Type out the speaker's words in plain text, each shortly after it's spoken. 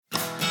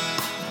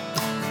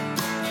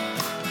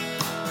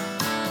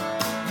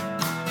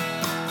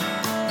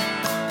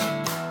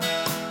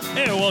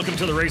and welcome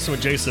to the Racing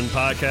with Jason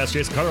podcast.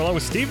 Jason Carter along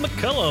with Steve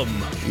McCullum.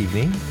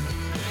 Evening.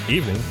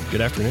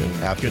 Good afternoon.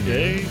 Good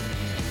day.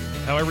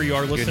 However you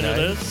are listening to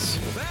this.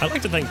 I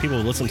like to think people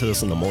listen to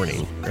this in the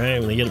morning, right?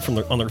 When they get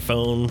it on their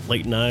phone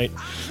late night.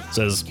 It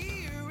says,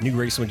 new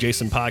Racing with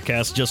Jason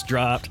podcast just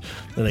dropped.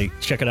 Then they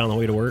check it out on the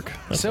way to work.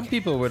 Some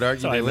people would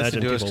argue they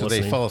listen to us till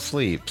they fall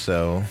asleep,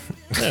 so.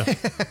 Yeah.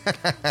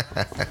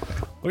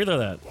 Either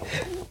that.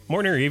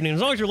 Morning or evening.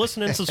 As long as you're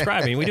listening and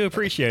subscribing, we do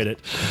appreciate it.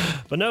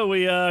 But no,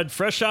 we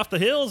fresh off the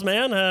hills,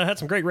 man. Had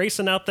some great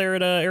racing out there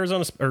at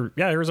Arizona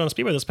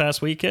Speedway this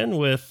past weekend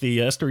with the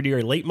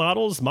SWDR late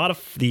models,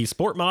 the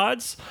sport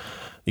mods,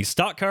 the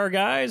stock car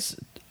guys,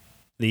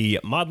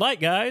 the Mod Light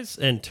guys,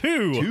 and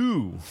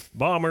two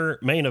Bomber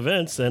main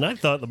events. And I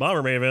thought the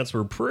Bomber main events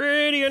were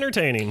pretty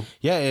entertaining.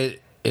 Yeah,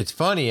 it's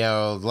funny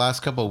how the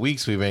last couple of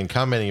weeks we've been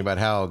commenting about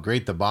how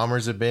great the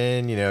Bombers have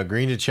been. You know,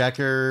 green to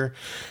checker,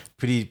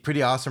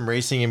 pretty awesome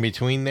racing in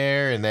between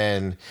there. And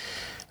then,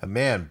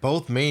 man,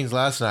 both mains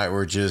last night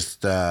were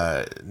just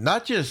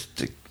not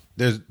just.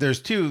 There's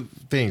two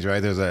things,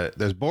 right?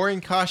 There's boring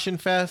caution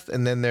fest,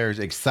 and then there's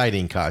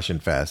exciting caution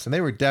fest, and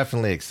they were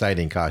definitely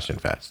exciting caution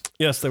fest.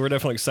 Yes, they were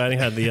definitely exciting.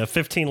 Had the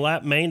 15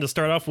 lap main to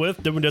start off with.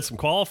 Then we did some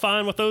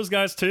qualifying with those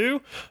guys too.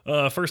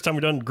 First time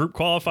we've done group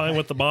qualifying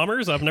with the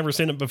Bombers. I've never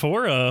seen it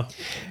before.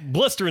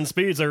 Blistering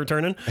speeds they were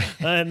turning,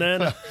 and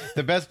then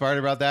the best part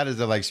about that is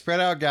they're like spread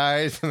out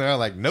guys, and they're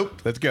like, nope,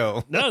 let's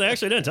go. No, they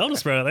actually didn't tell them to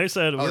spread out. They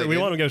said we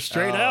want to go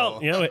straight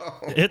out. You know,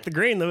 hit the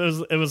green.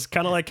 It was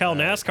kind of like how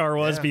NASCAR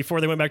was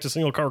before they went back to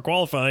single car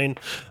qualifying,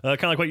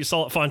 kind of like what you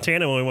saw at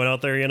Fontana when we went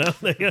out there. You know,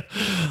 they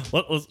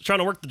was trying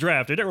to work the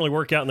draft. It didn't really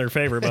work out in their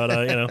favor, but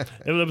you know,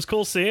 it was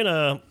cool seeing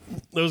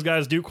those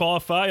guys do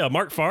qualify.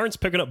 Mark Farnes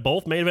picking up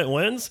both main event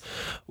wins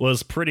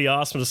was pretty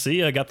awesome to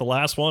see. I got the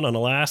last one on the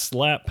last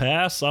lap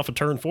pass off of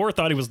turn 4.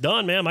 Thought he was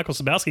done, man. Michael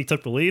Sabowski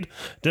took the lead.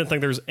 Didn't think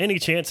there was any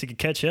chance he could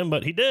catch him,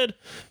 but he did,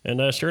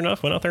 and sure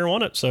enough, went out there and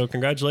won it. So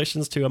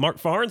congratulations to Mark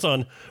Farnes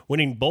on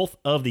winning both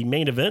of the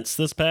main events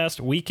this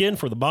past weekend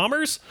for the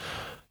Bombers.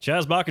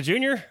 Chaz Baca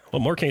Jr.,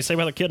 what more can you say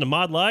about the kid in the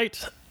Mod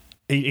Light?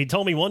 He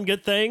told me one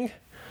good thing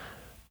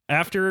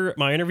after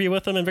my interview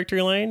with him in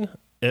Victory Lane.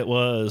 It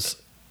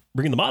was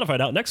bringing the modified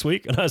out next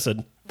week. And I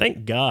said,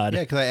 thank God.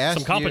 Yeah, because I asked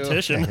some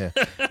competition.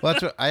 Well,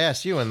 that's what I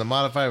asked you when the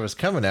modified was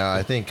coming out,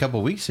 I think a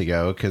couple weeks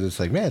ago, because it's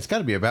like, man, it's got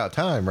to be about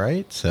time,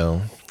 right?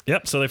 So.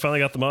 Yep, so they finally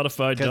got the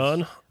modified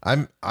done.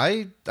 I'm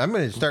going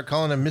to start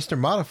calling him Mr.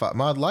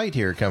 Mod Light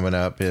here coming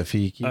up if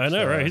he keeps. I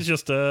know, right? He's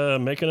just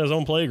making his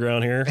own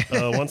playground here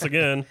once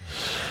again.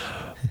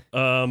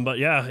 But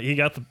yeah, he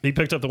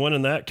picked up the win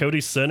in that. Cody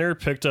Center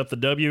picked up the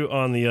W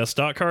on the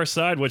stock car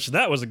side, which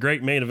that was a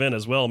great main event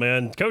as well,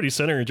 man. Cody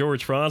Center and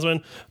George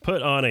Franzman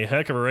put on a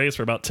heck of a race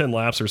for about 10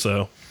 laps or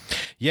so.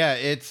 Yeah,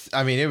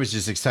 it was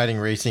just exciting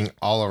racing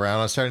all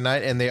around on Saturday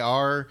night. And they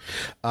are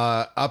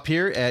up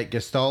here at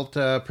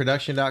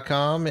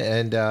GestaltProduction.com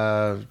and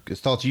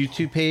Gestalt's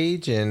YouTube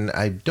page. And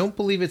I don't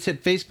believe it's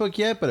hit Facebook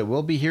yet, but it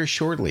will be here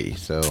shortly.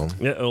 So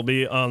yeah, it'll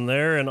be on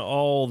there and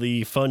all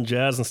the fun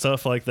jazz and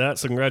stuff like that.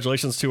 So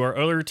congratulations to our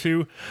other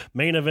two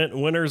main event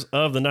winners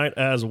of the night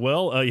as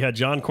well. You had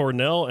John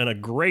Cornell in a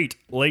great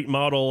late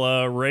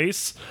model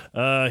race.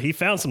 He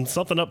found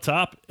something up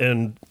top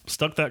and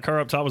stuck that car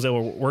up top, was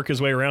able to work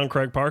his way around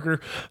Craig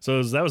Parker.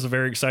 So that was a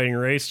very exciting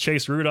race.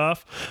 Chase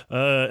Rudolph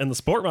and the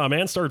Sport Mod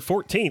man started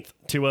 14th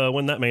to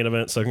win that main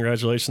event. So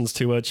congratulations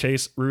to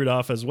Chase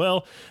Rudolph as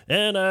well.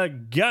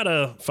 And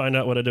gotta find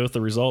out what I do with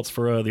the results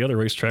for the other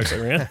racetracks I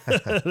ran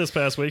this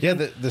past week. Yeah,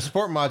 the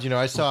Sport Mod,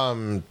 I saw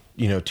him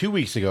 2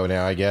 weeks ago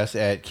now, I guess,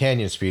 at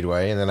Canyon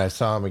Speedway, and then I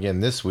saw him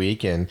again this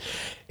week, and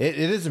it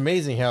is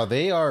amazing how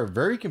they are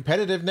very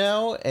competitive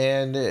now,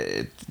 and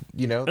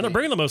and they're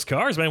bringing the most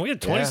cars, man. We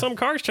had 20-some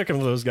cars checking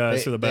for those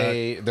guys through the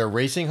back. They're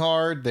racing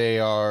hard. They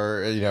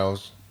are,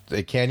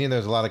 the Canyon,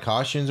 there's a lot of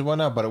cautions and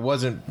whatnot, but it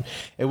wasn't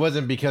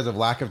because of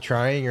lack of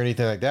trying or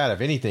anything like that.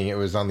 If anything, it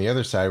was on the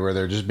other side where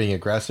they're just being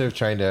aggressive,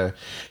 trying to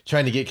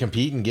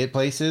compete and get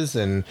places,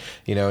 and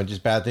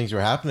just bad things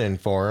were happening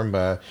for them.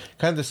 But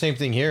kind of the same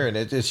thing here, and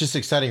it's just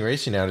exciting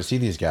racing now to see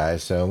these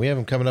guys. So we have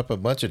them coming up a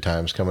bunch of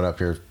times coming up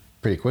here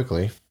pretty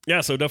quickly.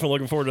 Yeah, so definitely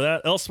looking forward to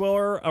that.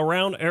 Elsewhere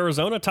around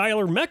Arizona,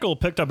 Tyler Meckel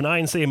picked up an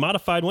INCA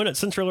modified win at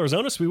Central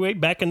Arizona Speedway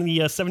back in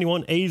the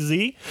 71 AZ.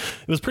 It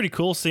was pretty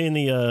cool seeing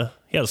the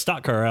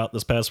stock car out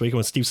this past week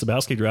with Steve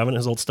Sabowski driving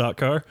his old stock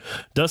car.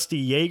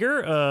 Dusty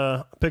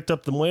Yeager picked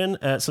up the win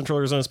at Central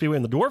Arizona Speedway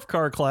in the dwarf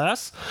car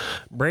class.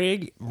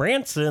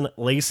 Branson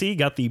Lacey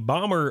got the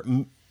Bomber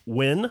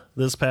win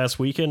this past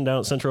weekend down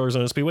at Central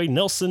Arizona Speedway.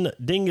 Nelson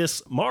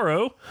Dingus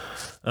Morrow,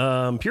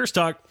 pure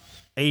stock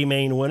A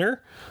main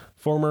winner.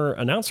 Former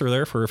announcer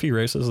there for a few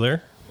races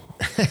there.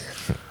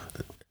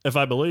 If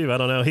I believe, I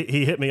don't know.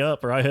 He hit me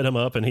up or I hit him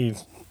up, and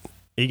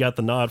he got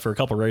the nod for a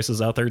couple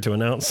races out there to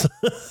announce.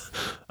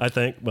 I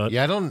think, but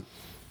I'm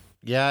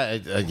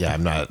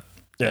not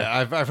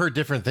Yeah. I've heard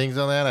different things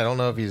on that. I don't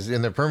know if he's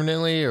in there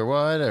permanently or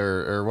what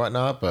or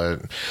whatnot,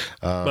 but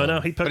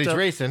no, he's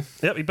racing.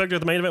 Yep, he picked up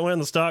the main event win in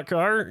the stock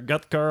car.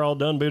 Got the car all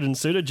done, booted and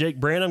suited. Jake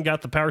Branham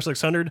got the Power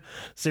 600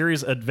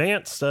 Series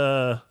Advanced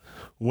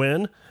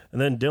win,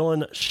 and then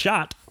Dylan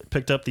Schott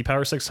picked up the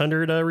Power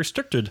 600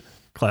 Restricted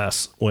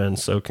class win.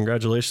 So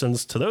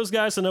congratulations to those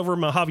guys. And over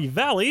Mojave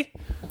Valley,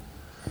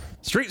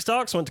 Street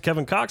Stocks went to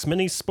Kevin Cox.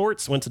 Mini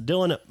Sports went to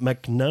Dylan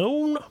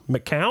McCown,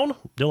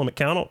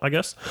 I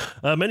guess.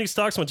 Mini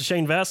Stocks went to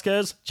Shane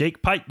Vasquez.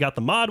 Jake Pike got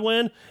the mod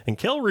win. And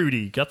Kel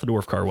Rudy got the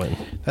dwarf car win.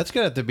 That's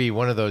going to have to be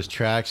one of those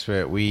tracks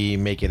that we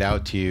make it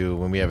out to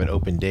when we have an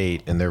open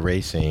date and they're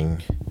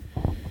racing.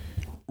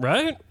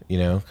 Right? You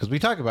know, because we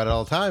talk about it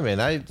all the time,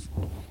 and I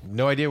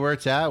no idea where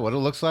it's at, what it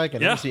looks like. I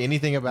never see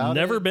anything about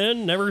it.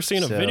 Never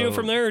seen a video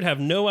from there. Have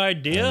no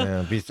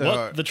idea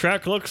what the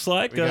track looks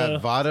like. We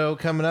got Vado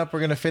coming up. We're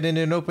going to fit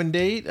into an open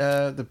date.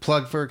 The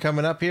plug for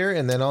coming up here,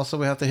 and then also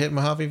we have to hit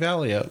Mojave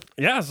Valley up.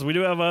 Yeah, so we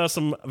do have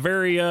some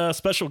very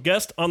special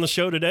guests on the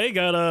show today.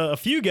 Got a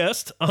few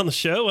guests on the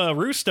show.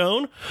 Rue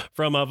Stone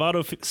from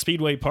Vado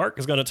Speedway Park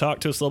is going to talk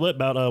to us a little bit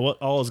about what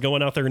all is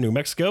going out there in New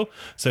Mexico.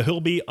 So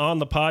he'll be on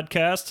the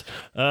podcast.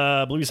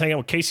 I believe he's hanging out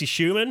with Casey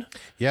Schumann.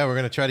 Yeah, we're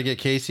going to try to get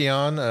Casey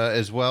on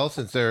as well,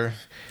 since they're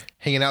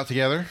hanging out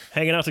together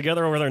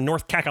over there in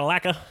North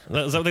Kakalaka.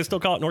 Is that what they still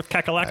call it, North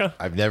Kakalaka?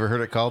 I've never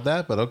heard it called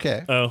that, but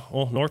okay. Oh,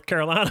 well, North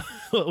Carolina.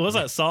 What was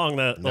that song,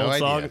 old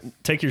song,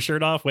 Take Your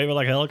Shirt Off, Wave It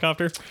Like a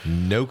Helicopter?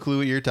 No clue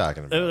what you're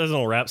talking about. It was an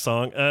old rap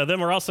song. Then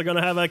we're also going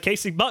to have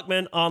Casey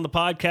Buckman on the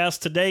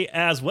podcast today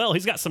as well.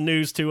 He's got some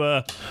news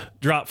to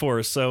drop for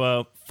us.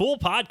 So full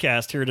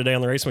podcast here today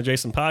on the Racing with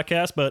Jason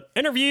podcast, but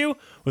interview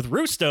with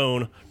Rue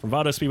Stone from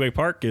Vado Speedway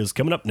Park is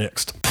coming up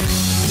next.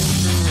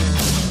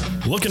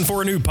 Looking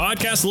for a new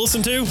podcast to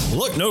listen to?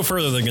 Look no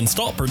further than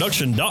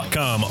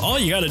GestaltProduction.com. All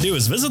you got to do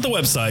is visit the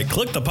website,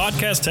 click the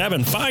podcast tab,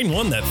 and find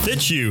one that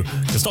fits you.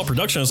 Gestalt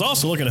Production is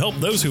also looking to help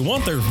those who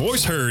want their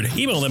voice heard.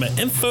 Email them at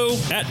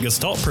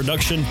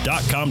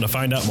info@GestaltProduction.com to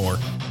find out more.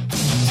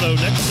 So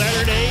next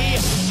Saturday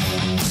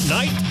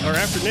night or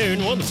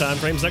afternoon, one of the time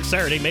frames, next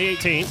Saturday, May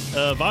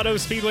 18th, Vado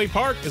Speedway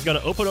Park is going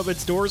to open up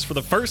its doors for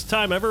the first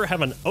time ever,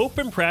 have an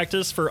open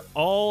practice for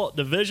all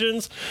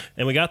divisions,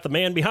 and we got the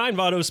man behind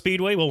Vado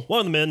Speedway, well, one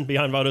of the men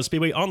behind Vado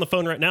Speedway on the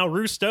phone right now,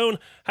 Rue Stone.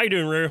 How you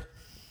doing, Rue?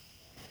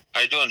 How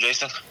you doing,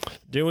 Jason?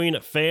 Doing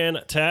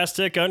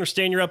fantastic. I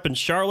understand you're up in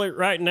Charlotte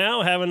right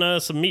now,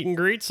 having some meet and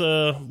greets,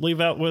 leave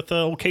out with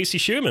old Casey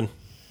Schumann.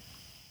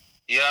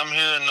 Yeah, I'm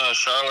here in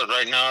Charlotte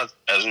right now.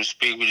 As we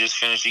speak, we just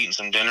finished eating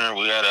some dinner.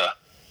 We had a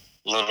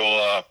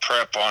little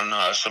prep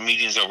on some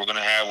meetings that we're going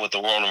to have with the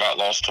World of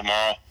Outlaws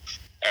tomorrow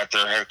at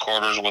their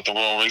headquarters with the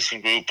World Racing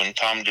Group and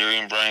Tom Deary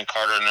and Brian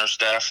Carter and their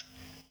staff.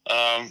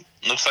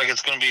 Looks like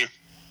it's going to be a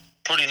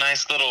pretty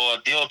nice little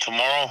deal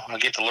tomorrow. I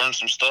get to learn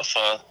some stuff.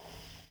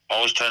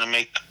 Always trying to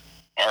make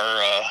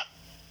our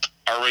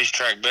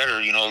racetrack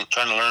better,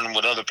 trying to learn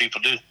what other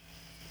people do.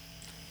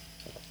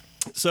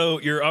 So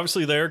you're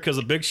obviously there because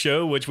a big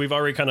show, which we've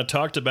already kind of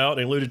talked about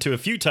and alluded to a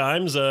few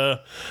times,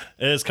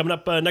 is coming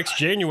up next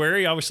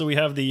January. Obviously, we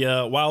have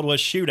the Wild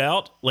West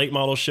Shootout late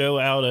model show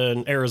out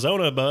in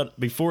Arizona. But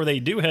before they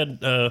do head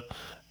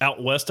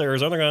out west to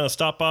Arizona, they're going to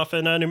stop off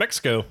in New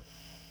Mexico.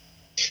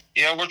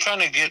 Yeah, we're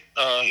trying to get,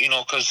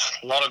 because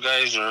a lot of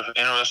guys are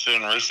interested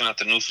in racing at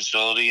the new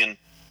facility and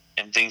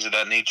things of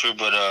that nature.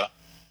 But,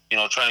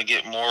 trying to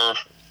get more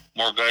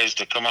guys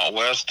to come out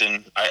west.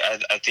 And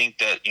I think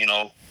that,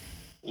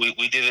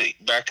 we did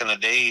it back in the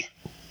day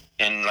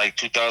in like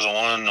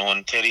 2001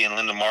 when Teddy and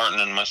Linda Martin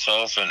and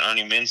myself and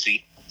Ernie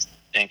Mincy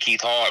and Keith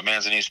Hall at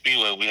Manzanita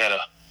Speedway, we had a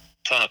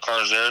ton of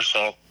cars there.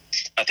 So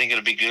I think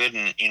it'll be good.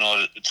 And,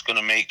 it's going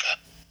to make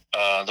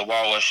the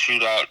Wild West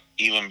Shootout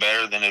even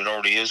better than it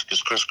already is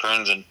because Chris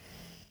Kearns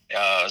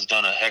has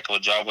done a heck of a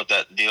job with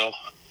that deal.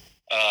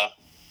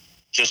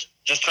 Just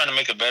trying to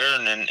make it better.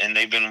 And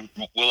they've been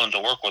willing to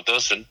work with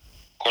us. And,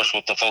 of course,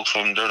 with the folks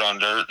from Dirt on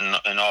Dirt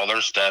and all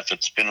their staff,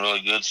 it's been really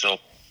good. So,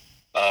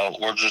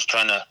 we're just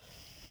trying to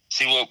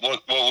see what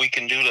we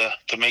can do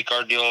to make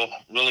our deal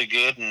really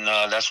good, and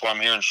that's why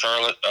I'm here in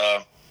Charlotte,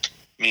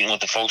 meeting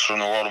with the folks from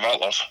the World of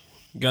Outlaws.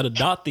 Got to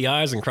dot the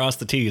I's and cross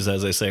the T's,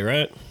 as they say,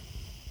 right?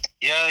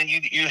 Yeah,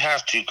 you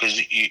have to,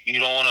 because you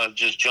don't want to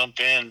just jump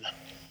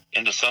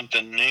into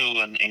something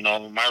new. And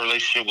my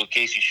relationship with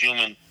Casey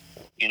Schumann,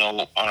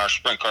 on our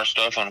sprint car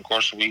stuff, and of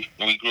course we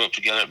grew up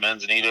together at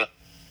Manzanita,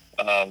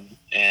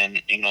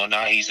 and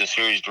now he's a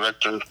series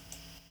director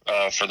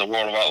for the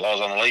World of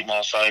Outlaws on the late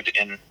model side,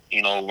 and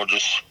we're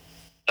just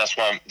that's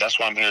why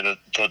I'm here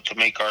to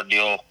make our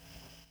deal,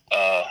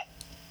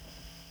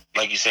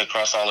 like you said,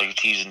 cross all your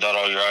T's and dot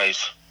all your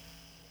I's.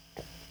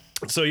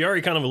 So you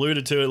already kind of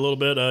alluded to it a little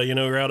bit.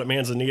 You're out at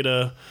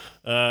Manzanita.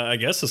 I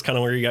guess is kind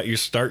of where you got your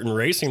start in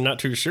racing. Not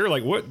too sure.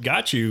 Like, what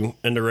got you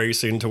into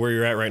racing to where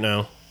you're at right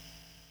now?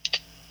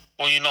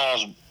 Well,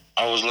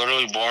 I was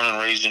literally born and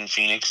raised in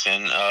Phoenix,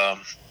 and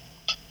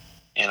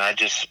when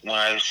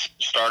I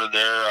started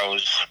there, I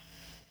was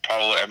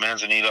probably at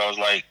Manzanita, I was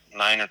like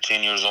 9 or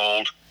 10 years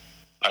old.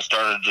 I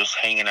started just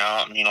hanging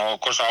out, and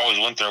of course, I always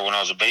went there when I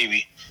was a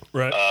baby.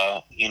 Right.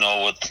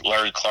 With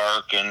Larry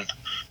Clark and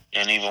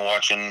even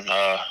watching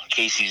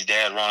Casey's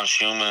dad, Ron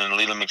Schumann, and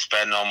Leland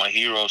McSpadden, all my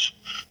heroes,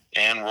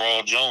 and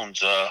Royal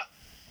Jones.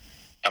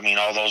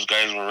 All those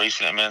guys were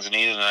racing at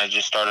Manzanita, and I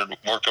just started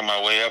working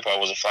my way up. I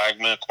was a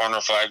flagman,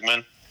 corner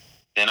flagman.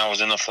 Then I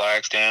was in the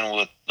flag stand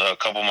with a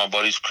couple of my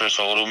buddies, Chris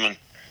Odom,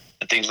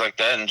 and things like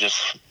that, and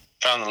just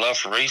found the love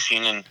for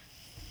racing, and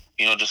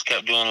just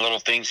kept doing little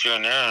things here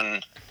and there.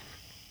 And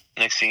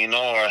next thing you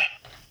know,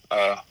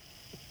 I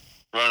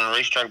running a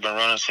racetrack. Been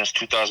running since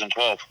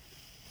 2012.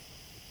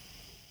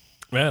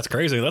 Man, it's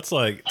crazy. That's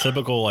like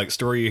typical like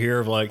story you hear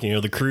of like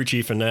the crew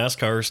chief in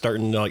NASCAR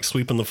starting like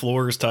sweeping the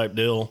floors type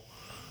deal,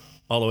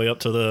 all the way up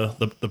to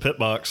the pit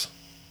box.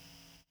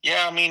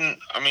 Yeah, I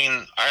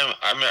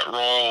met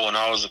Royal when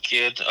I was a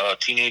kid, a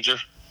teenager,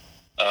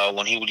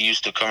 when he would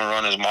used to come and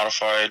run his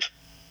modified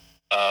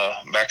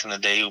back in the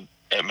day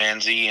at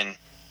Manzi, and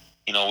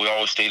we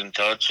always stayed in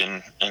touch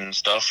and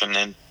stuff. And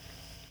then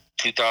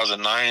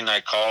 2009,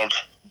 I called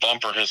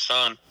Bumper, his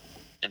son,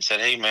 and said,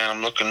 "Hey man,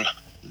 I'm looking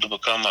to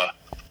become a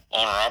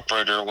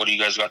owner-operator. What do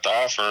you guys got to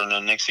offer?" And the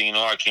next thing you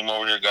know, I came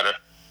over here, got a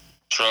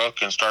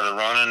truck, and started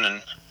running,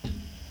 and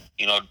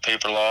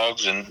paper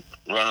logs, and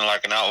running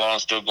like an outlaw,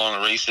 and still going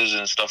to races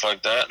and stuff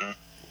like that. And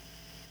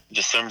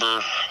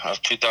December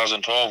of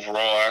 2012, Royal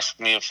asked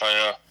me if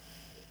I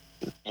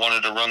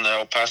wanted to run the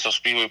El Paso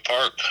Speedway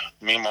Park,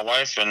 me and my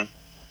wife, and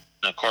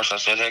of course I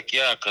said, heck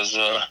yeah, because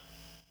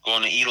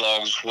going to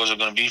E-Logs wasn't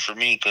going to be for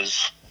me,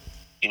 because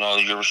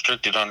you're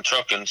restricted on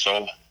trucking.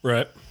 So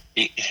right.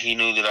 He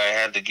knew that I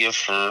had the gift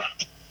for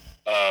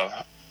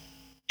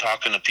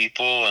talking to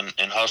people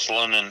and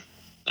hustling and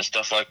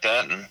stuff like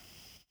that. And,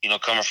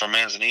 coming from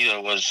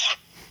Manzanita was,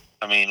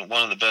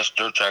 one of the best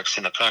dirt tracks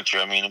in the country.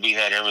 We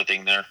had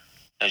everything there.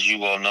 As you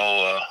well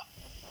know,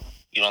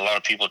 a lot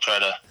of people try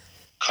to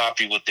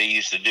copy what they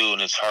used to do,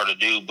 and it's hard to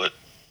do. But,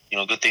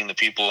 good thing the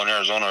people in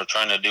Arizona are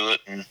trying to do it.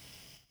 And,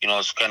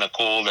 it's kind of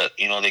cool that,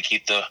 they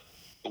keep the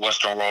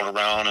Western world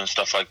around and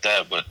stuff like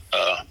that. But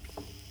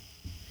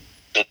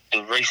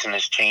the racing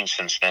has changed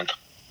since then.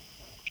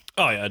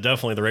 Oh, yeah,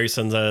 definitely. The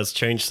racing has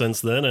changed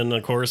since then. And,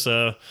 of course,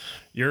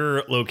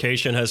 your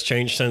location has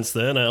changed since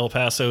then. El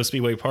Paso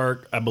Speedway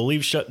Park, I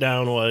believe, shut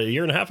down, a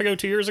year and a half ago,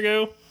 2 years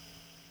ago?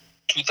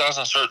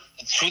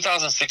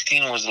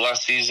 2016 was the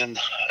last season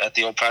at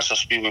the El Paso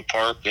Speedway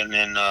Park. And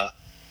then, of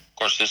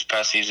course, this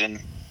past season,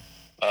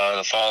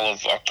 the fall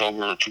of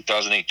October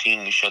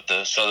 2018, we shut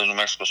the Southern New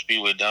Mexico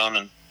Speedway down.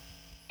 And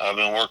I've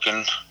been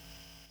working,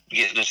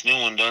 getting this new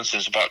one done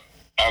since about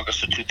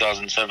August of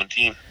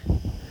 2017.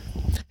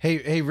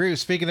 Hey, Rue,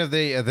 speaking of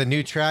the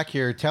new track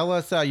here, tell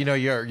us,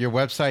 your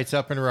website's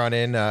up and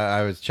running.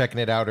 I was checking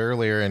it out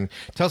earlier, and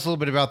tell us a little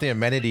bit about the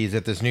amenities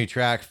at this new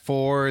track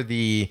for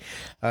the,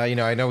 I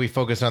know we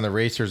focus on the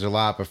racers a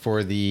lot, but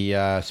for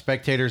the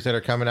spectators that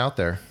are coming out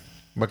there,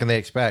 what can they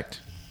expect?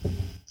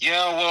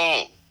 Yeah,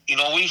 well,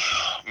 me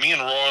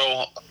and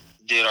Royal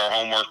did our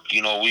homework.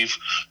 We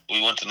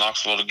went to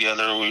Knoxville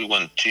together. We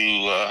went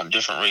to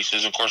different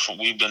races. Of course,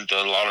 we've been to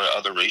a lot of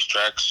other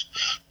racetracks,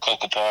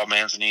 Cocopah,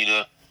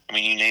 Manzanita.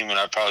 You name it,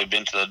 I've probably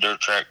been to the dirt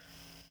track.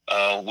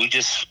 We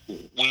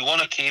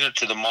want to cater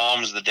to the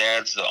moms, the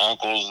dads, the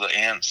uncles, the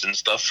aunts and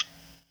stuff,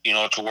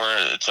 to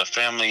where it's a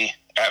family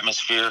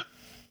atmosphere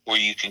where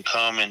you can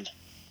come and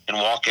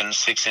walk in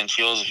 6-inch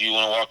heels. If you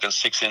want to walk in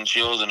 6-inch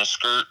heels in a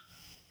skirt,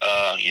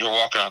 you're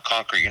walking on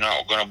concrete. You're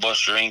not going to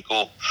bust your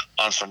ankle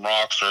on some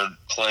rocks or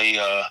clay.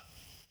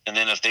 And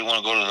then if they want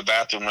to go to the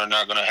bathroom, they're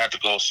not going to have to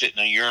go sit in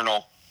a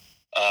urinal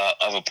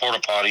of a porta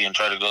potty and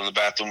try to go to the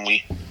bathroom.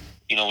 We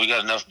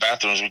got enough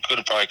bathrooms. We could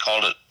have probably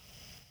called it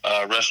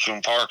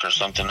restroom park or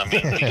something.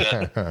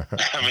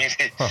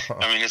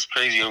 It's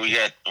crazy.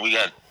 We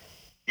got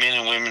men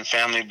and women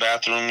family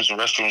bathrooms or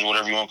restrooms,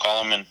 whatever you want to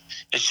call them, and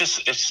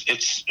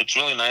it's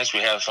really nice. We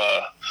have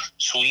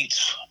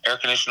suites, air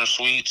conditioner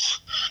suites.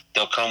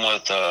 They'll come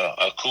with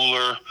a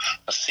cooler,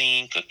 a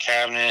sink, a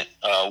cabinet,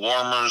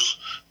 warmers.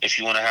 If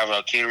you want to have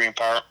a catering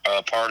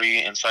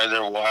party inside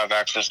there, we'll have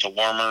access to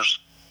warmers.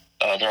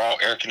 They're all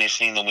air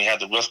conditioning. Then we have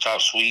the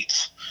rooftop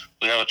suites.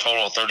 We have a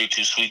total of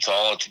 32 suites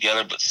all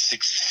together, but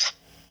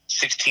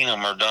 16 of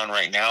them are done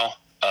right now.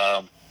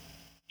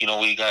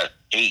 We got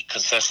 8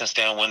 concession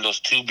stand windows,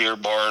 2 beer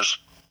bars.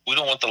 We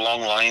don't want the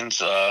long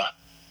lines.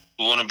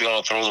 We want to be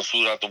able to throw the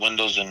food out the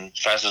windows as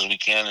fast as we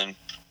can, and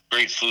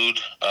great food.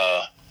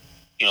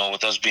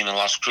 With us being in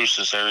Las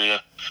Cruces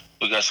area,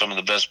 we got some of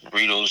the best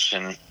burritos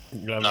and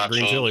nachos.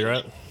 Green chili,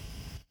 right?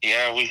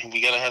 Yeah, we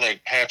got to have that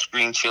Hatch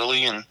green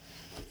chili, and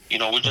we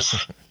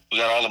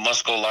got all the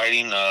Musco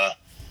lighting,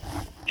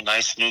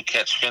 nice new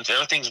catch fence.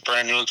 Everything's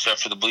brand new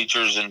except for the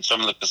bleachers and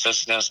some of the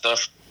concession stand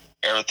stuff.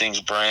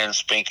 Everything's brand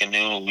spanking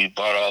new.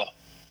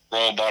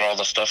 Royal bought all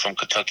the stuff from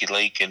Kentucky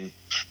Lake, and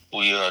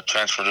we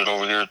transferred it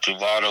over here to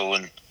Vado.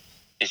 And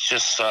it's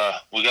just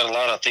we got a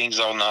lot of things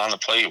on the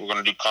plate. We're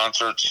going to do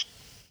concerts.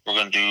 We're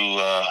going to do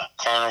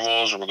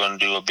carnivals. We're going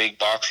to do a big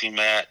boxing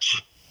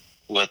match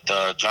with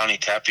Johnny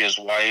Tapia's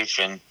wife,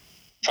 and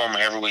former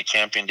heavyweight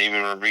champion David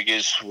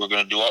Rodriguez. We're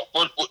going to do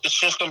it's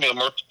just going to be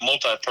a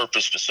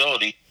multi-purpose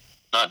facility,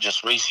 not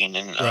just racing.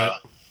 And right.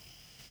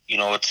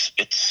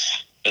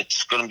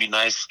 It's going to be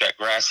nice. It's got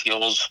grass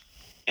hills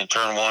in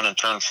turn 1 and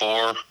turn 4.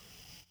 Like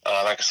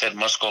I said,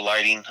 Musco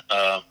lighting.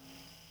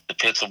 The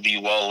pits will be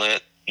well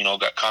lit.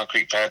 Got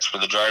concrete pads for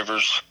the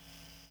drivers.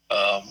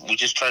 We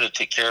just try to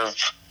take care of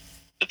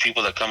the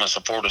people that come and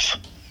support us.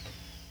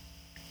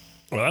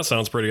 Well, that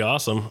sounds pretty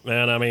awesome,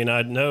 man. I mean,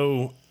 I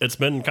know it's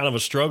been kind of a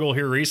struggle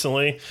here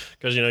recently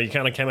because, you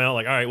kind of came out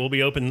like, all right, we'll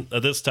be open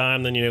at this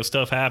time. Then,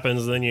 stuff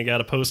happens. Then you got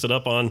to post it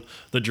up on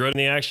the Dread in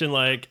the Action.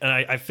 And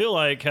I feel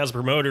like as a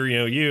promoter,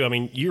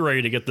 you're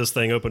ready to get this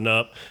thing opened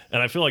up. And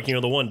I feel like,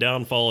 the one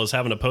downfall is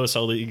having to post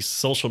all these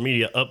social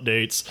media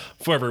updates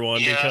for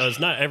everyone because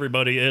not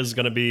everybody is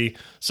going to be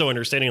so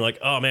understanding like,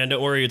 oh, man,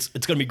 don't worry. It's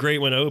going to be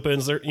great when it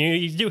opens.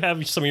 You do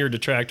have some of your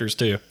detractors,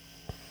 too.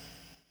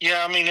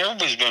 Yeah, I mean,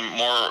 everybody's been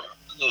more...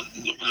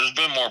 There's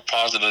been more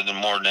positive than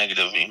more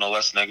negative,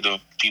 less negative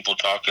people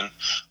talking.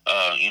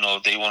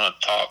 If they want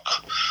to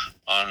talk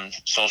on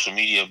social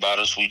media about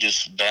us, we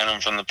just ban them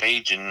from the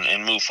page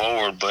and move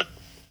forward. But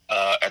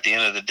at the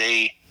end of the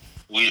day,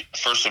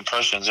 first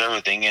impressions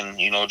everything. And,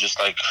 just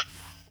like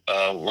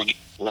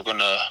we're going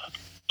to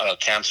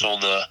cancel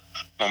the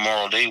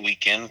Memorial Day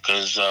weekend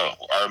because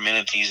our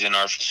amenities in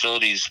our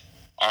facilities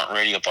aren't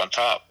ready up on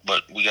top.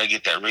 But we got to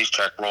get that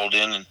racetrack rolled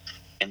in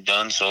and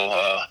done. So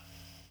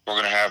we're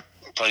going to have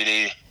play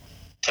day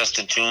test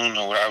and tune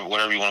or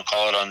whatever you want to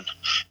call it on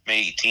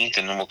May 18th,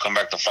 and then we'll come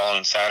back the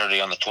following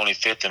Saturday on the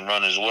 25th and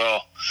run as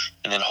well.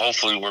 And then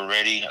hopefully we're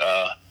ready.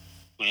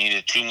 We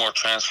needed 2 more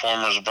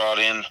transformers brought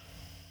in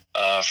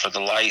for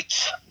the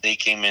lights. They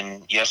came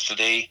in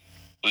yesterday.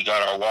 We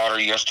got our water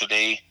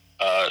yesterday.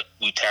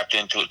 We tapped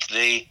into it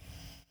today.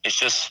 It's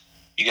just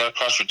you got to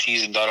cross your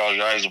T's and dot all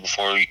your I's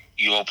before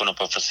you open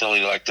up a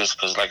facility like this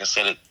because, like I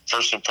said,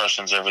 first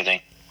impression's everything.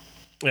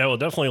 Yeah, well,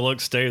 definitely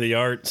look state of the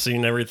art,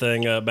 seeing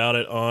everything about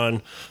it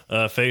on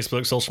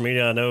Facebook, social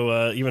media. I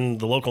know even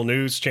the local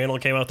news channel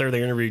came out there.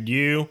 They interviewed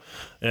you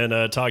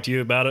and talked to you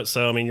about it.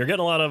 So, I mean, you're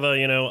getting a lot of,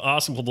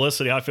 awesome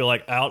publicity, I feel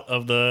like, out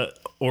of the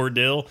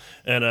ordeal.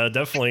 And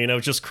definitely,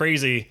 it's just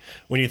crazy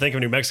when you think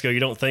of New Mexico, you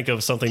don't think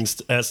of something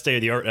as state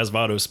of the art as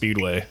Vado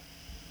Speedway.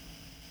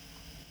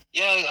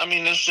 Yeah, I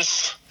mean, there's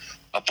just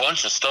a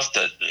bunch of stuff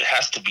that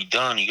has to be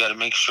done. You got to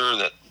make sure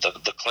that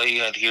the clay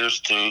adheres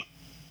to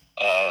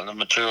the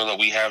material that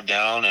we have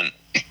down and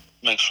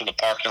make sure the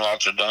parking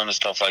lots are done and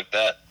stuff like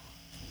that.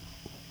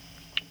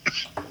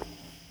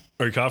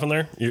 Are you coughing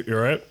there? You all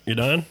right? You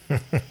done?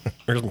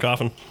 Here's some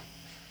coughing.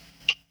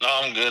 No,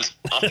 I'm good.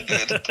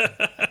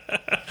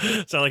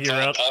 Sound like you're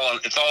out. Pollen.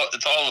 It's all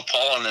the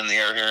pollen in the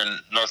air here in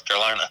North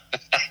Carolina.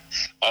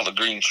 All the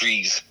green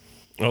trees.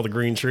 All the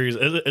green trees.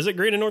 Is it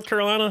green in North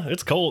Carolina?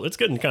 It's cold. It's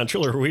getting kind of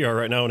chilly where we are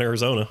right now in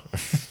Arizona.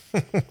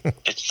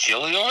 It's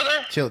chilly over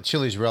there?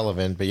 Chilly's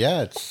relevant, but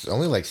yeah, it's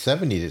only like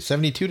 70 to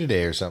 72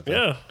 today or something.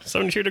 Yeah,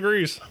 72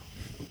 degrees.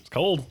 It's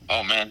cold.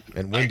 Oh, man.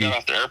 And windy. I got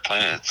off the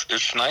airplane.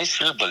 It's nice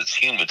here, but it's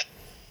humid.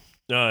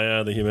 Oh,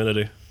 yeah, the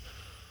humidity.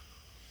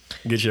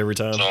 Gets you every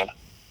time. So,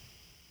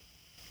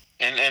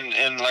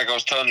 and like I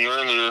was telling you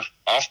earlier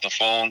off the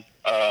phone,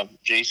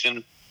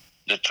 Jason,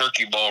 the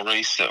turkey ball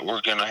race that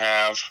we're going to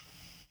have,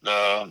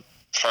 the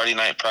Friday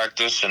night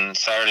practice and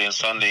Saturday and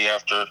Sunday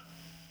after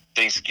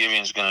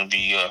Thanksgiving is going to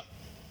be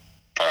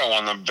probably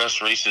one of the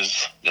best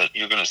races that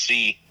you're going to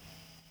see,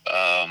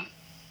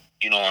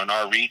 in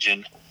our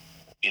region.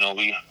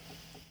 We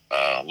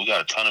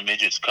got a ton of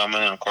midgets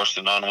coming, and of course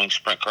the non-wing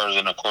sprint cars,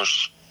 and of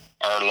course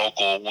our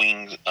local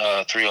wing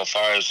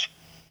 305s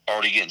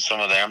already getting some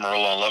of the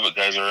Amarillo and Lubbock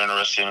guys are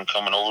interested in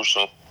coming over.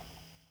 So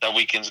that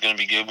weekend's going to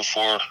be good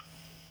before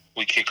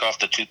we kick off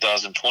the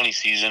 2020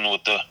 season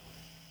with the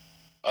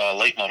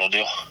late model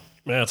deal.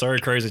 Man, it's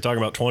already crazy talking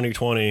about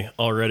 2020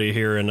 already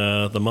here in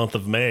the month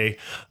of May.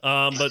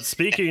 But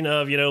speaking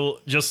of,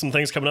 just some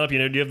things coming up, do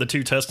you have the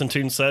 2 test and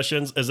tune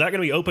sessions? Is that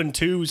going to be open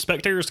to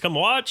spectators to come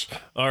watch?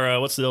 Or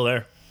what's the deal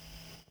there?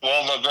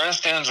 Well, the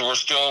grandstands, we're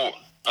still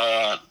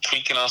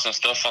tweaking on some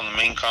stuff on the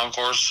main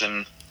concourse,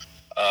 and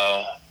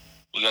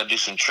we got to do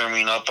some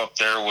trimming up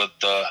there with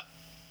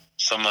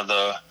some of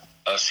the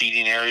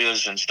seating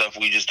areas and stuff.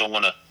 We just don't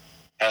want to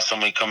have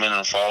somebody come in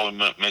and follow and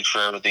make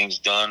sure everything's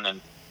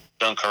done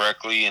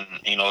correctly. And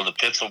the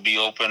pits will be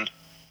open.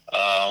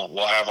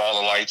 We'll have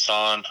all the lights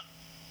on,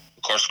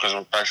 of course, because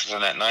we're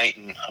practicing at night,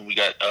 and we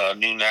got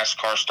new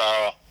NASCAR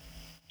style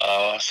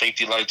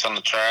safety lights on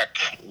the track.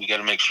 We got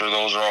to make sure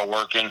those are all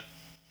working,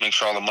 make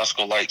sure all the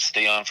Musco lights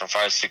stay on for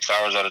 5-6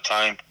 hours at a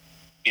time,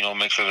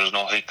 make sure there's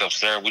no hiccups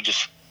there.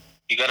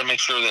 You got to make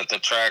sure that the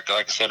track,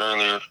 like I said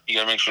earlier, you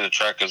got to make sure the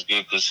track is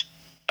good, because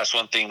that's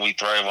one thing we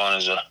thrive on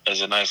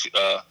is a nice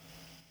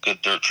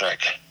good dirt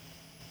track.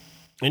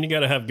 And you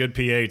got to have good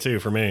PA too,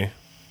 for me.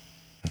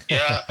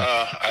 Yeah,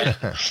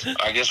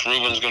 I guess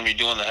Ruben's going to be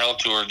doing the Hell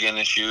Tour again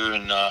this year,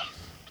 and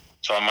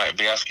so I might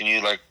be asking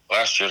you like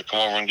last year to come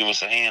over and give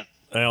us a hand.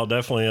 I'll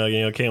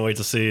definitely, can't wait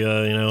to see,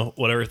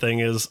 what everything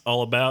is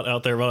all about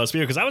out there at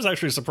Speedway. Because I was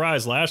actually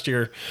surprised last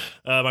year,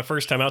 my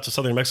first time out to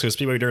Southern Mexico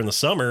Speedway during the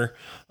summer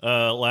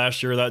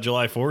last year, that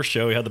July 4th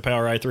show, we had the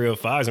Power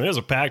i305s. I mean, it was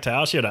a packed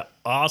house. You had an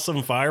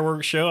awesome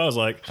fireworks show. I was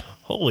like,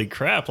 holy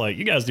crap, like,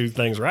 you guys do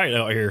things right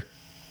out here.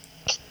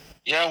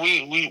 Yeah,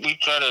 we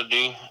try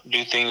to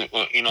do things,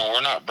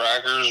 we're not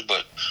braggers,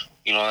 but,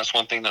 that's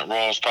one thing that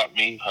Royals taught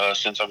me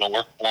since I've been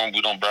working for them.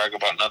 We don't brag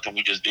about nothing.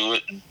 We just do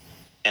it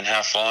and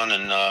have fun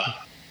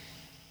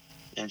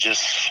and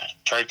just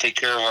try to take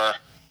care of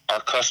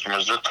our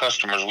customers. They're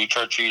customers. We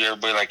try to treat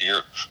everybody like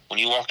when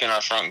you walk in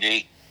our front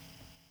gate,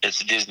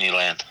 it's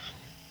Disneyland.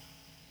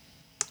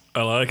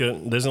 I like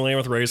it. Disneyland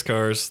with race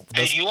cars.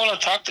 Hey, you want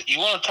to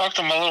talk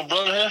to my little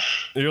brother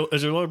here?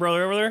 Is your little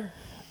brother over there?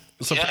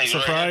 Yeah, he's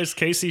surprise right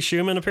Casey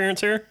Schumann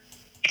appearance here?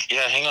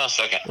 Yeah, hang on a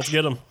second. Let's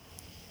get him.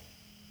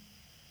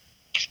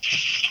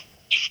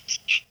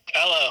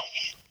 Hello.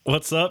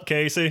 What's up,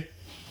 Casey?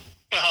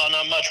 Oh,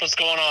 not much. What's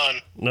going on?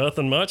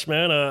 Nothing much,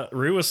 man.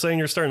 Rue was saying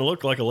you're starting to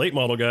look like a late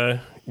model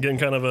guy, getting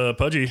kind of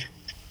pudgy.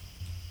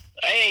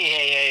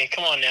 Hey,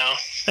 come on now.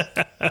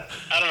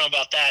 I don't know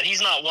about that.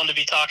 He's not one to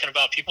be talking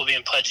about people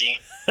being pudgy.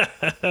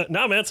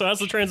 No, man. So how's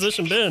the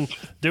transition been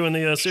doing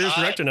the series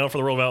director now for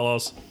the World of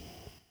Outlaws?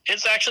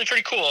 It's actually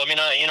pretty cool. I mean,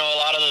 a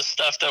lot of the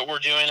stuff that we're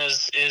doing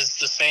is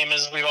the same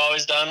as we've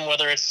always done,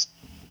 whether it's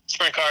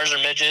sprint cars or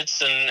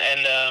midgets,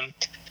 and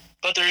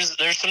but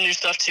there's some new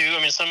stuff too.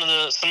 I mean, some of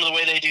the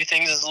way they do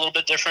things is a little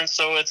bit different.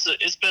 So it's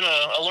been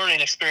a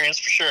learning experience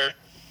for sure.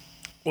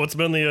 What's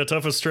been the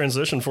toughest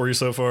transition for you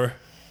so far?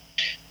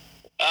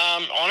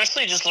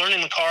 Honestly, just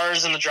learning the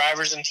cars and the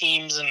drivers and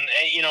teams, and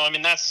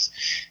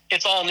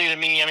it's all new to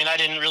me. I mean, I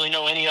didn't really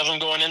know any of them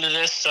going into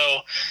this, so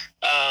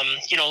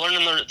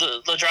learning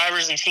the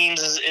drivers and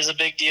teams is a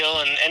big deal,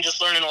 and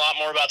just learning a lot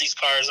more about these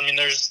cars. I mean,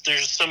 there's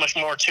so much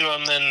more to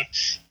them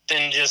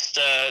than just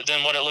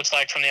than what it looks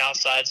like from the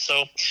outside.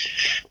 So,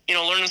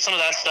 learning some of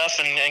that stuff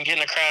and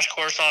getting a crash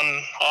course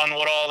on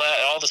what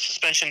all the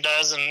suspension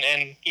does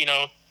and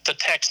the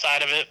tech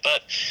side of it,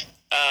 but.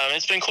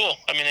 It's been cool.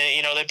 I mean,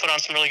 they put on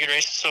some really good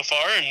races so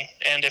far,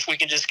 and if we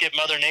can just get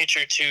Mother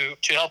Nature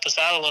to help us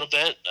out a little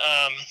bit,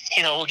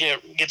 we'll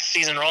get the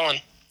season rolling.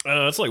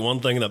 That's like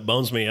one thing that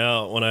bums me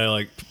out when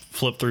I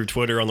flip through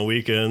Twitter on the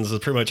weekends. Is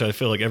pretty much I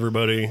feel like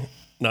everybody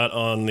not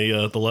on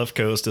the left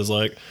coast is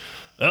like,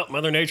 oh,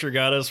 Mother Nature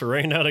got us. We're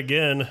rained out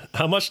again.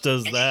 How much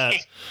does that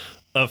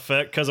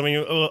affect? Because I mean,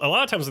 a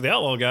lot of times with the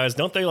Outlaw guys,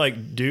 don't they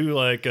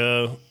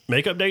do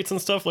makeup dates and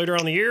stuff later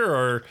on in the year,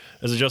 or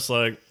is it just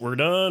we're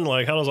done?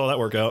 How does all that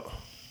work out?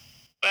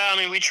 Well, I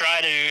mean, we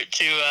try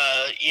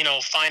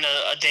to find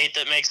a date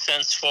that makes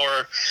sense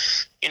for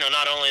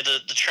not only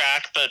the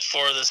track but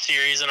for the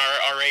series and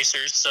our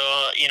racers. So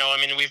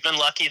we've been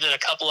lucky that a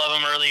couple of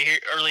them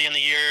early in the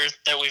year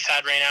that we've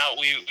had rain out,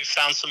 we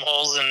found some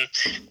holes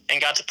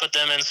and got to put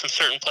them in some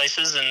certain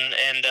places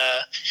and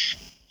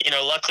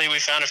luckily we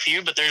found a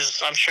few, but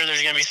I'm sure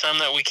there's going to be some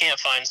that we can't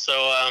find.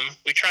 So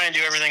we try and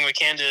do everything we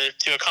can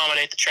to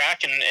accommodate the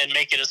track and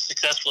make it a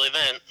successful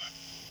event.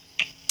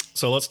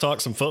 So let's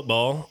talk some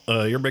football.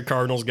 You're a big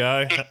Cardinals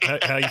guy.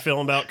 How you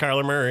feeling about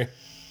Kyler Murray?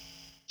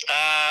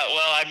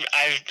 Well,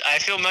 I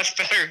feel much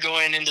better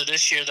going into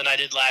this year than I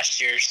did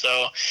last year.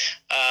 So,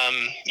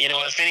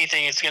 if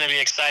anything, it's going to be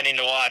exciting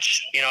to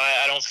watch.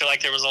 I don't feel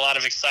like there was a lot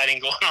of exciting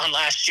going on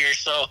last year.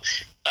 So,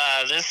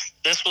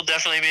 this will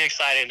definitely be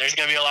exciting. There's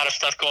going to be a lot of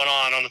stuff going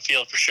on the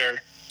field for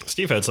sure.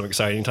 Steve had some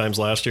exciting times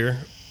last year.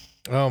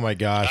 Oh my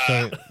gosh!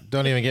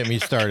 Don't even get me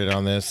started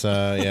on this.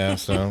 So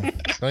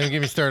don't even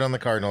get me started on the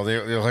Cardinals.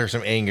 You'll hear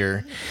some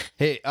anger.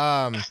 Hey,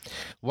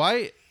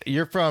 why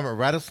you're from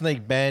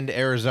Rattlesnake Bend,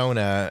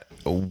 Arizona?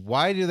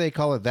 Why do they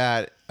call it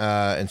that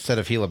instead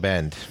of Gila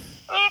Bend?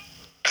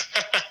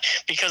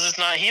 Because it's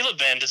not Gila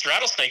Bend; it's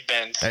Rattlesnake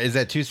Bend. Is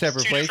that two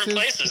separate places? Different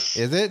places.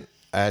 Is it?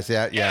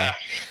 Yeah.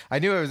 I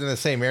knew it was in the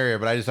same area,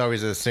 but I just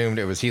always assumed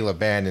it was Gila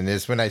Bend. And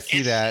when I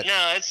see that,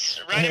 no, it's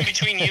right in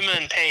between Yuma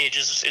and Page.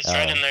 It's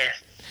right in there.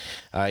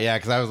 Yeah,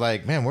 because I was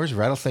like, man, where's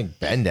Rattlesnake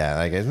Bend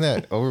at? Isn't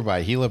that over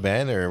by Gila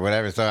Bend or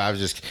whatever? So I was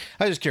just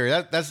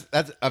curious.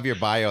 That's of your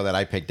bio that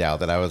I picked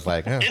out. That I was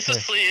like, it's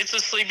a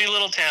sleepy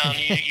little town.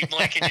 You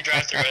blink and you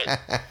drive through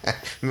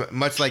it.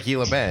 Much like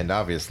Gila Bend,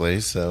 obviously.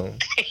 So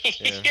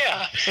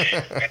yeah.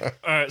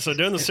 All right. So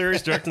doing the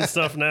series directing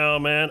stuff now,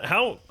 man.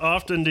 How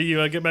often do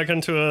you get back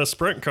into a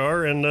sprint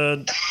car,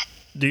 and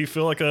do you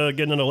feel like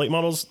getting into late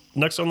models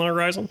next on the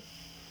horizon?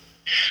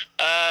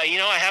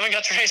 I haven't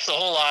got to race a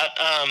whole lot.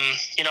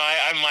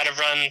 I might have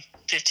run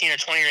 15 or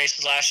 20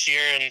 races last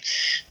year, and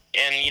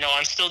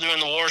I'm still doing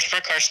the War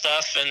sprint car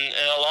stuff and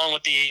along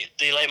with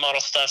the late model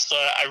stuff. So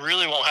I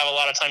really won't have a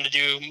lot of time to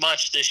do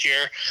much this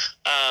year.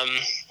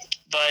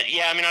 But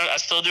yeah, I mean, I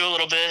still do a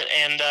little bit,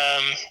 and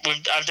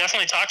I've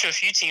definitely talked to a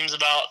few teams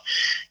about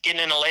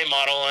getting in a late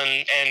model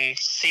and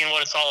seeing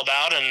what it's all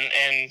about,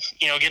 and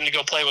getting to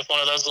go play with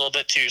one of those a little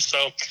bit too.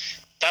 So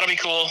that'll be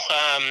cool.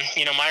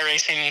 My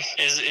racing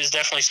is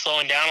definitely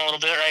slowing down a little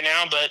bit right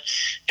now, but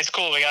it's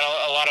cool. We got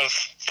a lot of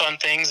fun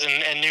things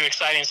and new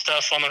exciting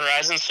stuff on the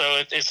horizon,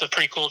 so it's a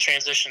pretty cool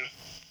transition.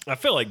 I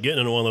feel like getting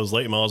into one of those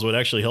late models would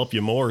actually help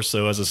you more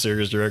so as a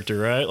series director,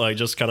 right? Like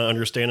just kind of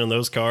understanding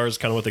those cars,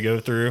 kind of what they go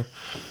through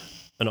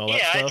and all that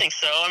stuff. Yeah, I think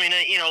so. I mean,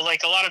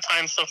 like a lot of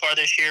times so far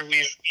this year,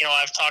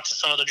 I've talked to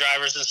some of the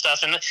drivers and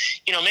stuff, and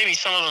maybe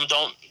some of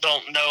them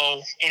don't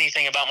know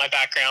anything about my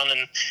background,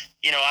 and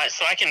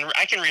so I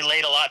can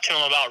relate a lot to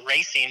them about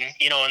racing,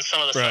 and some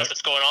of the stuff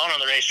that's going on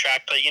the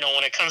racetrack. But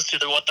when it comes to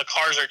what the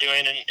cars are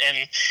doing,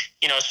 and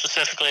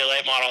specifically a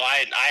late model,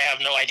 I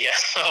have no idea.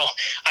 So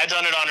I've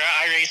done it on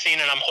iRacing,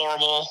 and I'm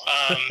horrible.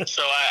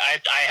 So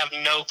I have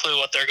no clue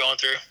what they're going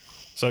through.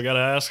 So I got to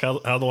ask,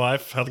 how the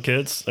wife, how the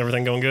kids,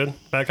 everything going good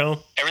back home?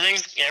 Everything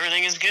is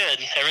good.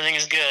 Everything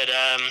is good.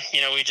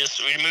 We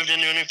moved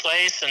into a new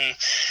place, and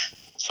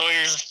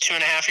Sawyer's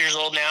 2.5 years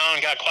old now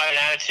and got quite an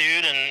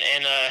attitude, and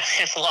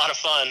it's a lot of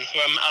fun.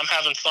 I'm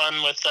having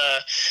fun with her,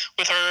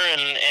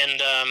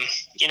 and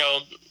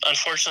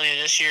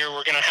unfortunately this year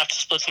we're gonna have to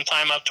split some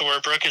time up to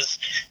where Brooke is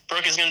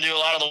gonna do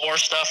a lot of the war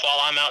stuff while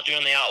I'm out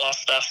doing the outlaw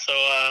stuff. So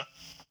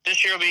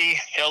this year will be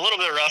a little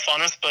bit rough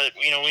on us, but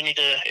we need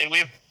to.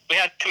 We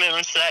had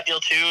commitments to that deal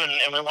too, and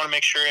we want to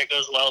make sure it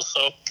goes well.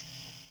 So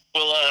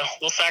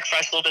we'll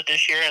sacrifice a little bit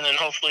this year, and then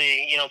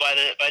hopefully, by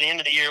the end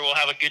of the year, we'll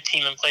have a good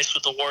team in place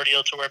with the war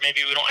deal to where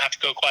maybe we don't have to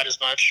go quite as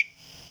much.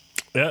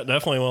 Yeah,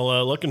 definitely.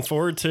 Well, looking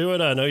forward to it.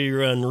 I know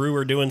you and Rue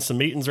are doing some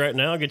meetings right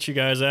now, get you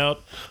guys out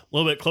a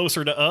little bit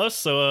closer to us.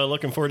 So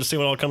looking forward to see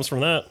what all comes from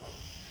that.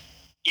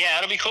 Yeah,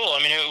 it'll be cool. I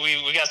mean,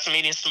 we got some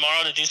meetings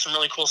tomorrow to do some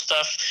really cool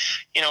stuff,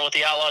 with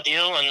the outlaw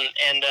deal,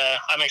 and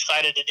I'm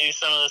excited to do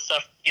some of the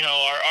stuff,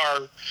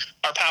 our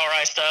Power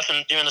Eye stuff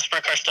and doing the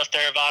sprint car stuff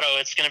there at Vado.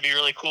 It's going to be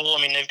really cool.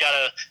 I mean, they've got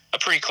a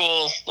pretty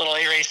cool little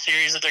A-race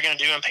series that they're going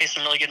to do and pay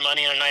some really good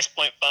money on a nice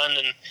point fund,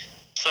 and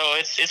so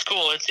it's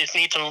cool. It's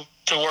neat to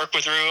work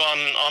with Rue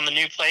on the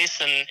new place,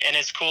 and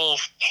it's cool.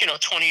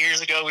 20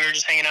 years ago we were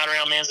just hanging out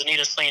around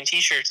Manzanita slinging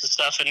T-shirts and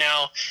stuff, and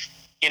now.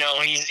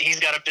 He's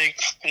got a big,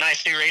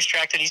 nice new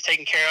racetrack that he's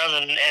taking care of,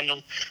 and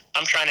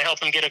I'm trying to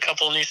help him get a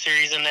couple of new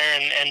series in there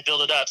and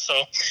build it up.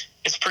 So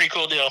it's a pretty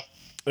cool deal.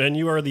 And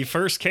you are the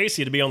first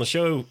Casey to be on the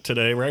show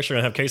today. We're actually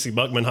going to have Casey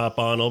Buckman hop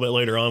on a little bit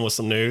later on with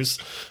some news.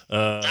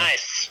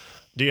 Nice.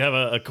 Do you have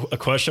a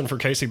question for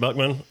Casey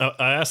Buckman?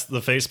 I asked the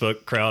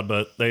Facebook crowd,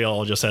 but they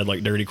all just had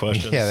like dirty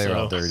questions. Yeah, they were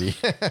all dirty.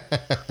 Man,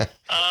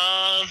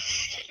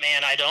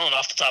 I don't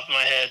off the top of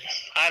my head.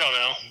 I don't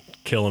know.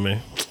 Killing me,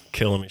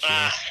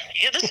 Sean.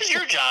 Yeah, this is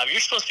your job. You're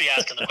supposed to be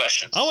asking the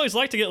questions. I always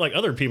like to get like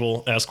other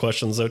people ask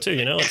questions though too.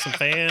 Like some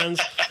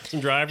fans, some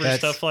drivers,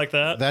 stuff like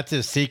that. That's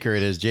his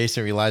secret. Is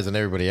Jason relies on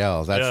everybody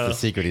else. That's the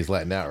secret he's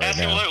letting out right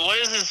now. What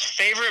is his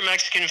favorite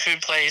Mexican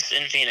food place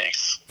in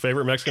Phoenix?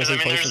 Favorite Mexican food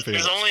place in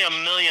Phoenix. There's only a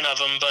million of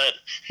them, but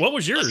what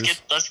was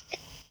yours?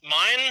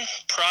 Mine,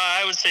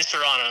 I would say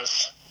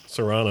Serrano's.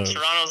 Serrano's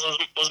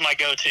was my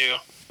go-to.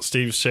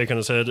 Steve's shaking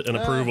his head in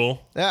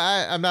approval.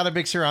 I'm not a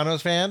big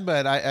Serrano's fan,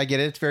 but I get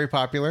it. It's very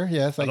popular.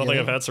 Yes, I don't think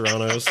I've had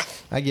Serrano's.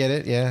 I get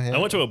it. Yeah. I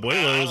went to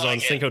Abuelo's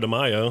on Cinco de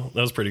Mayo. That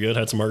was pretty good.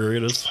 Had some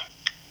margaritas.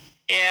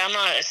 Yeah, I'm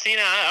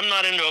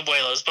not into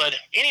Abuelo's, but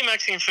any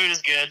Mexican food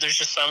is good. There's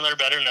just some that are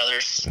better than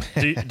others.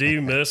 Do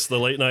you miss the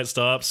late night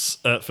stops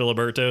at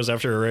Filiberto's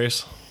after a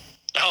race?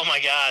 Oh my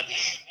God,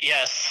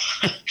 yes.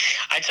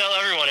 I tell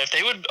everyone if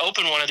they would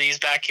open one of these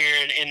back here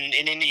in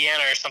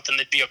Indiana or something,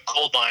 they'd be a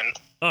gold mine.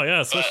 Oh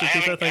yeah, especially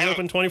keep that thing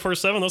open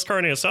 24/7. Those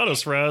carne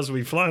asados fries will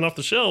be flying off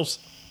the shelves.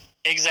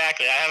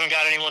 Exactly. I haven't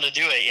got anyone to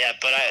do it yet,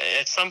 but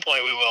at some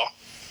point we will.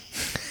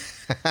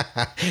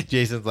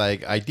 Jason's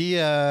like,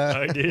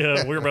 idea.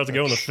 We're about to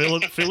go in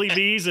the Philly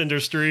bees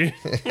industry.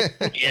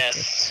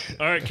 Yes.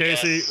 All right,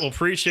 Casey. Yes. We'll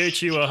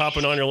appreciate you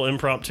hopping on your little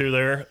impromptu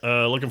there.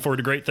 Looking forward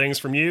to great things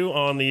from you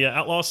on the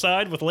Outlaw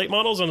side with late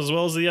models and as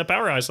well as the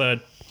Power Eye side.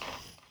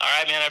 All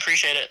right, man. I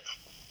appreciate it.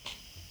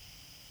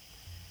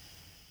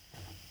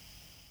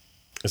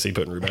 Is he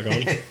putting Rue back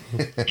on?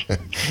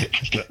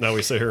 Now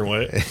we sit here and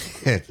wait.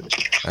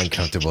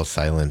 Uncomfortable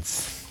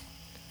silence.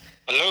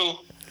 Hello?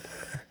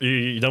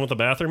 You done with the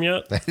bathroom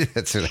yet?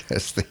 That's what I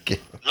was thinking.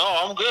 No,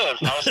 I'm good.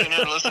 I was sitting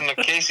here listening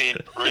to Casey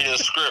read a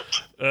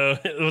script.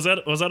 Was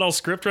that all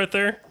script right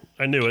there?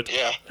 I knew it.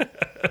 Yeah.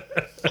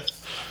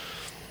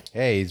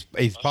 Hey,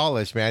 he's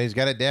polished, man. He's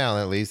got it down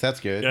at least.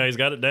 That's good. Yeah, he's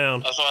got it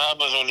down. That's what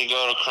happens when you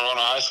go to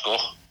Corona High School.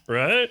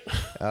 Right?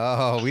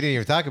 Oh, we didn't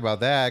even talk about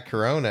that.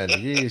 Corona.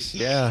 Jeez.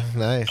 Yeah,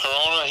 nice.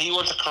 Corona. He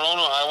went to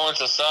Corona. I went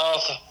to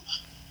South.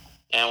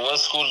 And what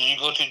school did you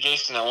go to,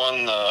 Jason? That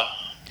one,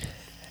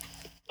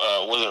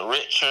 was it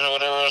Rich or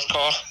whatever it's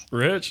called?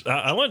 Rich?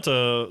 I went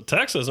to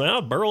Texas,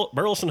 man.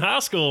 Burleson High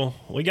School.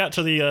 We got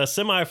to the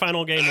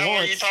semifinal game once.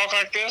 Where you talk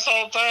like this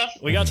all the time?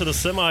 We got to the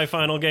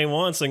semifinal game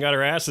once and got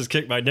our asses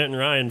kicked by Denton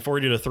Ryan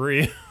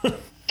 40-3.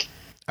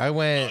 I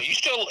went.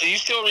 Are you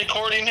still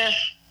recording here?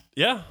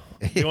 Yeah.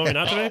 You want me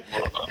not to be?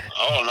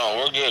 Oh no,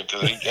 we're good.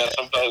 Cause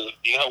sometimes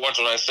you gotta watch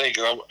what I say.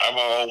 Cause I'm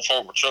my own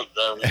former truck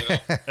driver. You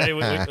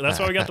know? Hey, that's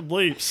why we got the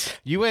bleeps.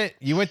 You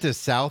went to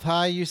South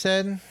High, you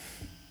said?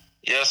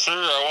 Yes, sir.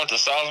 I went to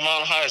South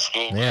Mountain High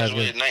School. Yeah,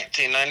 Graduated in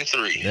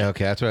 1993.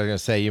 Okay, that's what I was gonna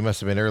say. You must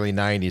have been early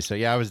 '90s. So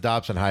yeah, I was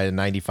Dobson High in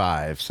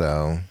 '95.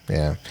 So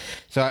yeah,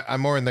 so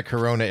I'm more in the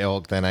Corona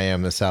ilk than I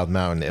am the South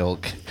Mountain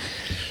ilk.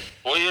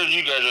 What year did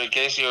you graduate,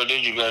 Casey, or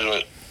did you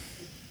graduate?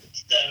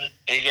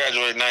 He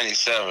graduated in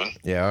 97.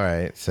 Yeah, all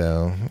right.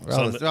 So we're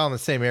all in the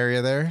same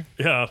area there.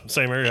 Yeah,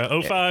 same area.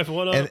 05,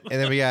 what up? And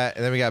then we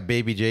got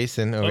baby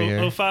Jason over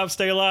here. 05,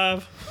 stay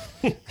alive.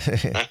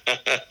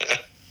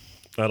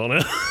 I don't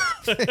know.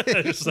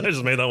 I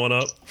just made that one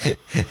up.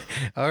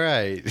 All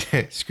right.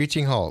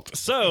 Screeching halt.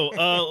 So,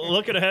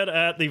 looking ahead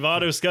at the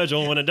Vado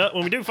schedule, when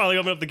we do finally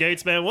open up the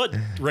gates, man, what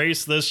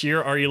race this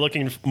year are you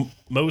looking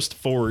most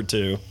forward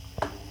to?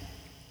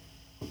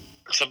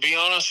 To be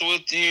honest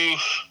with you,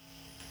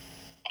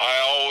 I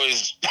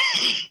always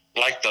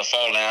like the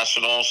Fall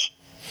Nationals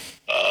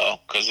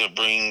because it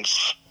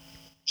brings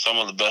some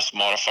of the best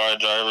modified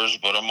drivers,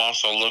 but I'm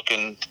also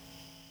looking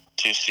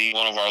to see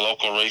one of our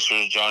local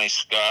racers, Johnny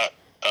Scott,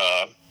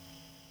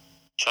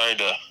 try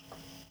to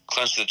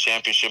clinch the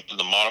championship in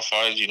the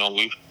modifieds. You know,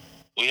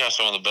 we have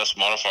some of the best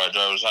modified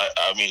drivers.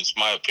 I mean, it's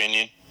my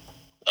opinion,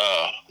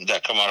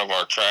 that come out of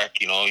our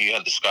track. You know, you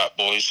had the Scott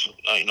boys.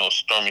 You know,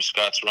 Stormy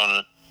Scott's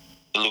running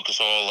the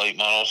Lucas Oil late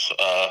models.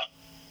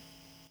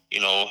 You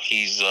know,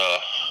 he's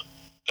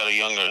got a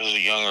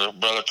younger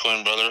brother,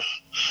 twin brother.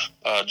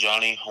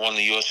 Johnny won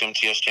the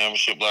USMTS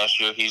championship last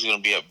year. He's going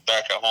to be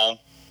back at home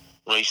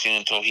racing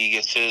until he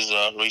gets his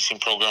racing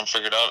program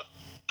figured out,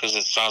 because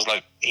it sounds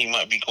like he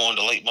might be going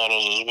to late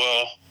models as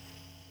well.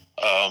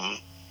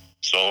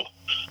 So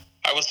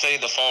I would say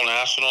the Fall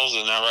Nationals,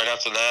 and then right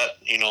after that,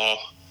 you know,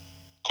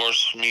 of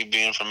course, me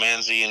being from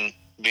Manzi and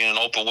being an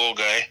open wheel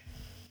guy,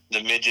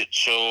 the midget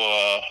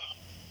show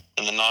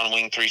and the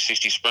non-wing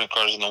 360 sprint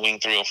cars and the wing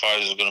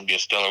 305 is going to be a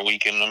stellar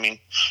weekend. I mean,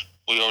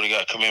 we already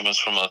got commitments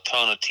from a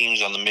ton of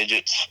teams on the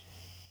midgets,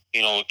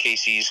 you know, with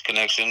Casey's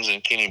connections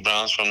and Kenny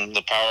Brown's from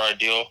the Power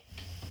Ideal.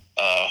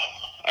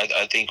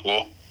 I think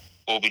we'll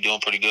be doing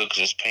pretty good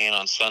because it's paying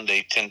on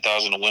Sunday $10,000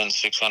 to win,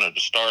 $600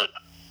 to start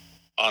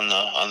on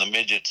the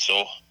midget.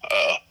 So,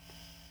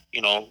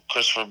 you know,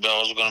 Christopher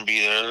Bell is going to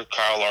be there,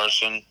 Kyle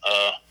Larson,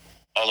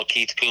 all of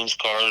Keith Coon's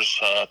cars.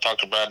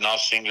 Talked to Brad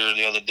Knopfsinger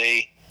the other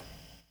day.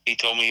 He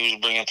told me he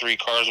was bringing 3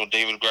 cars with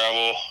David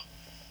Gravel,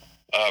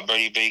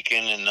 Brady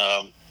Bacon,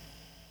 and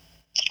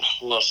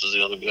who else is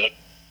the other guy?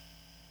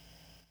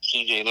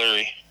 CJ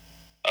Leary.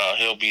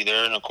 He'll be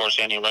there. And, of course,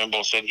 Andy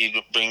Rainbow said he'd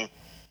bring a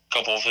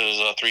couple of his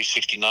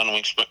 360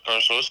 non-wing sprint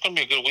cars. So it's going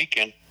to be a good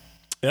weekend.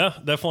 Yeah,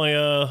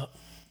 definitely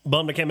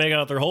bummed I can't make it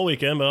out there whole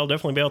weekend, but I'll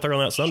definitely be out there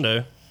on that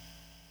Sunday.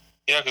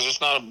 Yeah, because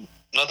it's nothing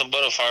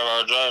but a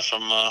 5-hour drive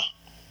from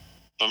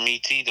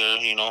ET there,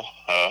 you know.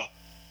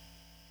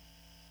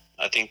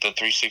 I think the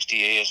 360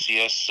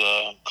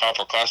 ASCS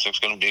Copper Classic is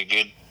going to be a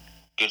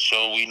good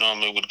show. We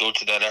normally would go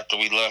to that after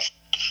we left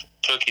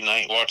Turkey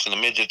Night watching the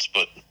midgets,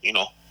 but, you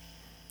know,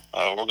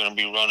 we're going to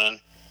be running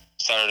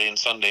Saturday and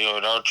Sunday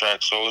at our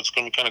track, so it's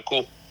going to be kind of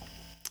cool.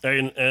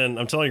 And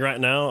I'm telling you right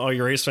now, all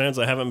your race fans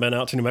that haven't been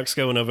out to New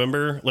Mexico in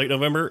late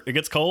November, it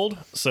gets cold,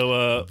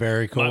 so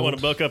very cold. Might want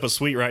to book up a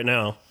suite right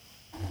now.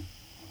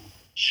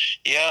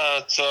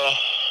 Yeah,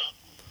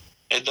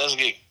 it does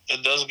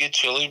get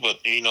chilly,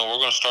 but, you know, we're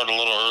going to start a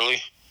little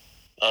early.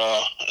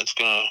 It's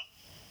going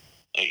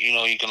to, you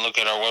know, you can look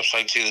at our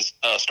website and see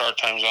the start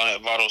times on it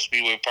at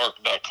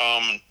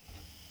VadoSpeedwayPark.com, and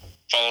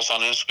follow us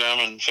on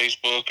Instagram and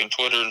Facebook and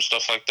Twitter and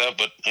stuff like that.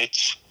 But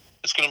it's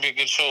going to be a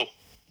good show,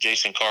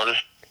 Jason Carter.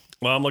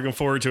 Well, I'm looking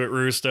forward to it,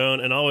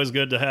 Roostone, and always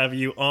good to have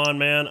you on,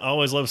 man. I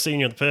always love seeing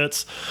you at the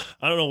pits.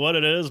 I don't know what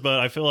it is, but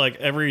I feel like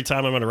every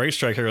time I'm on a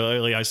racetrack here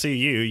lately, I see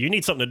you. You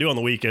need something to do on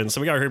the weekend,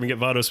 so we got to hurry and get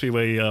Vado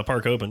Speedway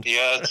Park open.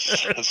 Yeah,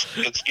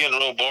 it's getting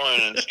real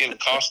boring, and it's getting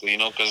costly, you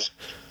know, because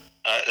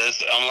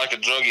I'm like a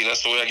druggie.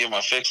 That's the way I get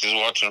my fix, is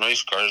watching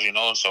race cars, you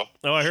know. And so,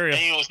 oh, I hear you.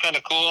 And, you know, it's kind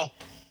of cool,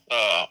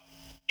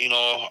 you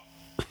know,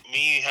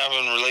 me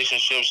having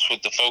relationships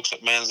with the folks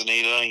at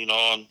Manzanita, you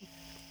know, and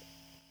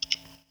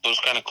it was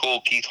kind of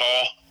cool. Keith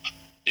Hall,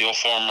 the old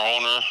former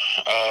owner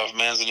of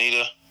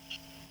Manzanita,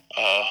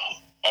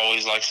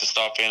 always likes to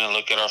stop in and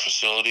look at our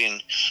facility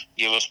and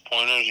give us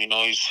pointers. You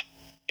know, he's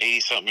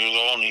 80-something years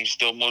old, and he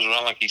still moves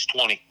around like he's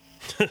 20.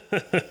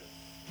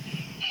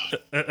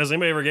 Has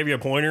anybody ever gave you a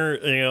pointer?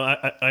 You know,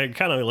 I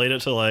kind of relate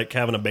it to like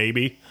having a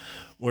baby,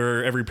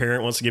 where every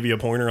parent wants to give you a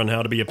pointer on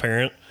how to be a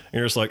parent. And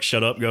you're just like,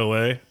 shut up, go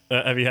away.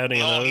 Have you had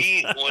any of those?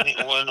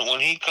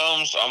 When he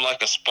comes, I'm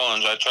like a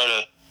sponge. I try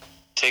to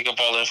take up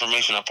all the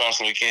information I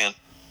possibly can.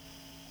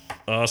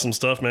 Awesome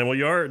stuff, man. Well,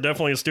 you are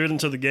definitely a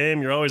student to the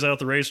game. You're always out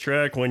the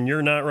racetrack when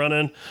you're not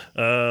running.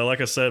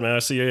 Like I said, man,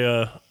 I've seen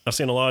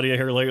a lot of you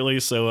here lately,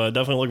 so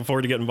definitely looking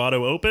forward to getting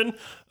Vado open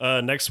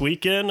next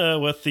weekend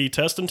with the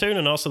test and tune,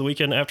 and also the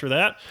weekend after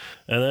that.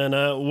 And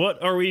then,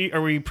 what are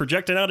we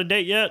projecting out a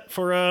date yet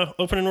for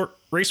opening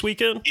race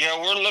weekend? Yeah,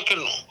 we're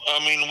looking. I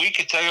mean, we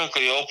could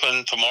technically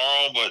open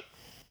tomorrow, but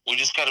we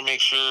just got to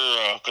make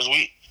sure because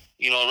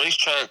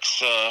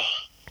racetracks.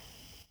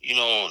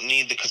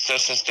 Need the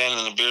concession stand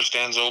and the beer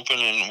stands open,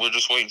 and we're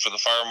just waiting for the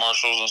fire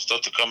marshals and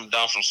stuff to come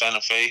down from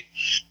Santa Fe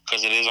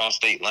because it is on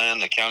state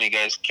land. The county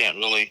guys can't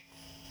really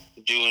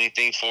do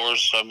anything for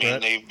us. I mean,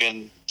 They've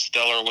been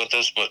stellar with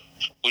us, but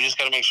we just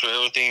got to make sure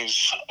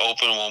everything's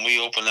open. When we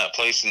open that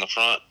place in the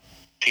front,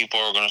 people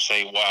are going to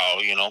say, wow,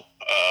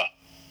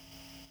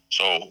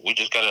 So we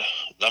just got to,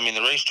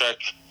 the racetrack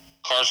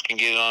cars can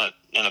get on it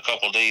in a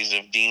couple of days.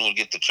 If Dean would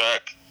get the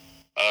track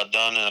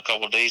done in a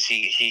couple of days,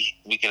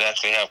 we could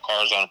actually have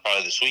cars on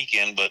probably this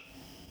weekend. But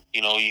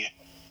you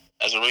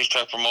as a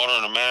racetrack promoter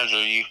and a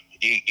manager, you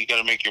got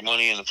to make your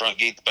money in the front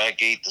gate, the back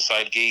gate, the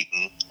side gate,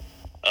 and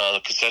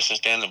the concession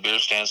stand, the beer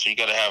stand. So you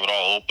got to have it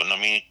all open. I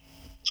mean,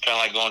 it's kind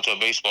of like going to a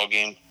baseball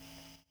game.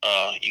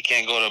 You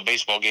can't go to a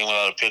baseball game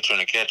without a pitcher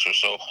and a catcher.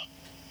 So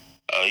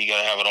you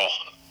got to have it all.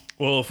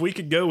 Well, if we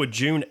could go with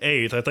June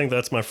 8th, I think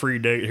that's my free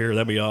date here.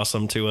 That'd be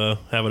awesome to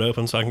have it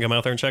open so I can come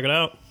out there and check it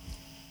out.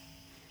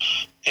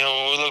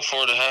 We look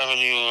forward to having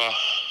you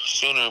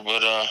sooner,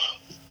 but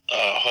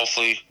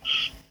hopefully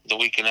the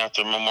weekend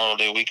after Memorial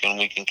Day weekend,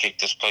 we can kick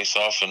this place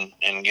off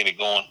and get it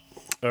going.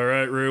 All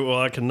right, Rue.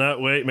 Well, I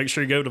cannot wait. Make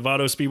sure you go to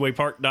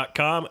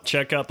VadoSpeedwayPark.com.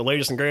 Check out the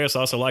latest and greatest.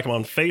 Also like them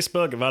on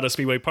Facebook at Vado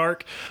Speedway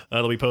Park.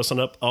 They'll be posting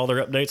up all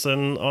their updates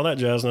and all that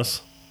jazzness.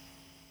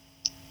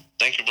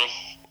 Thank you, bro.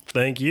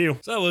 Thank you.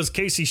 So that was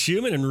Casey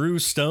Schumann and Rue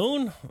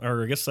Stone,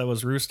 or I guess that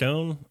was Rue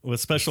Stone with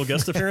special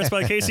guest appearance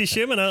by Casey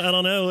Schumann. I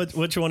don't know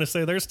what you want to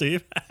say there,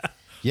 Steve.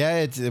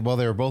 Yeah, they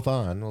were both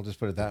on. We'll just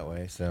put it that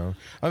way. So,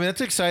 that's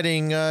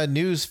exciting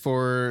news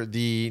for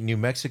the New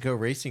Mexico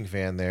racing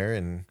fan there,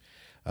 and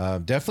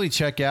definitely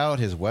check out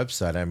his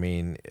website.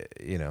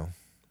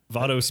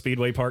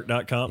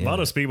 VadoSpeedwayPark.com. Yeah.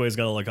 Vado Speedway is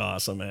gonna look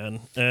awesome, man.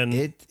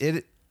 And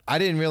I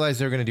didn't realize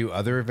they were going to do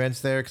other events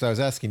there because I was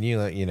asking you,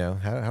 how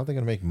are they going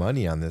to make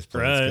money on this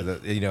place? Right.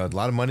 'Cause, a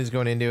lot of money's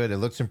going into it. It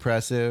looks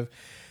impressive.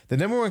 The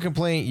number one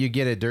complaint you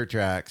get at dirt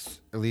tracks,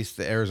 at least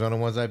the Arizona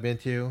ones I've been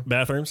to,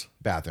 bathrooms.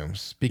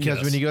 Because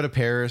Yes. when you go to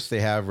Paris,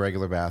 they have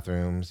regular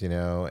bathrooms,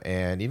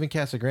 and even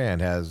Casa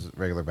Grande has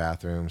regular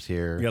bathrooms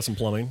here. We got some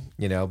plumbing.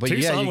 But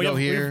Tucson, you go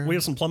here. We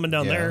have some plumbing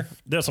down there.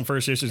 They had some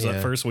first issues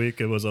that first week.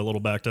 It was a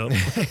little backed up.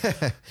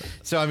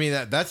 So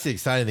that's the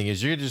exciting thing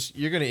is you're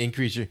going to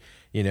increase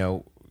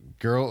your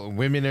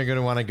women are going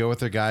to want to go with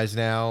their guys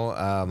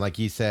now. Like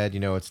he said,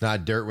 it's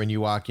not dirt when you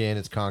walk in;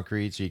 it's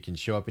concrete, so you can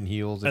show up in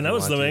heels. And that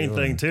was the main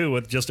thing too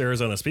with just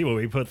Arizona Speedway.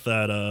 We put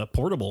that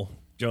portable.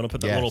 Jonah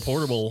put that little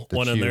portable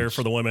one in there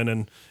for the women,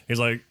 and he's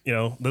like,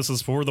 this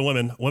is for the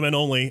women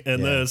only,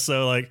 and this.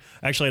 So I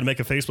actually had to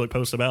make a Facebook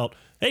post about,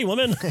 hey,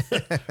 women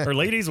or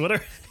ladies,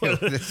 whatever.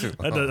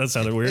 that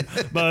sounded weird,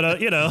 but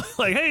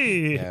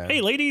hey,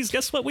 ladies,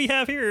 guess what we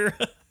have here?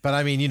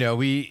 But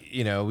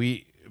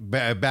we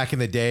back in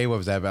the day, what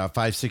was that, about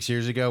 5-6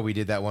 years ago, we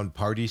did that one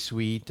party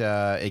suite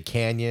at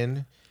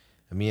Canyon.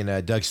 Me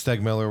and Doug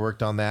Stugmiller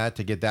worked on that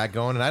to get that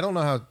going, and I don't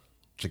know how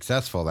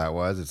successful that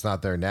was. It's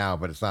not there now,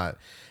 but it's not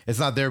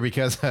there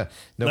because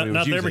nobody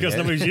was using it. Not there because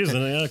nobody's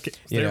using it.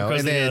 It's there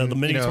because the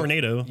mini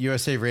tornado.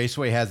 USA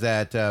Raceway has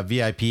that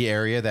VIP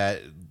area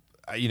that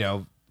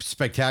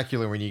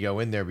spectacular when you go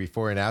in there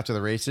before and after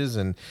the races,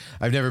 and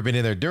I've never been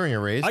in there during a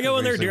race. I go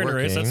in there during a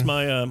race. That's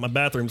my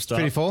bathroom stop.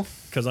 Pretty full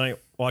because I ain't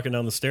walking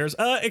down the stairs.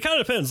 It kind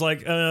of depends.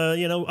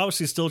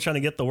 Obviously still trying to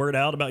get the word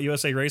out about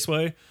USA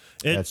Raceway.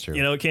 That's true.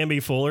 It can be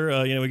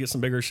fuller. We get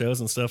some bigger shows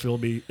and stuff. It'll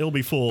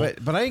be full.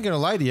 But I ain't gonna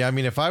lie to you.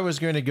 If I was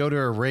going to go to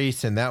a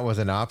race and that was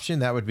an option,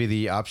 that would be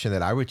the option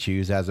that I would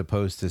choose as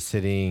opposed to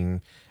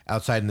sitting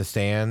outside in the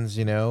stands.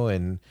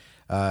 And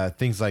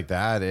things like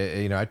that.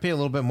 I'd pay a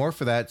little bit more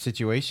for that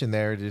situation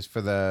there just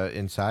for the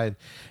inside.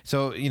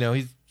 So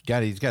he's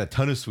got a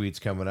ton of suites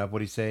coming up. What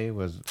did he say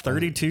was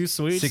 32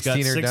 suites? 16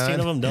 got 16 done.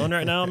 of them done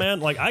right now,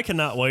 man. I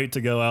cannot wait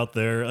to go out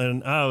there.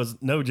 And I was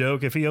no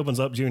joke. If he opens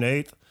up June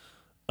 8th,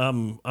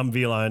 I'm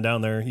V-line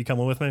down there. You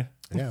coming with me?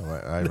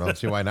 Yeah, I don't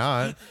see why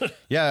not.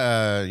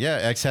 Yeah.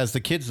 X has the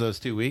kids those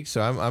 2 weeks,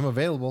 so I'm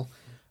available.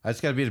 I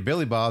just got to be at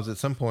Billy Bob's at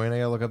some point. I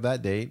got to look up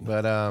that date,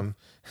 but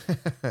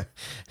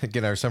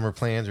get our summer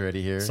plans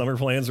ready here. Summer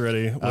plans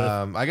ready.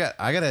 I got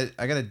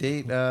a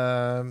date.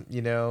 Tonight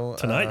you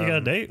got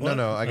a date? What?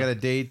 No. I got a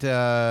date.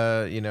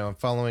 I'm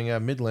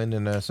following Midland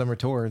in a summer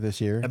tour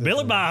this year.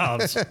 Billy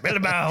Bob's. Billy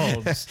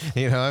Bob's.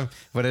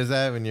 What is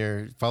that when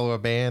you follow a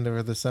band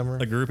over the summer?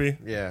 A groupie.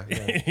 Yeah.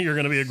 You're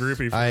gonna be a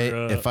groupie.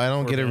 If I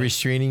don't get a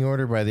restraining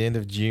order by the end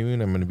of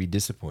June, I'm gonna be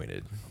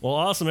disappointed. Well,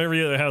 awesome. Every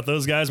year they have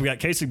those guys. We got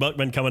Casey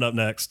Buckman coming up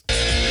next.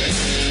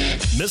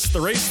 Missed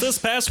the race this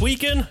past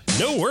weekend?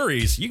 No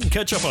worries. You can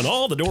catch up on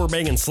all the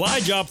door-banging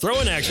slide job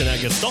throwing action at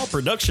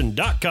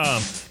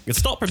GestaltProduction.com.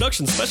 Gestalt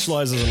Production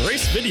specializes in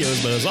race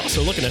videos, but is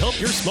also looking to help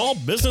your small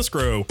business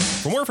grow.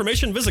 For more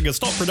information, visit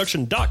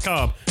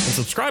GestaltProduction.com and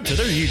subscribe to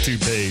their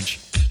YouTube page.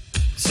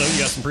 So you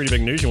got some pretty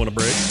big news you want to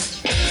break?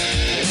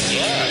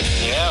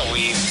 Yeah,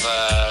 we've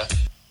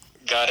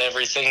got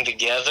everything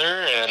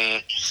together,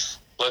 and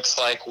looks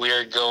like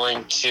we're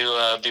going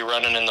to be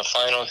running in the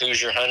final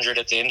Hoosier 100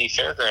 at the Indy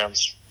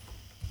Fairgrounds.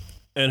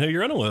 And who you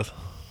running with?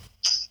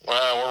 We're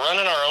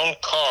running our own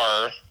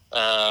car.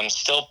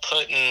 Still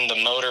putting the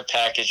motor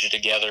package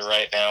together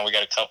right now. We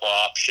got a couple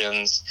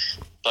options,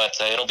 but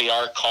it'll be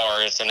our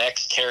car. It's an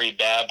ex-Terry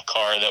Babb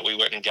car that we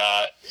went and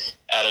got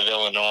out of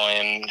Illinois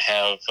and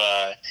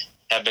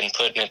have been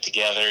putting it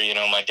together. You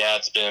know, my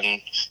dad's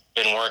been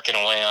working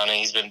away on it.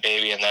 He's been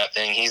babying that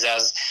thing. He's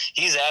as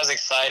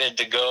excited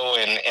to go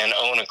and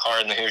own a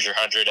car in the Hoosier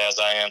 100 as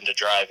I am to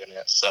drive in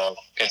it. So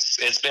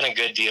it's been a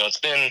good deal. It's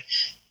been,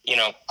 you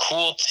know,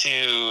 cool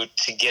to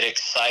get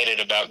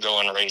excited about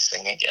going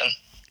racing again.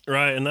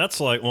 Right, and that's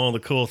like one of the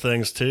cool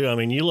things too. I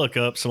mean, you look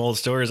up some old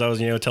stories. I was,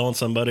 telling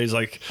somebody's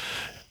like,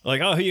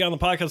 oh, who you got on the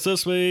podcast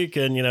this week?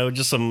 And,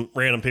 just some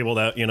random people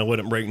that,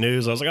 wouldn't break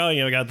news. I was like, oh,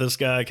 I got this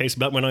guy, Casey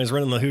Beckman, he's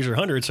running the Hoosier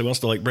 100, so he wants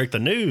to, break the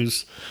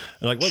news.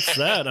 And, what's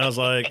that? And I was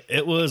like,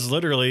 it was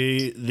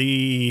literally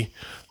the,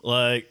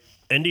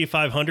 Indy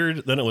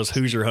 500, then it was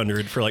Hoosier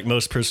 100 for,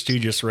 most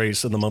prestigious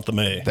race in the month of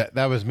May.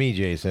 That was me,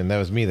 Jason. That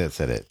was me that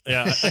said it.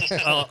 Yeah,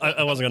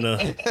 I wasn't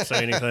going to say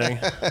anything.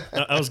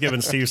 I was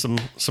giving Steve some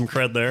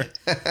cred there.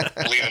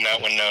 Leaving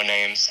that one no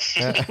names.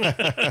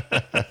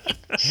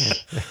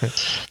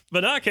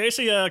 But not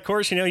Casey. Of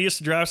course, you used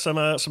to drive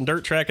some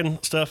dirt tracking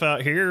stuff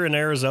out here in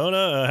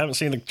Arizona. I haven't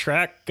seen the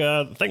track.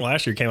 I think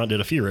last year came out and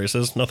did a few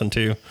races, nothing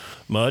too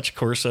much. Of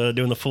course,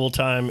 doing the full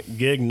time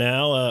gig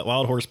now at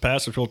Wild Horse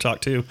Pass, which we'll talk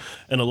to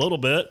in a little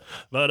bit.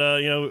 But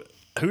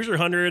Hoosier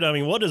 100. I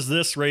mean, what does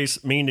this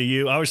race mean to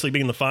you? Obviously,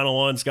 being the final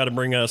one, it's got to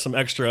bring some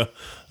extra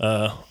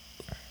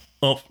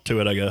oomph to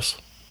it, I guess.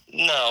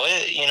 No,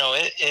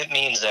 it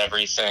means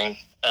everything.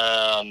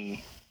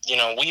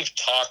 We've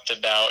talked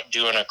about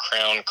doing a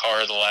crown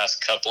car the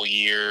last couple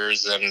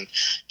years and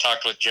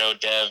talked with Joe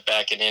Dev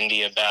back in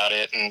Indy about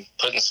it and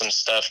putting some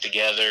stuff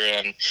together.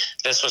 And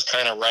this was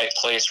kind of right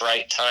place,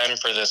 right time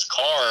for this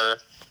car.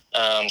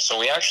 So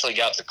we actually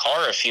got the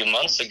car a few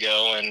months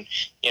ago, and,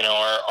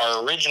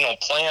 our original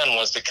plan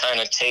was to kind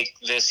of take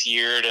this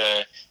year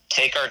to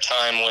take our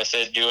time with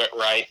it, do it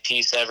right,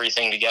 piece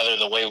everything together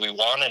the way we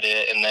wanted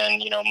it. And then,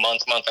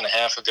 month and a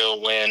half ago,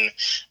 when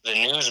the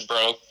news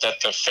broke that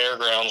the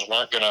fairgrounds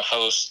weren't going to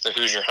host the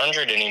Hoosier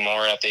 100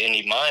 anymore at the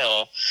Indy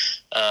Mile,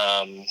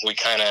 we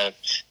kind of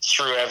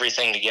threw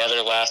everything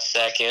together last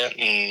second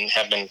and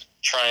have been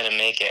trying to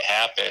make it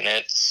happen.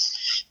 It's,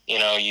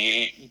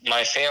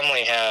 my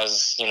family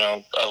has,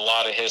 a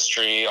lot of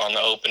history on the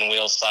open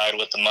wheel side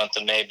with the month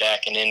of May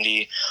back in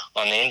Indy,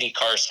 on the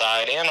IndyCar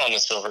side and on the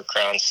Silver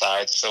Crown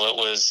side. So it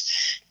was,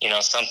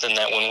 something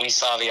that when we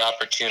saw the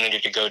opportunity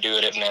to go do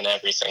it, it meant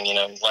everything.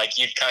 Like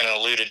you'd kind of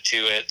alluded to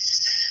it.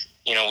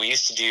 We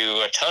used to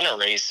do a ton of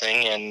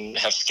racing and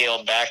have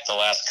scaled back the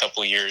last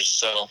couple of years.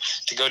 So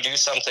to go do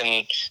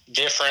something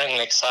different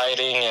and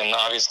exciting, and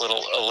obviously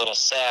a little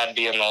sad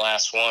being the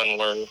last one,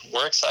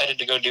 we're excited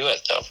to go do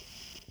it though.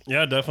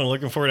 Yeah, definitely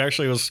looking forward.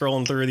 Actually, I was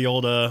scrolling through the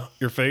old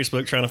your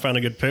Facebook trying to find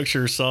a good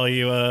picture. Saw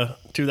you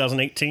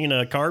 2018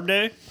 Carb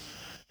Day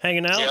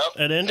hanging out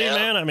at Indy,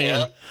 man. I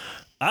mean,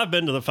 I've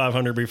been to the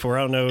 500 before.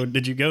 I don't know.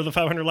 Did you go to the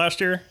 500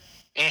 last year?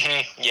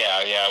 Mm-hmm.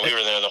 Yeah. We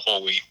were there the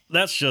whole week.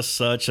 That's just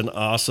such an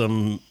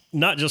awesome,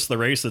 not just the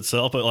race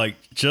itself, but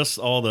just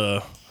all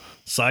the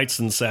sights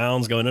and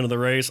sounds going into the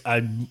race.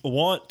 I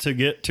want to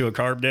get to a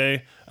Carb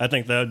Day. I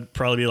think that'd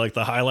probably be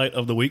the highlight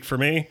of the week for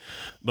me.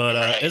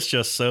 But It's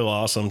just so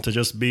awesome to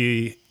just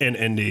be in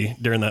Indy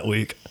during that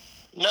week.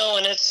 No,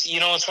 and it's,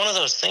 it's one of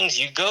those things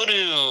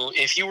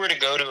if you were to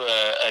go to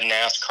a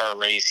NASCAR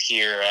race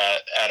here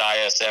at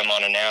ISM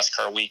on a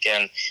NASCAR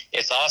weekend,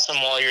 it's awesome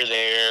while you're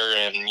there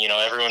and,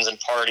 everyone's in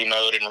party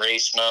mode and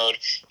race mode.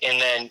 And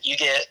then you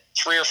get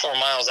 3 or 4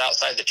 miles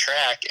outside the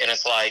track and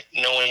it's like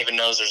no one even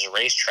knows there's a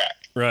racetrack.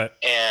 Right.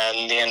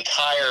 And the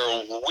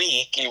entire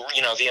week,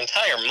 the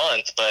entire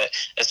month, but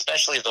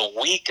especially the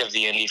week of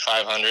the Indy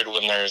 500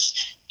 when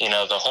there's,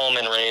 the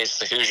Holman race,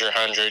 the Hoosier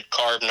 100,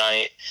 Carb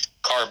Night,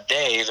 Carb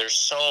Day, there's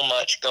so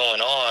much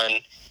going on.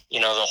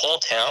 The whole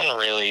town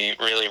really,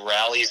 really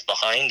rallies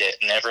behind it,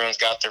 and everyone's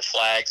got their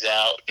flags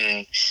out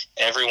and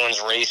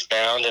everyone's race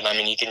bound. And I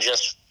mean, you can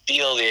just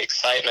feel the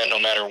excitement no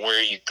matter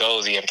where you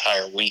go the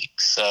entire week.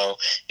 So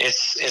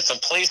it's a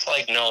place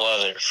like no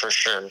other for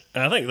sure.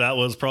 I think that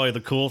was probably the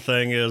cool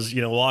thing is,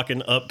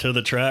 walking up to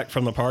the track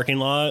from the parking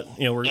lot,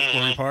 where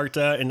we parked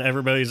at, and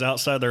everybody's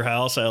outside their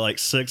house at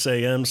 6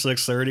 a.m.,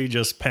 6:30,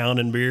 just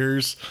pounding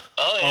beers,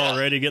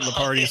 already getting the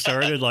party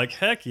started.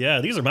 Heck yeah,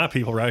 these are my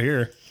people right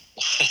here.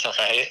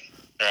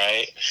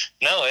 Right.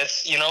 No,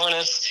 it's, and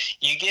it's,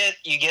 you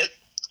get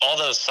all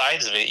those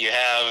sides of it. You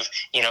have,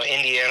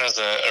 Indiana's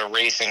a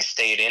racing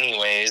state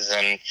anyways,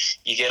 and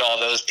you get all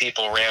those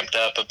people ramped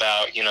up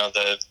about,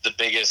 the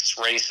biggest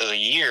race of the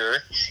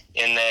year.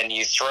 And then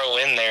you throw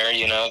in there,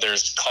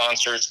 there's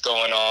concerts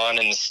going on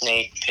in the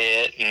Snake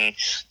Pit, and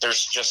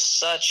there's just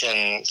such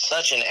an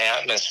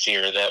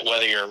atmosphere that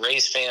whether you're a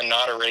race fan,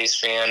 not a race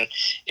fan,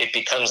 it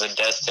becomes a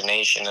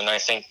destination. And I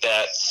think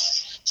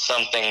that's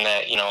something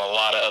that, a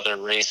lot of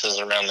other races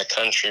around the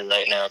country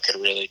right now could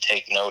really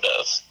take note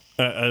of.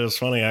 It was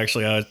funny,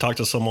 actually. I talked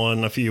to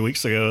someone a few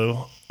weeks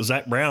ago.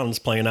 Zach Brown's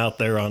playing out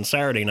there on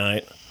Saturday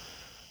night.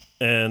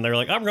 And they're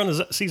like, I'm going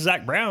to see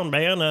Zach Brown,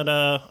 man, at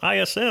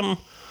ISM.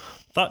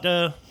 Thought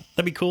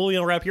that'd be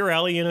cool, wrap your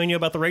alley, you know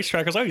about the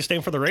racetrack. I was like, oh, you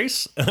staying for the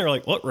race? And they're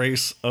like, what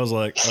race? I was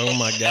like, oh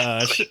my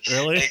gosh,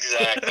 really?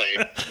 Exactly.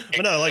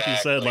 But no, like you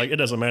said, it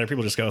doesn't matter.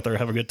 People just go out there,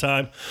 have a good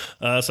time.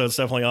 So it's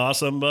definitely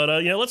awesome. But,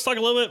 let's talk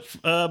a little bit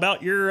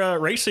about your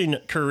racing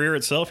career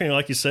itself.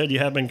 Like you said, you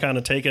have been kind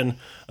of taking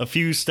a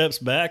few steps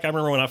back. I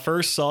remember when I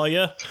first saw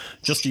you,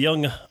 just a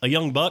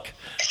young buck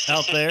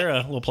out there, a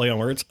little play on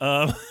words,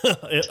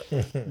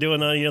 doing,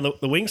 the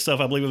wing stuff.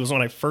 I believe it was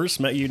when I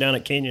first met you down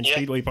at Canyon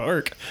Speedway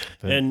Park.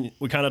 And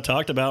we kind of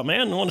talked about,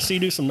 man, I want to see you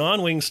do some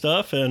non-wing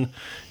stuff. And,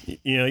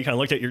 you kind of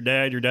looked at your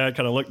dad. Your dad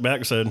kind of looked back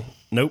and said,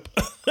 nope.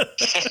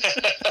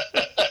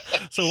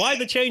 So why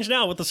the change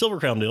now with the Silver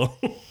Crown deal?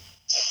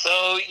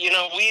 So,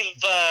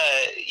 we've,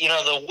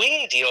 the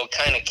wing deal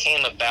kind of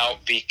came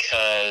about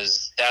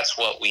because that's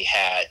what we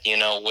had.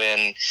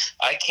 When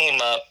I came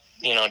up,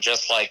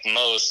 just like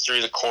most,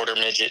 through the quarter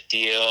midget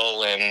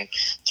deal and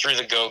through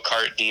the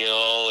go-kart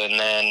deal. And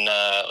then,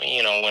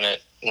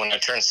 when I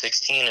turned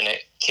 16 and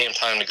it came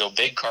time to go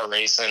big car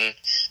racing,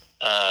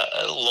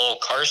 Lowell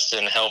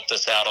Karsten helped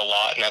us out a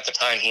lot. And at the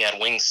time he had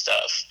wing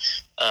stuff,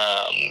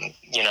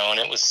 and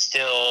it was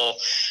still,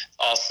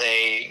 I'll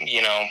say,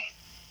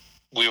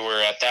 we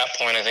were at that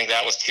point, I think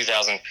that was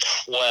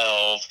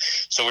 2012.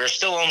 So we were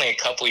still only a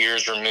couple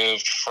years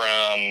removed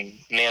from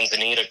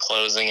Manzanita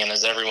closing. And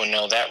as everyone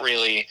knows, that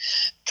really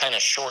kind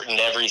of shortened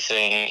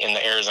everything in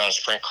the Arizona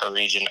Sprint Car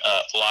region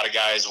up. A lot of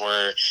guys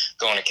were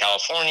going to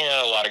California.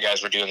 A lot of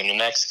guys were doing the New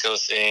Mexico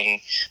thing.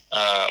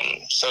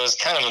 So it was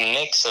kind of a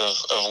mix of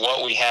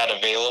what we had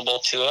available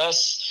to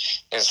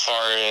us as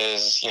far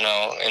as,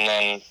 and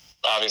then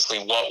obviously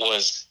what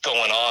was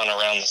going on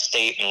around the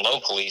state and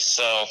locally.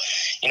 So,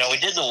 we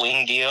did the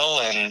wing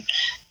deal and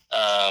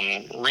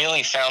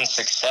really found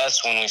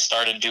success when we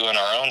started doing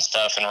our own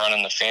stuff and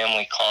running the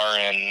family car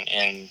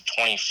in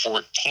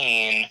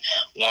 2014,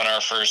 won our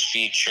first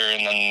feature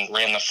and then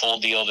ran the full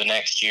deal the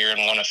next year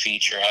and won a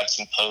feature, had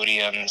some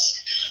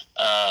podiums.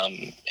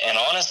 And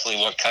honestly,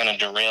 what kind of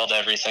derailed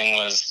everything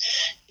was,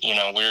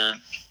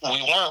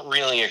 we weren't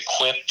really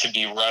equipped to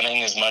be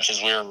running as much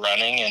as we were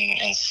running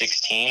in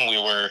 16. We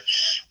were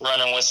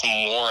running with some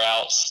wore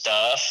out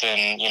stuff.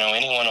 And,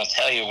 anyone will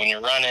tell you when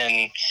you're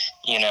running,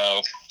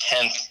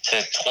 10th to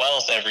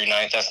 12th every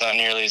night, that's not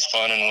nearly as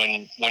fun.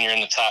 And when you're in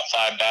the top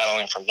 5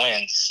 battling for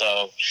wins.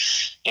 So,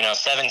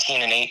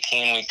 17 and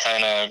 18, we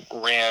kind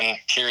of ran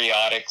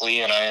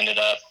periodically, and I ended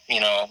up,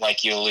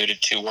 like you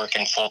alluded to,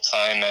 working full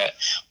time at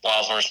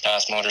Wild Horse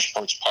Pass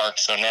Motorsports Park.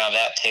 So now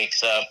that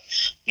takes up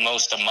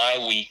most of my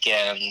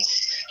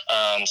weekends.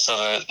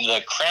 So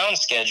the Crown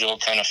schedule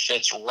kind of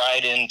fits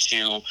right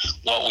into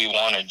what we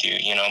want to do.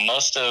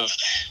 Most of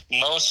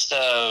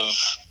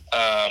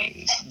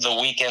the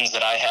weekends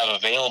that I have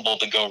available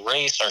to go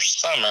race are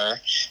summer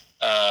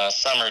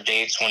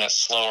dates when it's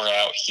slower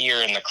out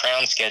here, and the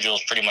Crown schedule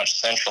is pretty much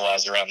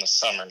centralized around the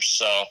summer.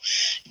 So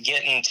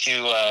getting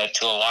to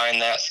align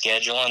that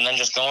schedule and then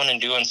just going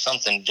and doing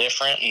something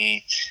different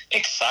and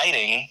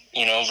exciting,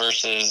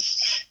 versus,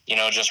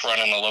 just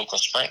running the local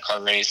sprint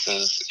car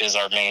races is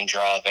our main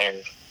draw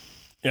there.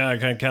 Yeah, I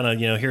can kind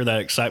of, hear that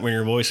excitement in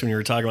your voice when you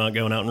were talking about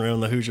going out and running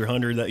the Hoosier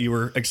 100, that you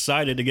were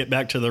excited to get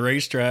back to the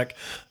racetrack.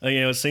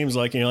 It seems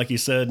like, like you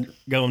said,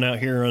 going out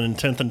here running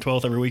 10th and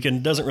 12th every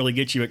weekend doesn't really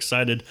get you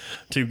excited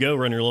to go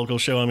run your local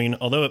show. I mean,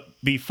 although it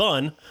be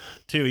fun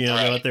to, go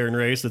out there and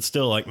race, it's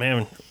still like,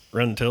 man,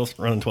 running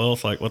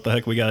 12th, like what the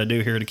heck we got to do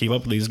here to keep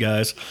up with these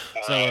guys.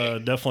 So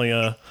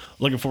definitely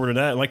looking forward to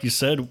that. And like you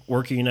said,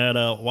 working at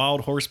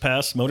Wild Horse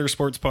Pass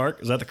Motorsports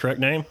Park. Is that the correct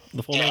name?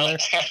 The full name there?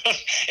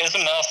 It's a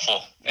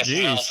mouthful.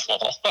 A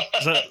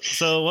mouthful.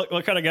 so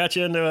what kind of got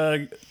you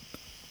into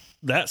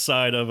that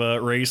side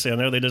of racing? I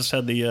know they just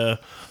had the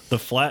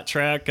flat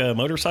track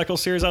motorcycle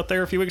series out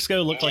there a few weeks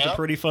ago. Looked like a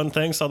pretty fun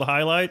thing. Saw the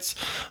highlights.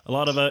 A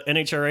lot of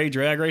NHRA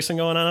drag racing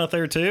going on out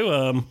there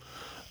too.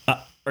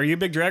 Are you a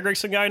big drag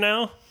racing guy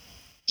now?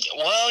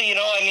 Well,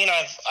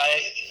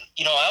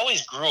 I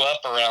always grew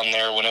up around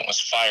there when it was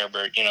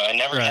Firebird. I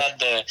never had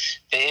the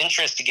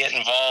interest to get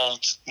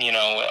involved,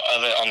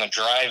 of it on the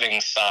driving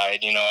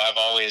side. I've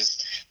always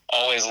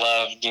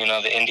loved,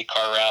 the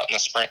IndyCar route and the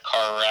sprint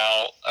car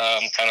route,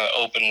 kind of the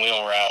open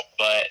wheel route.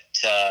 But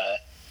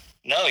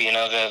no,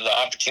 the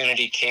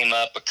opportunity came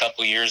up a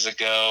couple years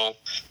ago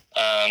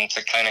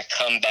to kind of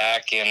come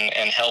back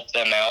and help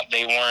them out.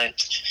 They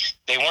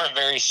weren't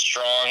very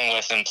strong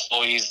with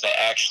employees that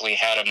actually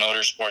had a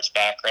motorsports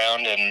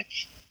background, and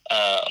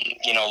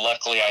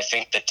luckily I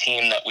think the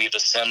team that we've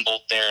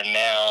assembled there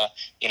now,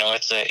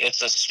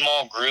 it's a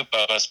small group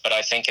of us, but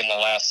I think in the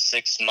last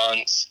 6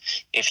 months,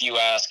 if you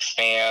ask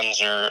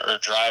fans or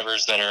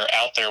drivers that are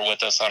out there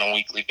with us on a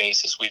weekly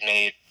basis, we've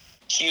made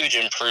huge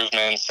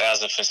improvements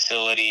as a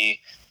facility.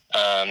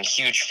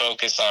 Huge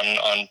focus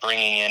on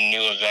bringing in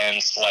new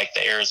events like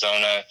the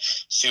Arizona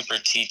Super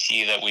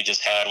TT that we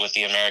just had with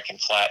the American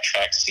Flat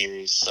Track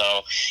Series.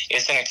 So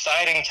it's an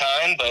exciting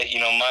time, but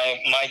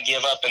my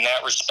give up in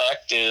that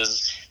respect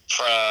is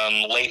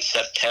from late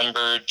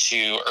September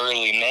to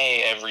early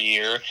May every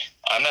year.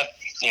 I'm at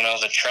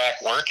the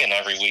track working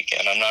every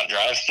weekend. I'm not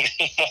driving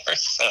anymore.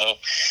 So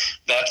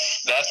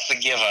that's the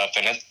give up,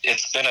 and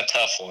it's been a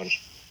tough one.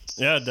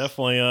 Yeah,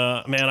 definitely.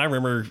 Man, I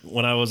remember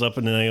when I was up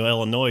in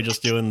Illinois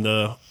just doing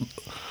the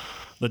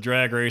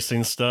drag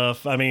racing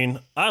stuff. I mean,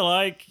 I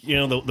like,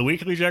 the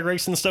weekly drag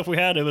racing stuff we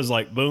had. It was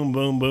like boom,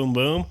 boom, boom,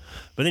 boom.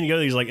 But then you go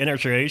to these like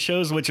NHRA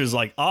shows, which is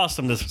like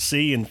awesome to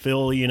see and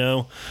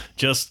feel,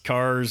 just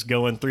cars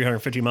going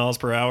 350 miles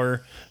per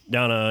hour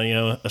down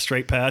a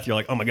straight path. You're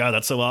like, oh my God,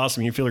 that's so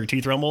awesome. You feel your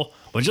teeth rumble.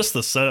 But just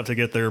the setup to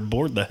get there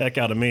bored the heck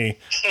out of me.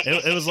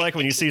 It was like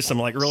when you see some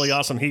like really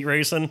awesome heat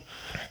racing,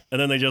 and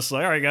then they just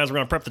like, all right, guys, we're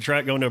going to prep the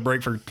track, go into a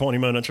break for 20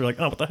 minutes. You're like,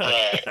 oh, what the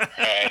heck?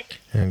 Right.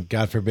 And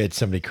God forbid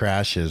somebody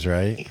crashes,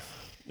 right?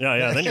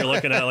 Yeah. Then you're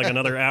looking at like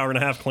another hour and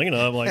a half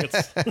cleanup. Like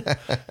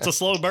it's a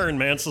slow burn,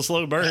 man. It's a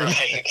slow burn.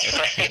 Right.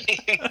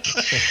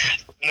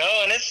 No,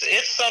 and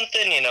it's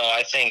something,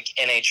 I think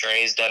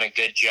NHRA has done a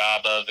good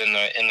job of in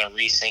the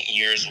recent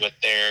years with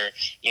their,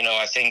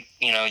 I think,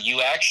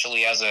 you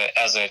actually as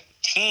a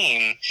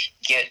team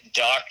get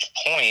docked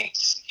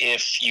points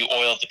if you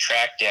oil the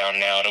track down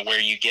now, to where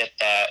you get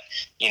that,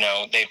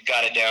 they've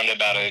got it down to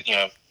about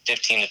a,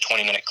 15 to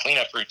 20 minute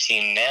cleanup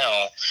routine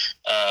now,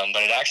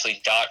 but it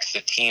actually docks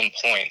the team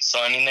points.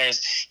 So, I mean,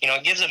 there's,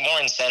 it gives it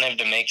more incentive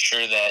to make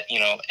sure that,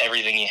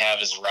 everything you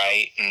have is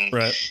right. And,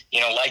 right.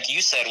 Like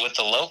you said, with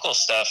the local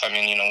stuff, I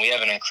mean, we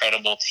have an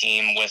incredible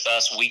team with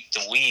us week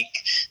to week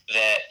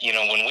that,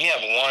 when we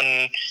have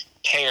one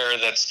pair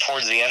that's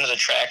towards the end of the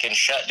track and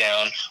shut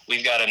down,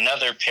 we've got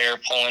another pair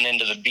pulling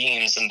into the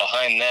beams, and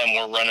behind them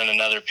we're running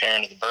another pair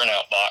into the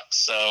burnout box.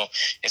 So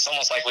it's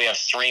almost like we have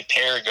 3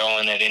 pair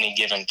going at any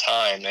given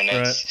time, and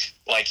it's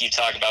like you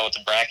talk about with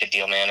the bracket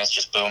deal, man, it's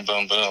just boom,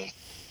 boom, boom.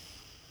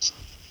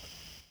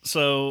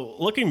 So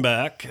looking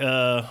back,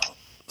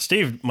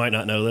 Steve might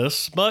not know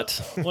this, but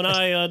when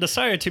I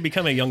decided to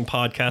become a young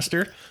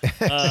podcaster,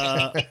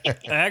 I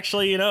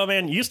actually,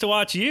 used to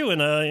watch you, and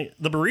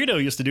the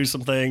Burrito used to do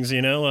some things,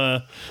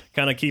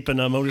 kind of keeping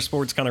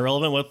motorsports kind of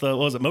relevant with, what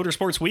was it,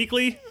 Motorsports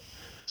Weekly?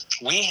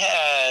 We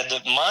had,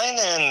 mine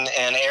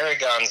and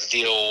Aragon's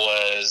deal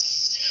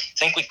was, I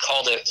think we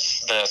called it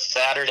the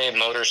Saturday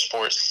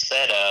Motorsports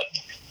Setup.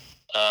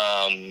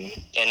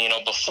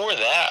 And before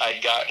that,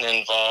 I'd gotten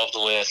involved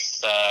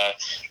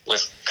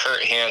with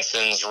Kurt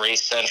Hansen's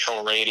Race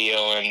Central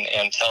radio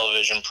and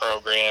television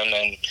program,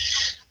 and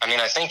I mean,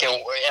 I think at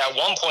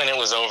one point it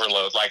was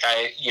overload. Like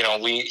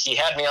he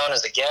had me on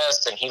as a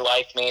guest, and he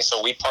liked me,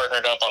 so we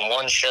partnered up on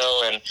one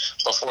show. And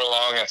before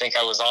long, I think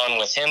I was on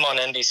with him on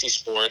NBC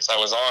Sports. I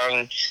was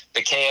on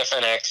the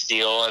KFNX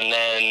deal, and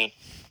then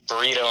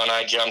Burrito and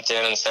I jumped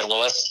in and said, well,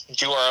 let's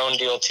do our own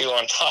deal too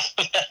on top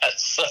of that.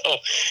 So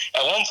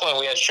at one point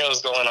we had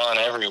shows going on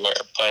everywhere,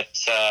 but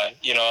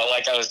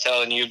like I was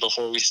telling you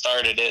before we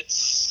started,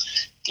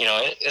 it's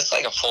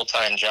like a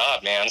full-time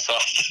job, man. So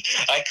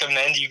I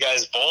commend you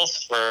guys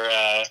both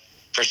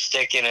for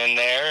sticking in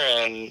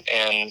there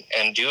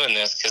and doing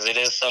this, because it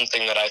is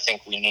something that I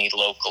think we need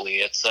locally.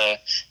 It's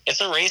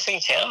a racing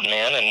town,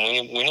 man,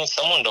 and we need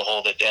someone to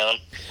hold it down.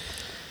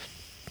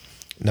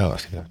 No.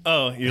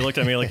 Oh, you looked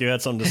at me like you had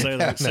something to say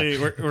there. No. See,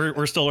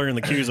 we're still learning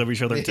the cues of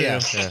each other too.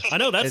 Yeah. I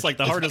know that's like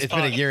the hardest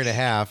part. It's been a year and a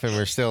half, and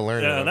we're still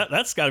learning. Yeah,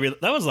 that's got to be.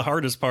 That was the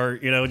hardest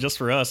part, just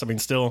for us. I mean,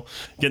 still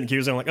getting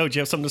cues. I'm like, oh, do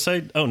you have something to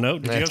say? Oh no,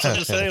 did you have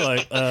something to say?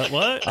 Like,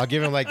 what? I'll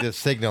give him like this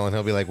signal, and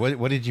he'll be like,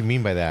 what did you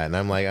mean by that? And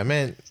I'm like, I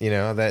meant,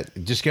 that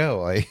just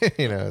go, like,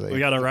 Like, we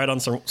got to write on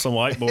some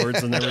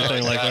whiteboards and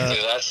everything like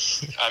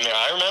that.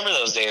 I remember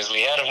those days.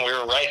 We had them. We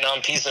were writing on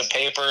a piece of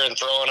paper and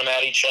throwing them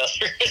at each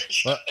other.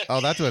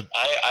 That's what.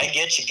 I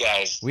get you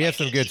guys. We have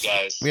some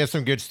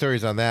good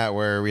stories on that,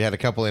 where we had a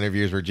couple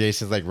interviews where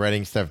Jason's like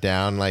writing stuff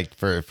down, like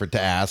for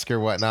to ask or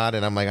whatnot,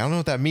 and I'm like, I don't know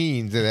what that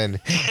means, and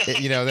then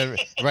then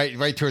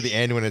right toward the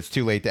end when it's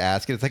too late to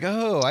ask it, it's like,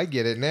 oh, I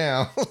get it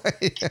now.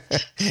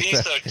 See,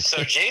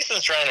 so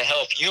Jason's trying to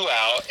help you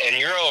out, and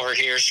you're over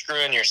here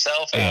screwing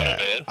yourself out of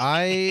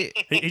it.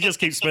 He just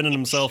keeps spinning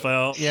himself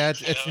out. Yeah,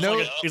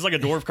 he's like a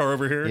dwarf car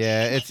over here.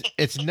 Yeah,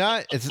 it's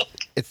not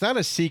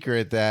a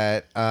secret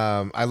that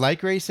I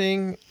like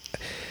racing.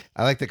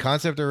 I like the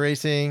concept of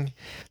racing,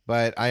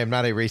 but I am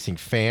not a racing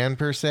fan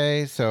per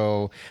se.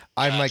 So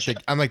I'm like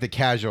the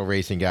casual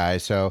racing guy.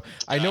 So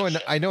I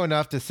know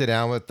enough to sit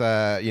down with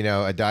a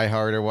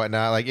diehard or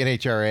whatnot, like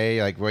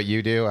NHRA, like what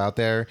you do out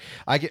there.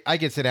 I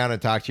could sit down and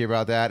talk to you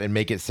about that and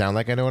make it sound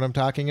like I know what I'm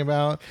talking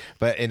about,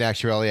 but in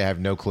actuality, I have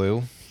no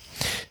clue.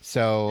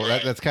 So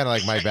that's kind of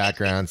like my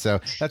background. So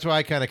that's why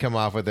I kind of come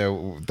off with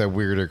the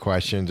weirder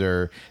questions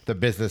or the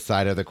business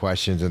side of the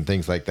questions and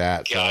things like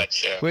that.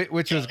 Gotcha. So,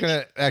 which was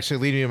going to actually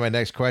lead me to my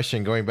next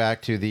question, going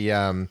back to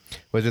the,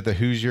 was it the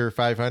Hoosier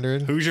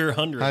 500? Hoosier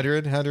 100.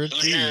 100.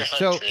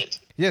 So,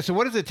 yeah. So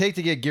what does it take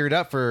to get geared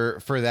up for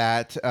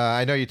that?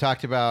 I know you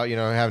talked about,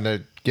 having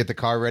to get the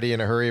car ready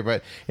in a hurry,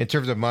 but in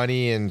terms of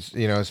money and,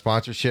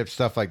 sponsorship,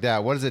 stuff like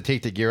that, what does it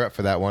take to gear up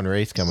for that one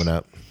race coming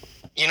up?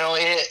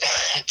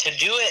 To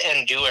do it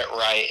and do it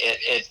right,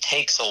 it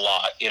takes a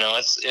lot.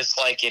 It's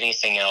like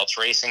anything else.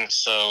 Racing's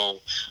so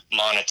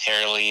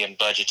monetarily and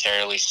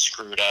budgetarily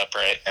screwed up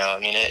right now. I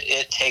mean,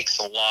 it takes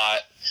a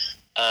lot.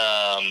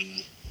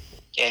 And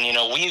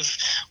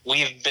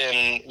we've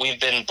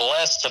been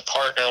blessed to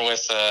partner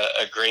with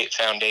a great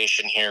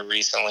foundation here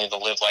recently, the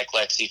Live Like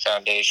Lexi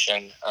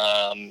Foundation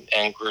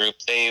and group.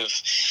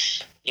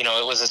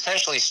 It was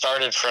essentially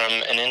started from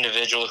an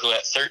individual who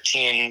at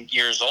 13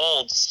 years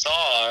old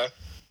saw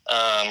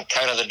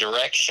kind of the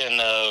direction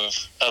of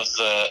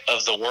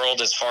the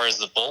world as far as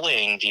the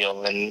bullying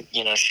deal. And,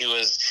 she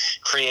was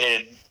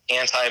created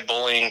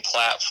anti-bullying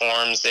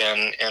platforms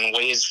and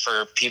ways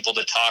for people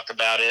to talk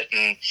about it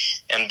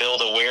and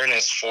build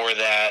awareness for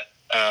that.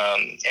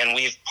 And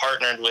we've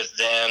partnered with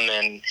them,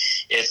 and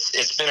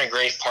it's been a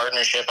great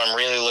partnership. I'm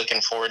really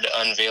looking forward to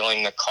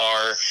unveiling the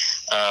car,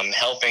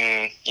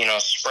 helping,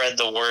 spread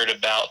the word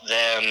about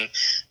them.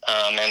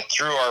 And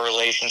through our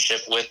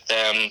relationship with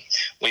them,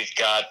 we've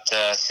got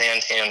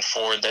Santan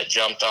Ford that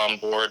jumped on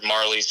board,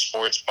 Marley's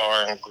Sports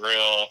Bar and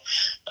Grill.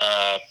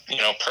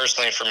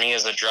 Personally for me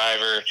as a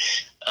driver,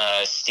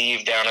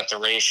 Steve down at the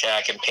Race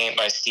Shack and Paint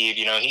by Steve,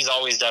 he's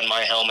always done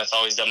my helmets,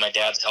 always done my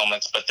dad's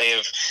helmets, but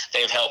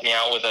they've helped me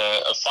out with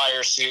a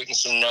fire suit and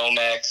some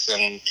Nomex,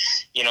 and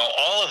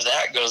all of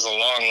that goes a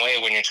long way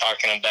when you're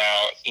talking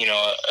about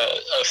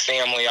a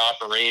family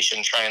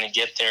operation trying to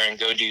get there and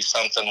go do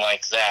something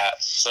like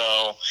that.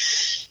 So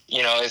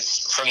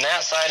it's from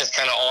that side, it's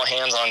kind of all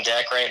hands on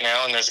deck right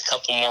now, and there's a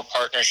couple more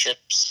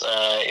partnerships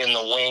in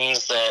the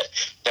wings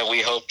that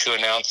we hope to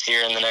announce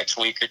here in the next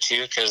week or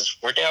two, because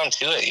we're down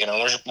to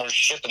it. We're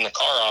shipping the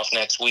car off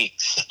next week,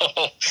 so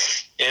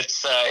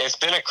it's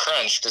been a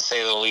crunch to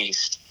say the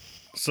least.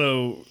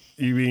 So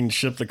you mean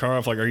ship the car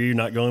off? Like, are you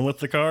not going with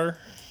the car?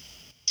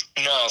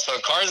 No, so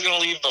the car's going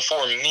to leave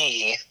before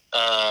me.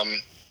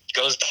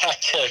 Goes back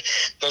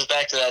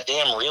to that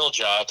damn real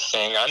job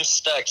thing. I'm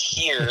stuck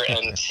here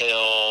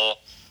until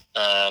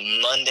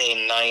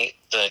Monday night,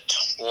 the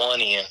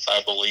 20th,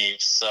 I believe.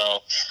 So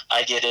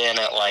I get in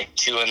at like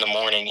 2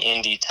 a.m.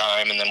 Indy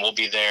time, and then we'll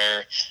be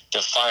there to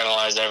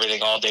finalize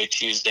everything all day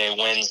Tuesday,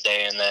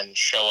 Wednesday, and then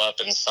show up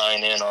and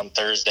sign in on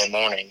Thursday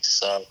morning.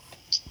 So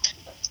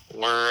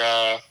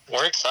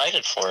we're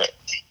excited for it.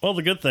 Well,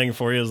 the good thing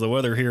for you is the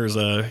weather here is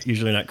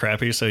usually not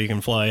crappy, so you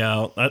can fly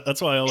out. That's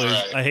why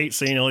I hate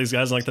seeing all these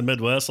guys in like the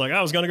Midwest, like,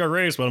 I was going to go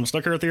race, but I'm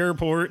stuck here at the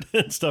airport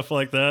and stuff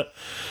like that.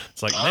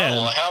 It's like, man.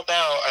 Well, how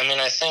about,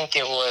 I think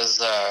it was,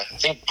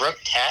 Brooke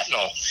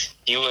Tatnall.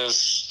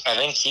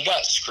 He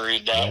got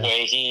screwed that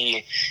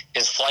way.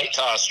 His flight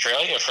to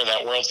Australia for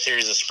that World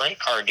Series of Sprint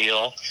Car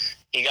deal,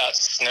 he got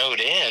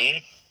snowed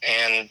in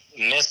and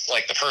missed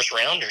like the first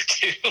round or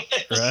two.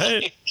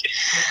 Right.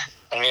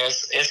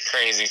 It's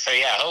crazy. So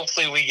yeah,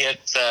 hopefully we get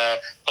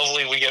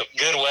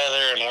good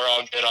weather and we're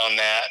all good on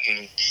that,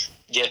 and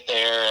get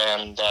there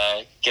and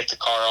get the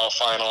car all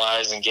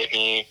finalized and get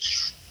me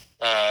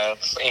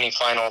any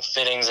final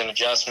fittings and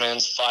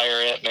adjustments,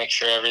 fire it, make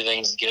sure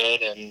everything's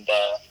good, and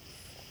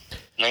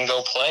then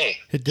go play.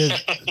 It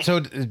does. So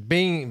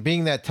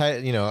being that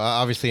tight,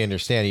 obviously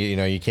understand,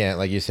 you can't,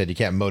 like you said, you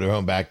can't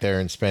motorhome back there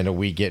and spend a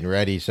week getting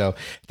ready. So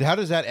how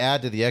does that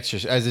add to the extra?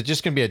 Is it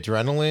just going to be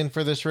adrenaline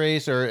for this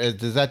race, or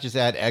does that just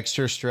add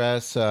extra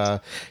stress,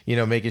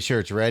 making sure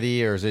it's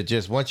ready? Or is it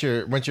just once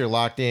you're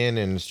locked in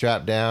and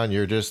strapped down,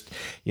 you're just,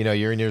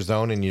 you're in your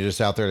zone and you're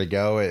just out there to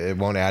go? It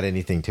won't add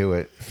anything to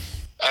it.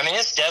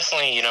 It's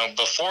definitely,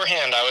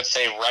 beforehand, I would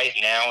say right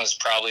now is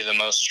probably the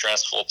most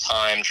stressful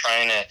time,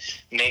 trying to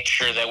make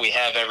sure that we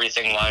have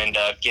everything lined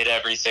up, get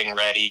everything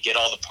ready, get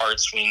all the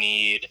parts we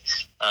need,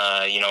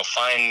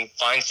 find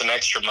some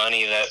extra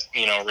money that,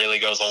 really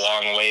goes a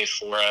long way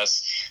for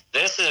us.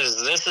 This is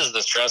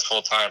the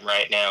stressful time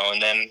right now.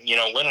 And then,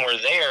 when we're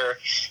there,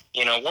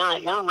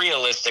 we're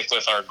realistic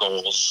with our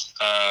goals.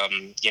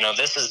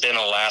 This has been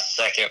a last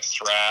second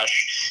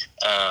thrash.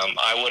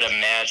 I would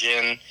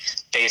imagine,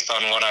 based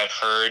on what I've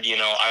heard,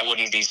 I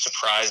wouldn't be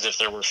surprised if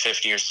there were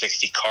 50 or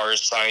 60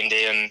 cars signed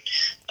in.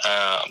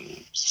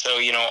 So,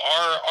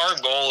 our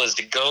goal is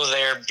to go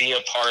there, be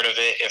a part of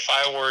it. If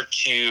I were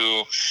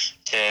to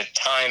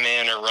time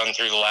in or run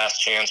through the last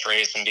chance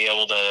race and be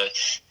able to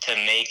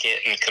make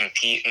it and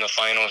compete in the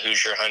final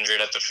Hoosier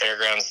 100 at the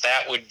fairgrounds,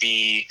 that would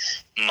be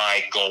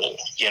my goal,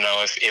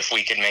 if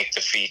we could make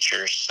the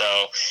feature.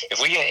 So if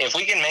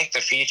we can make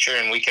the feature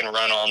and we can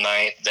run all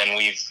night, then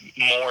we've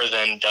more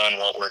than done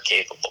what we're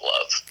capable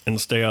of. And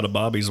stay out of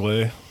Bobby's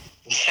way.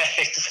 Yeah,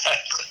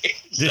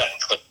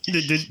 exactly.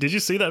 Did you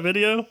see that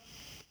video?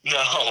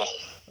 No.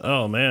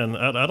 Oh man,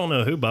 I don't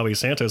know who Bobby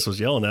Santos was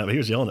yelling at, but he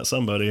was yelling at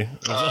somebody.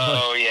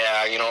 Oh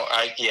yeah,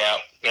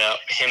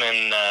 him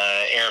and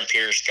Aaron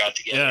Pierce got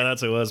together. Yeah,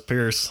 that's who it was,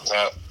 Pierce.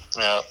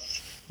 Yeah.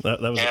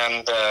 That was.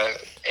 And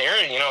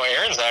Aaron,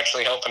 Aaron's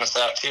actually helping us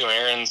out too.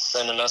 Aaron's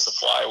sending us a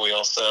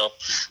flywheel. So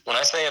when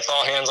I say it's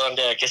all hands on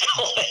deck, it's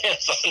all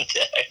hands on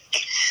deck.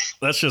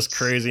 That's just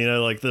crazy,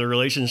 like the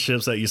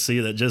relationships that you see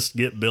that just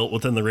get built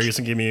within the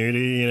racing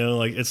community.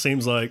 Like it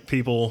seems like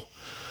people,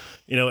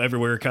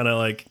 everywhere kind of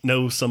like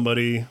know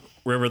somebody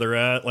wherever they're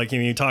at. Like,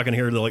 you're talking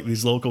here to like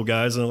these local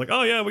guys and they're like,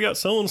 oh yeah, we got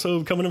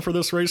so-and-so coming in for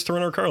this race to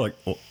run our car. Like,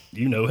 well,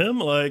 you know him?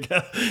 Like,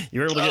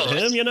 you're able to get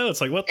him? It's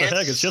like, what the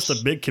heck? It's just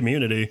a big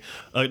community,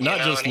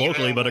 not just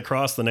locally, but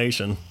across the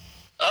nation.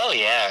 Oh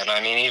yeah. And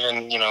I mean,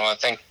 even, I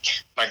think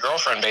my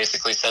girlfriend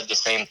basically said the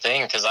same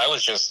thing, because I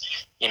was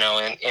just, in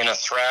a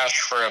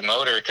thrash for a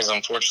motor, because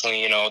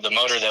unfortunately, the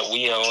motor that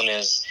we own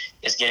is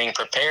getting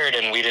prepared,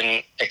 and we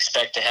didn't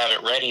expect to have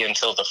it ready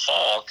until the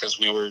fall, because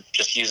we were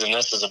just using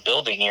this as a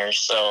building here.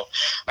 So,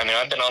 I mean,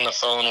 I've been on the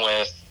phone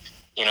with,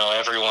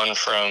 everyone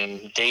from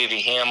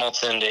Davey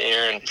Hamilton to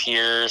Aaron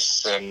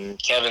Pierce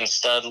and Kevin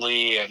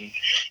Studley, and,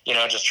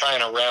 just trying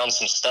to round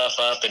some stuff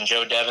up. And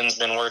Joe Devon's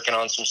been working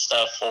on some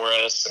stuff for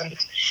us. And,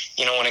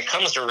 when it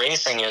comes to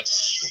racing,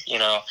 it's,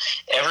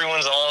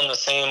 everyone's all in the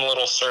same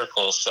little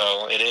circle.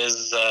 So it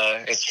is,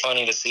 it's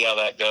funny to see how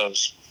that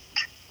goes.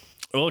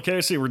 Well,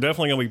 Casey, we're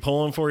definitely going to be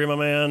pulling for you, my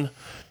man.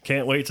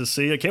 Can't wait to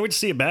see you. Can't wait to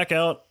see you back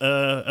out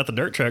at the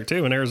dirt track,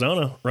 too, in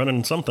Arizona,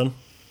 running something.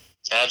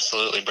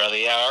 Absolutely, brother.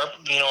 Yeah,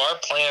 our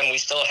plan, we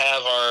still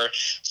have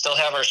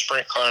our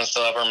sprint car and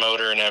still have our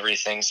motor and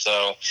everything.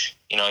 So,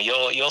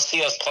 you'll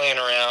see us playing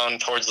around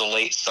towards the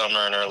late summer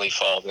and early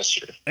fall this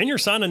year. And you're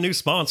signing new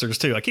sponsors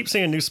too. I keep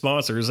seeing new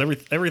sponsors.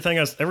 Every time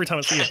I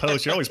see you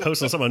post, you're always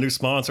posting something about a new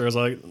sponsor. I was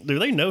like, do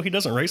they know he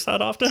doesn't race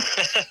that often?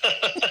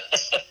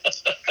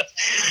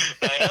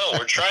 I know.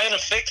 We're trying to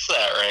fix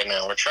that right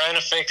now.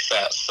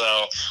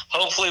 So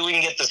hopefully we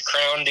can get this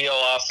Crown deal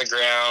off the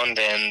ground,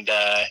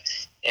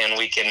 and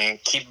we can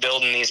keep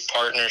building these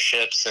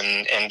partnerships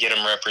and get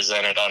them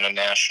represented on a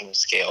national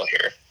scale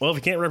here. Well, if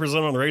you can't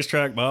represent on the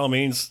racetrack, by all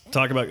means,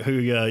 talk about who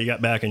you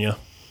got backing you.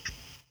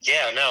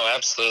 Yeah, no,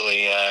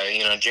 absolutely.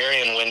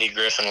 Jerry and Wendy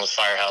Griffin with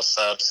Firehouse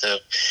Subs have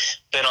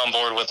been on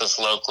board with us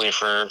locally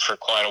for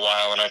quite a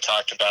while. And I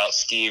talked about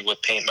Steve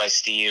with Paint by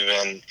Steve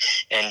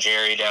and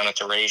Jerry down at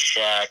the Race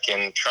Shack,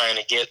 and trying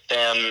to get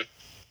them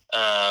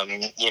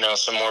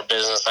some more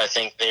business. I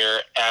think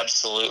they're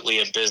absolutely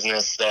a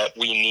business that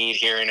we need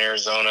here in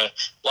Arizona.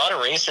 A lot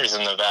of racers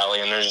in the valley,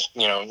 and there's,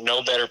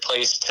 no better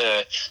place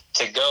to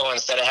go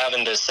instead of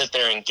having to sit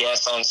there and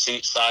guess on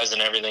suit size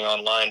and everything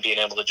online. Being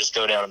able to just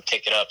go down and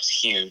pick it up is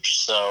huge.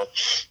 So,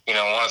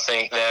 I want to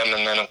thank them.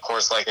 And then, of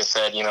course, like I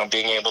said,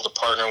 being able to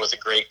partner with a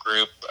great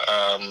group,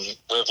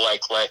 Live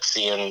Like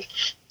Lexi and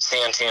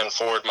Santan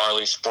Ford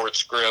Marley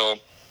Sports Grill,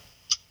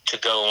 to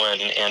go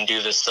and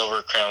do the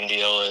Silver Crown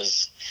deal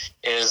is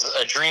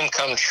a dream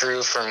come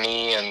true for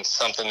me, and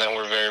something that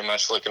we're very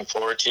much looking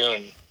forward to.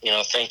 And,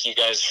 thank you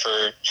guys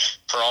for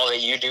all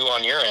that you do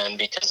on your end,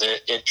 because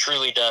it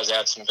truly does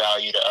add some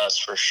value to us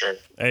for sure.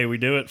 Hey, we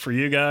do it for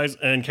you guys.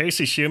 And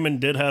Casey Schumann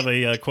did have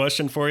a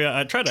question for you.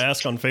 I tried to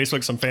ask on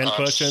Facebook some fan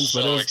questions,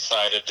 but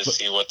excited to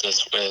see what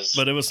this is.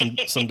 But it was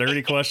some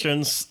dirty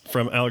questions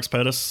from Alex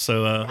Pettis.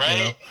 So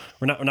right.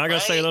 We're not going to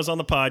say those on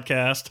the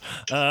podcast.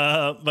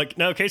 But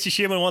no, Casey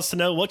Schumann wants to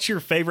know, what's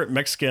your favorite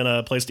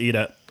Mexican place to eat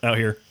at out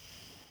here?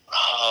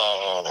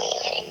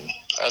 Oh,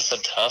 that's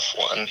a tough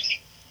one.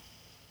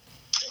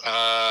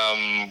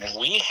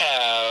 We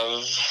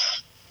have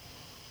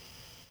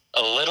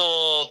a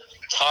little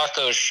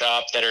taco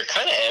shop that are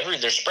kind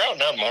of they're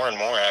sprouting up more and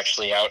more,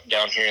 actually, out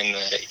down here in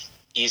the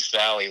East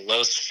Valley.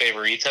 Los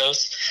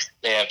Favoritos.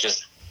 They have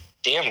just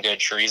damn good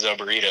chorizo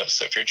burritos.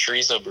 So if you're a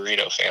chorizo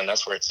burrito fan,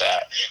 that's where it's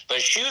at.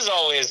 But Shu's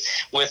always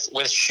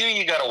with Shu,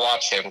 you got to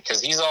watch him,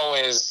 because he's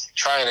always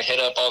trying to hit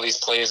up all these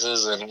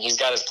places, and he's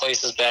got his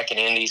places back in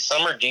Indy.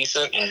 Some are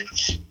decent and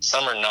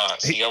some are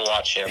not. So you got to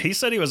watch him. He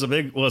said he was a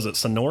big, was it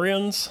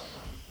Sonorians?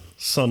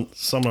 Some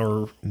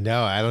are.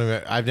 No, I don't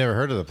even. I've never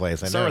heard of the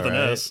place. Start with an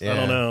S. Yeah, I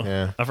don't know.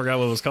 Yeah. I forgot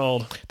what it was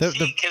called.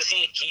 Because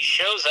he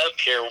shows up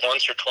here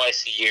once or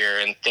twice a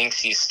year and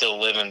thinks he's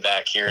still living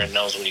back here and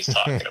knows what he's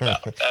talking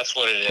about. That's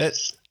what it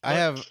is. I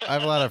have a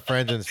lot of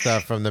friends and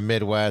stuff from the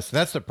Midwest. And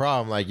that's the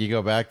problem. Like, you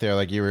go back there,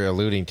 like you were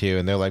alluding to,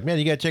 and they're like, "Man,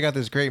 you got to check out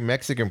this great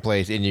Mexican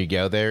place." And you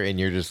go there, and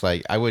you're just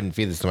like, "I wouldn't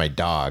feed this to my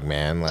dog,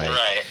 man." Like,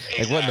 right,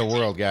 exactly. Like, what in the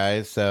world,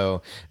 guys?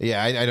 So,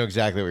 yeah, I know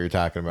exactly what you're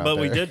talking about. But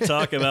we did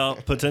talk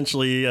about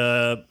potentially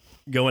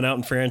going out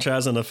and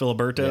franchising the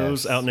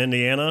Filibertos out in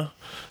Indiana.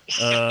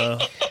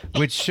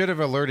 Which should have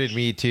alerted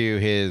me to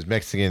his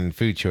Mexican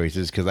food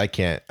choices, because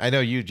I know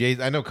you, Jay.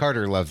 I know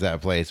Carter loves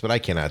that place, but I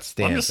cannot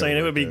stand. I'm just saying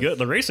it would be good.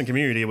 The racing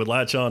community would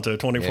latch on to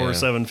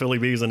 24/7 Philly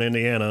Bees in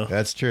Indiana.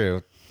 That's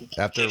true.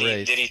 After a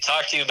race. Did he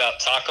talk to you about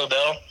Taco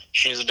Bell?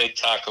 She was a big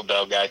Taco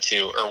Bell guy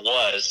too, or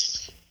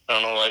was.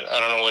 I don't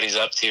know what he's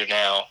up to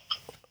now.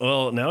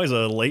 Well, now he's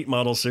a late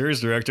model series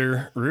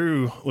director.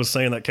 Rue was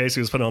saying that Casey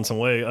was putting on some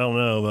weight. I don't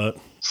know, but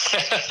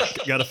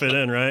got to fit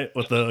in, right,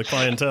 with the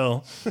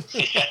clientele.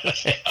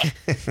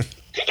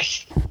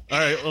 All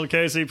right, well,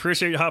 Casey,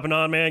 appreciate you hopping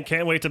on, man.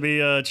 Can't wait to be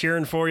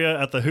cheering for you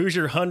at the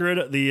Hoosier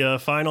 100, the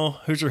final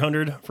Hoosier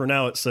 100. For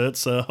now, it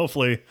sits.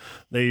 Hopefully,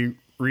 they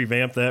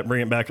revamp that,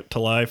 bring it back to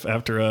life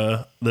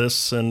after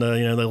this, and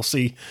they'll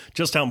see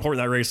just how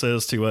important that race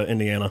is to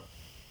Indiana.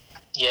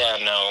 Yeah,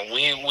 no,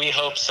 we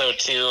hope so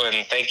too,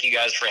 and thank you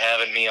guys for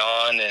having me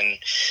on. And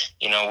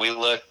we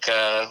look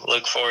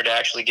forward to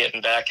actually getting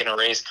back in a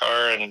race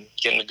car and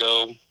getting to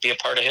go be a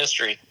part of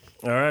history.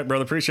 All right,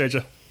 brother, appreciate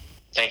you.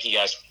 Thank you,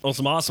 guys. Well,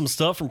 some awesome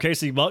stuff from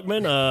Casey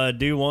Buckman. I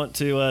do want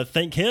to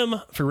thank him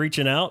for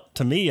reaching out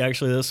to me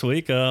actually this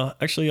week.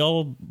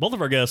 Both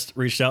of our guests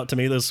reached out to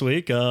me this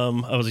week.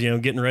 I was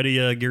getting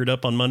ready, geared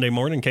up on Monday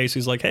morning.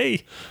 Casey's like,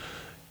 "Hey,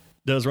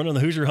 does running the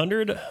Hoosier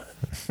 100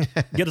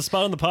 get a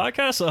spot on the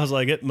podcast?" So I was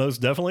like, "It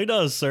most definitely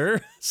does, sir."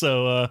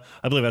 So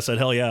I believe I said,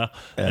 "Hell yeah."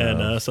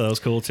 And so that was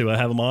cool to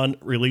have him on,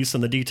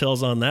 releasing the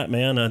details on that,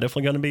 man.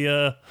 Definitely going to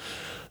be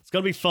it's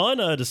going to be fun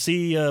to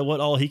see what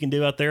all he can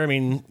do out there. I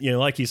mean,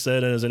 like he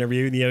said in his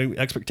interview,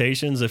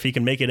 expectations, if he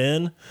can make it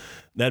in,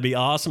 that'd be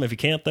awesome. If he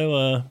can't,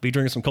 though, be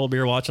drinking some cold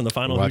beer watching the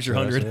final Hoosier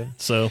 100.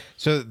 So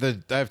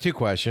I have two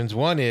questions.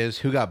 One is,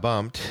 who got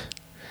bumped?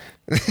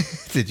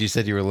 Did you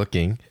said you were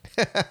looking?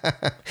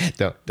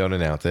 Don't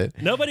announce it.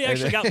 Nobody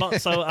actually got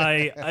bumped. So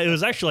it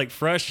was actually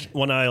fresh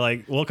when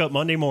I woke up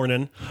Monday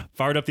morning,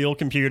 fired up the old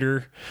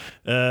computer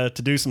to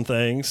do some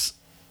things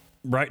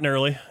bright and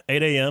early,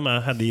 8 a.m.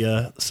 I had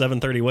the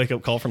 7:30 wake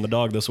up call from the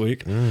dog this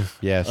week.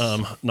 Yes.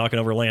 Knocking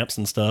over lamps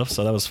and stuff.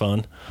 So that was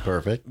fun.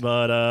 Perfect.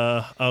 But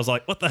I was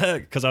like, what the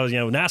heck? Because I was,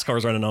 NASCAR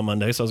was running on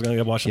Monday, so I was going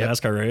to go watch the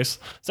NASCAR race.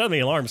 So I had the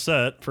alarm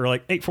set for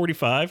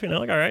 8:45.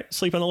 All right,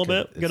 sleep in a little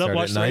bit, get up,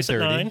 watch the race at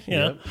 9.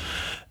 Yeah. Yep.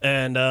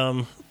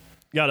 And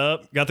got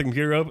up, got the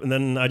computer up, and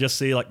then I just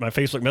see my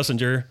Facebook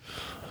Messenger.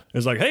 It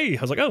was like, hey,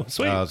 I was like, oh,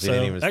 sweet. So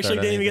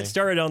didn't even get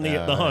started on the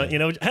hunt.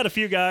 Had a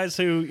few guys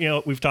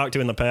who, we've talked to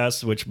in the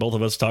past, which both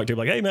of us talked to,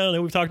 like, hey,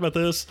 man, we've talked about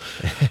this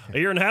a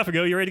year and a half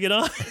ago. You ready to get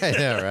on? I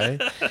know,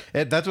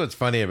 right? That's what's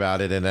funny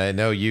about it. And I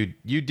know you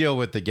deal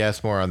with the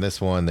guests more on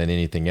this one than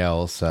anything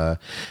else.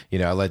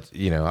 Obviously I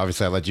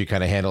let you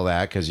kind of handle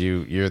that because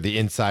you're the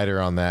insider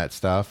on that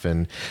stuff.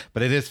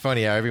 But it is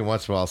funny how every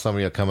once in a while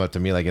somebody will come up to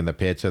me in the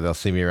pits, or they'll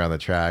see me around the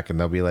track and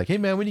they'll be like, hey,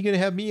 man, when are you going to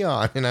have me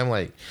on? And I'm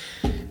like,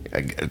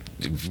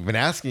 I've been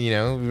asking,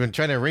 we've been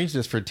trying to arrange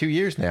this for 2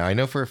 years now. I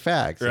know for a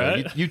fact. So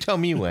right? you tell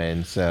me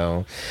when.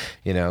 So,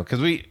 because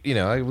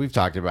we've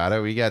talked about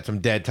it. We got some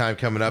dead time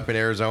coming up in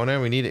Arizona.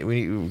 We need it.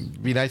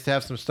 It'd be nice to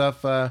have some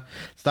stuff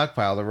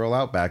stockpiled to roll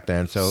out back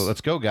then. So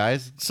let's go,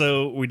 guys.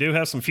 So we do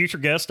have some future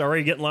guests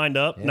already getting lined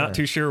up. Yeah. Not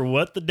too sure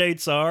what the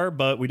dates are,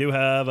 but we do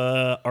have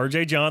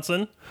RJ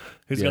Johnson,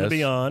 who's going to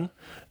be on.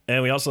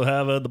 And we also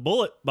have the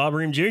Bullet, Bob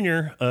Ream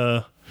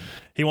Jr.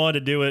 He wanted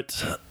to do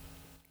it.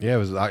 Yeah, it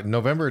was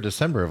November or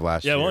December of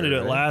last year. Yeah, I wanted to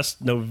do it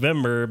last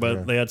November,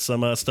 but they had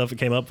some stuff that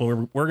came up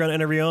when we're going to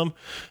interview him.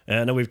 And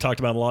I know we've talked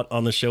about him a lot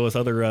on the show with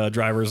other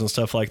drivers and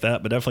stuff like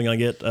that, but definitely going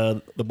to get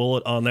the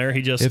Bullet on there.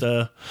 He just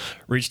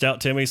reached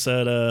out to me,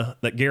 said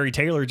that Gary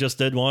Taylor just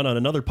did one on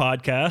another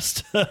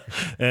podcast,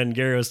 and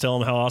Gary was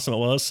telling him how awesome it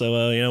was. So,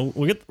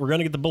 we're going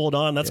to get the Bullet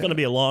on. That's going to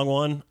be a long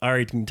one. I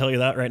already can tell you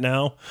that right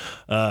now.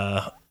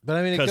 But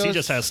I mean, because he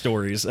just has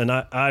stories, and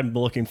I'm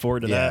looking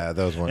forward to that. Yeah,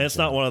 those ones. And it's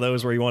not one of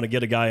those where you want to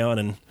get a guy on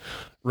and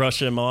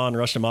rush him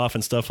off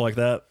and stuff like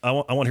that. I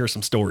want to hear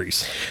some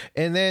stories.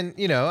 And then,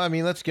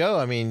 let's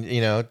go.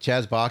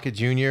 Chaz Baca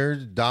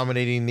Jr.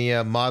 dominating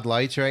the mod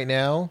lights right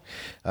now.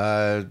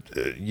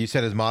 You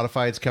said his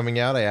modified's coming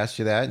out. I asked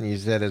you that, and you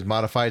said his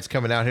modified's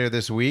coming out here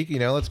this week.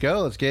 Let's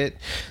go. Let's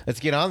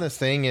get on this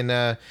thing,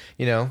 and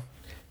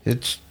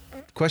it's.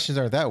 Questions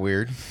aren't that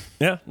weird.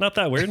 Yeah, not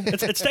that weird.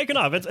 It's taken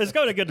off. It's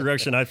going a good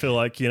direction. I feel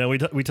like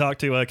we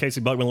talked to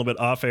Casey Buckman a little bit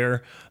off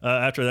air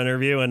after the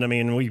interview,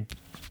 and we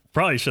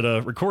probably should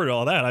have recorded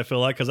all that, I feel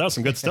like, because that was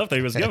some good stuff that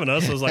he was giving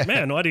us. I was like,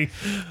 man, we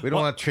don't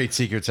want trade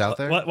secrets out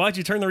there. Why'd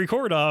you turn the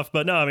record off?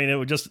 But no, it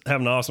was just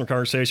having an awesome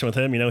conversation with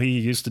him. He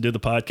used to do the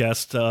podcast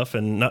stuff,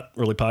 and not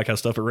really podcast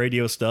stuff, but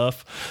radio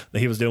stuff that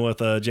he was doing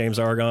with James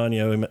Argon.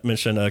 We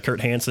mentioned Kurt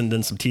Hansen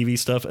did some TV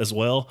stuff as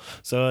well.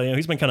 So,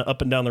 he's been kind of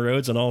up and down the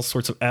roads and all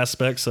sorts of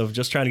aspects of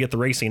just trying to get the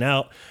racing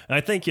out. And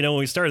I think, when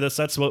we started this,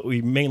 that's what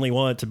we mainly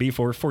want it to be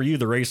for you,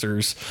 the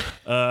racers.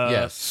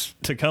 Yes.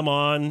 To come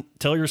on,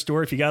 tell your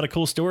story. If you got a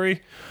cool story,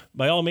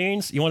 by all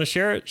means, you want to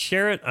share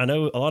it. I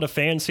know a lot of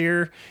fans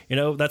here,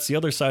 that's the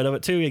other side of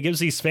it too. It gives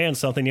these fans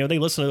something, they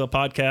listen to a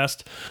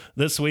podcast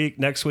this week,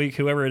 next week,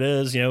 whoever it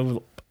is,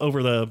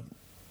 over the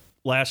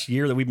last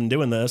year that we've been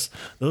doing this,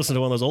 they listen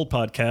to one of those old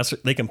podcasts.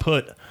 They can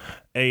put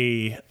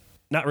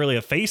not really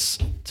a face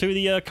to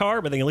the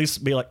car, but they can at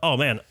least be like, oh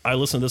man, I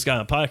listened to this guy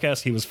on a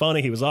podcast. He was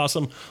funny. He was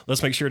awesome.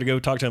 Let's make sure to go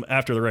talk to him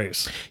after the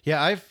race.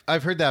 Yeah,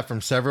 I've heard that from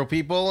several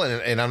people,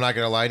 and I'm not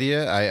going to lie to you.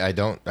 I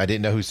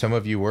didn't know who some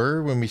of you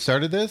were when we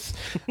started this,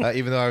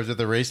 even though I was at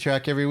the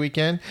racetrack every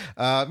weekend.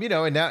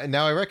 And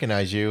now I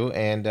recognize you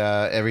and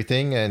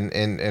everything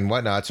and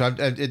whatnot. So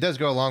it does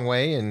go a long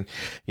way, and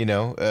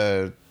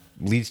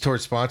leads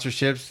towards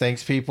sponsorships.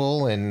 Thanks,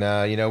 people, and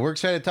we're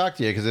excited to talk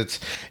to you because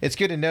it's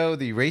good to know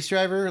the race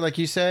driver, like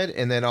you said,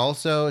 and then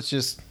also it's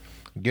just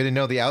good to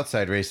know the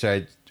outside race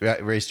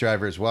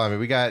driver as well. I mean,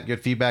 we got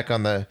good feedback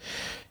on the,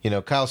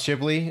 Kyle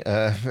Shibley.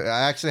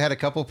 I actually had a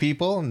couple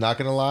people, I'm not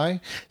gonna lie,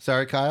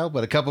 sorry Kyle,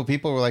 but a couple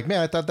people were like, man,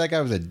 I thought that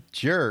guy was a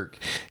jerk,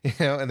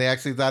 and they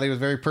actually thought he was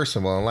very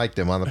personable and liked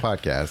him on the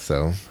podcast.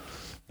 So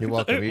you're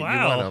welcome. Wow.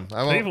 You want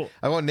them.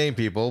 I won't name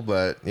people,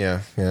 but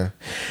yeah. So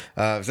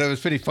it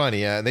was pretty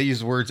funny. They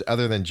use words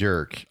other than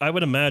jerk. I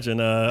would imagine.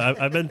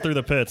 I've been through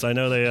the pits. I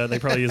know they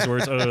probably use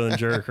words other than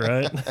jerk,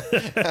 right?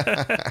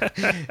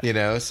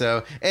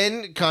 So,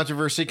 and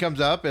controversy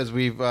comes up as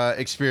we've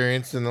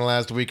experienced in the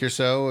last week or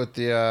so with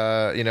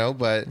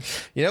the,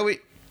 we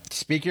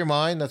speak your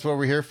mind. That's what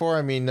we're here for.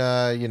 I mean,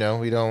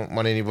 we don't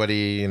want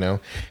anybody,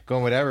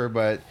 going whatever,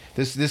 but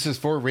this is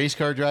for race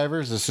car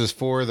drivers. This is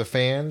for the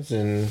fans,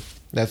 and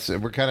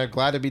we're kind of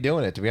glad to be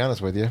doing it, to be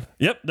honest with you.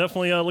 Yep,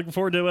 definitely looking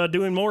forward to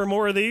doing more and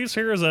more of these.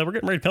 We're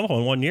getting ready to come up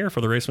on 1 year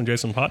for the Racing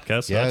Jason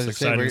podcast. So that's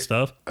exciting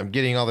stuff. I'm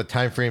getting all the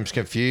time frames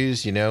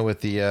confused, with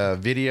the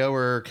video.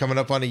 We're coming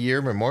up on a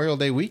year, Memorial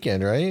Day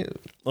weekend, right?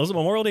 Was it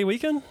Memorial Day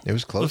weekend? It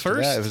was close to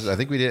that. It was, I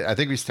think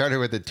we started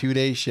with a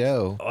 2-day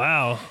show.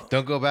 Wow.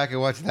 Don't go back and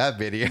watch that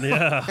video.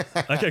 Yeah,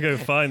 I could go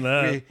find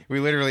that. We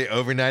literally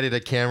overnighted a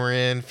camera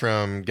in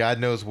from God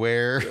knows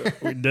where.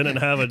 We didn't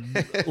have a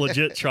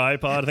legit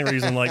tripod. I think we're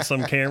using like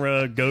some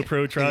camera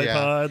GoPro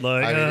tripod.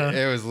 Yeah.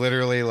 It was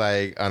literally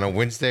like on a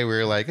Wednesday we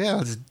were like,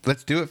 yeah,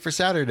 let's do it for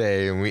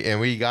Saturday,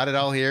 and we got it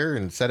all here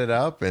and set it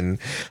up, and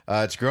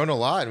it's grown a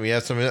lot, and we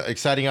have some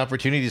exciting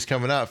opportunities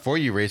coming up for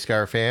you race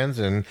car fans,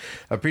 and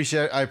I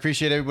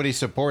appreciate everybody's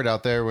support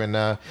out there. When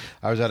I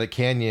was out at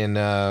Canyon,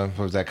 what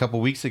was that, a couple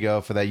weeks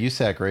ago for that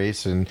USAC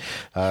race, and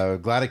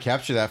glad to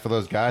capture that for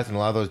those guys and a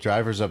lot of those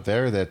drivers up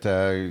there that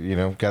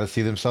got to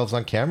see themselves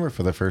on camera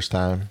for the first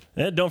time.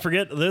 And don't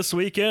forget, this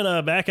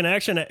weekend, back in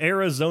action at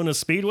Arizona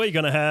Speedway, you're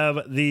going to have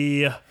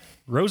the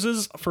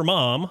Roses for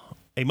Mom,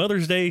 a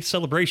Mother's Day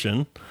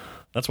celebration.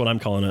 That's what I'm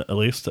calling it, at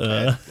least.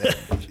 That's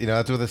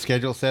what the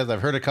schedule says.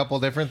 I've heard a couple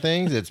different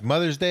things. It's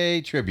Mother's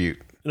Day tribute.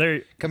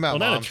 Come out, well,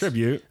 moms. Not a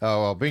tribute.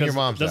 Oh, well, bring your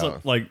moms doesn't,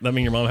 out. Like, that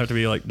mean your mom have to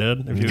be, like,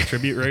 dead if you do a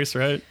tribute race,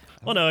 right?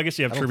 Well, no, I guess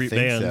you have tribute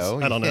bands.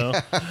 So. I don't know.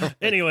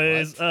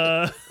 Anyways,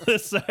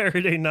 this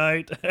Saturday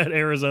night at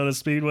Arizona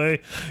Speedway,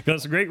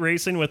 got some great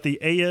racing with the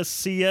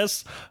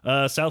ASCS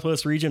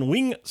Southwest Region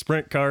Wing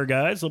Sprint Car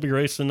guys. They'll be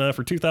racing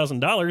for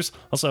 $2,000.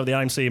 Also have the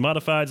IMCA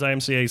Modifieds,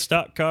 IMCA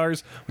Stock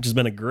Cars, which has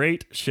been a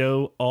great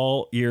show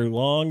all year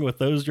long with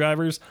those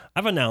drivers.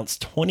 I've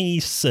announced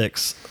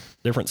 26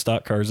 different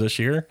stock cars this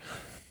year.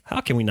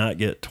 How can we not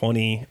get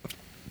 20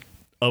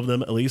 of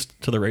them at least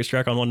to the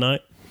racetrack on one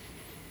night?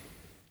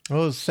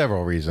 Well, there's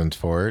several reasons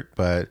for it,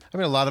 but I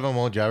mean, a lot of them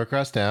won't drive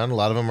across town. A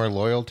lot of them are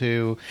loyal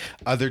to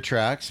other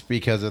tracks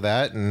because of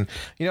that. And,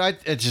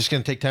 it's just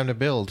going to take time to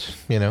build,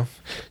 to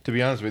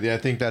be honest with you. I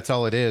think that's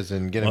all it is,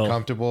 and getting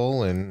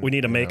comfortable. And we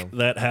need to make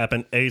that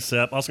happen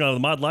ASAP. Also going to have the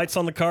Mod Lights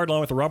on the card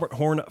along with the Robert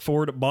Horn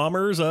Ford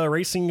Bombers.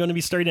 Racing going to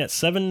be starting at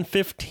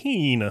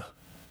 7:15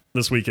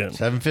 this weekend.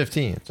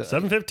 7:15.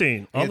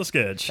 7:15 on the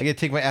schedule. I get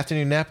to take my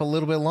afternoon nap a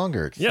little bit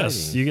longer. Exciting.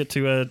 Yes, you get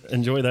to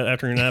enjoy that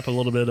afternoon nap a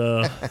little bit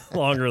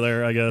longer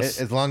there, I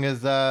guess. As long as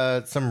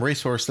some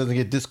racehorse doesn't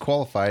get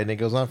disqualified and it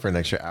goes on for an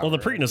extra hour. Well, the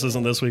Preakness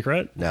isn't this week,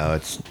 right? No,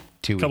 it's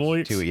 2 weeks. Couple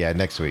weeks?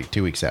 Next week.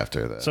 2 weeks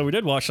after that. So we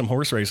did watch some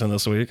horse racing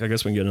this week. I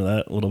guess we can get into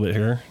that a little bit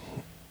here.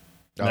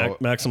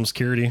 Maximum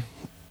Security.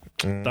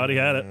 Thought he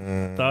had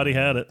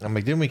it. I'm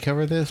like, didn't we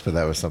cover this? But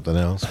that was something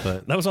else.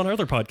 But that was on our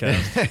other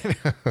podcast.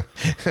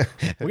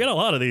 We got a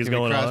lot of these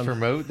going on. Cross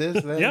promote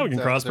this? Then? Yeah, we can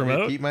cross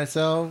promote. Repeat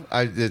myself.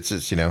 It's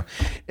just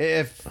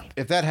if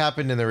that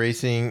happened in the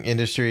racing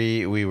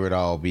industry, we would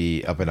all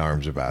be up in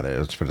arms about it.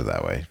 Let's put it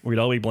that way. We'd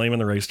all be blaming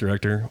the race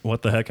director.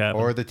 What the heck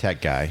happened? Or the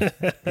tech guy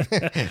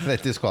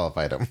that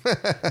disqualified him.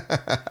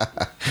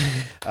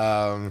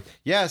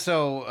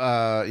 So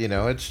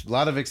it's a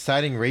lot of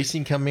exciting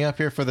racing coming up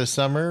here for the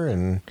summer,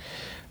 and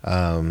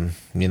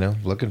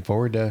looking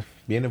forward to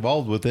being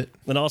involved with it.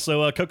 And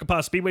also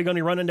Kokopah Speedway going to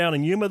be running down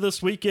in Yuma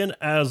this weekend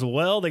as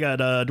well. They got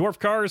dwarf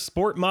cars,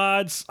 sport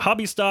mods,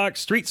 hobby stocks,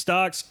 street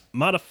stocks,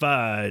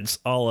 modifieds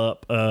all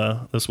up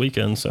this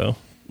weekend. So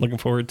looking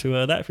forward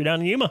to that if you're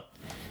down in Yuma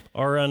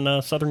or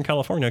in Southern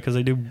California, because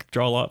they do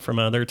draw a lot from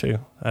there too,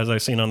 as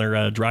I've seen on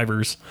their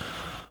drivers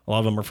A lot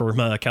of them are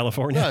from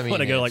California. No, I mean,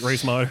 when I go to like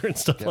Race Monitor and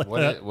stuff like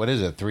that. What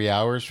is it? 3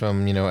 hours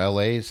from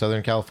LA,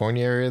 Southern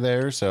California area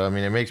there. So I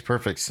mean, it makes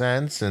perfect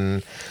sense,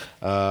 and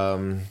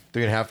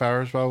 3.5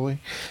 hours probably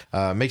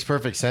makes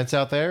perfect sense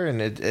out there.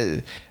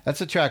 And that's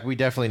a track we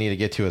definitely need to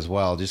get to as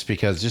well, just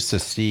to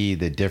see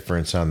the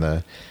difference on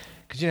the.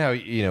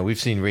 Because we've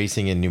seen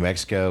racing in New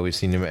Mexico. We've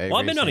seen. Well,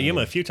 I've been down to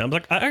Yuma a few times.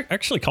 Like I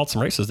actually caught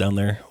some races down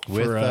there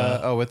with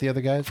with the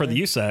other guys for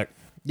the USAC.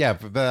 Yeah,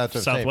 but that's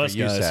what Southwest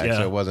I'm saying, for USAC, guys, yeah.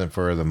 So it wasn't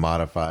for the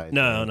modified.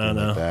 No.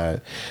 Like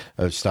that,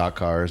 of stock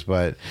cars.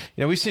 But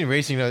we've seen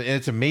racing, and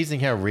it's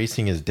amazing how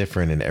racing is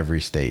different in every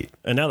state.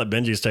 And now that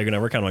Benji's taken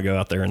over, kind of want to go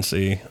out there and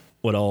see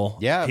what all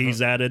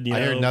he's added. I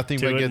heard nothing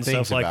but good and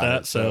things stuff like about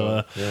that. it,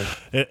 So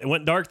it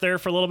went dark there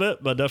for a little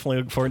bit, but definitely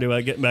looking forward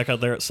to getting back out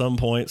there at some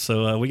point.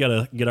 So we got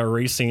to get our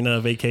racing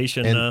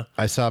vacation. And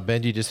I saw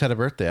Benji just had a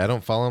birthday. I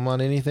don't follow him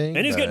on anything,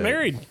 and he's getting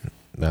married.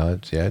 No,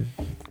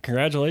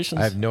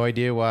 Congratulations. I have no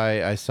idea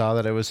why I saw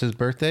that it was his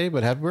birthday,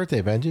 but happy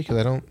birthday, Benji, because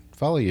I don't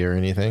follow you or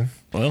anything.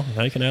 Well,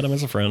 now you can add him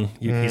as a friend.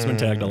 He's been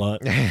tagged a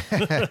lot.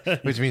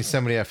 Which means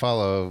somebody I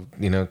follow,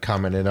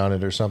 commented on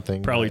it or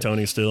something. Probably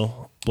Tony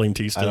Steele. Blame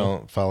T Steele. I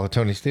don't follow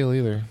Tony Steele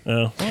either.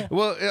 Oh.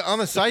 Well, on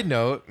the side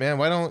note, man,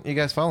 why don't you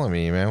guys follow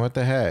me, man? What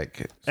the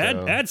heck?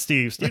 Add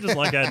Steve. Steve doesn't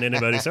like adding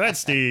anybody, so add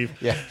Steve.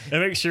 Yeah. And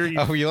make sure you.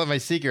 Oh, you let my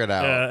secret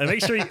out. Yeah, and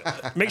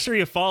make sure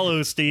you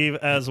follow Steve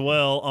as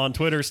well on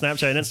Twitter,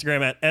 Snapchat, and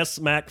Instagram at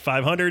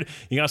SMAC500.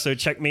 You can also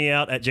check me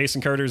out at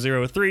Jason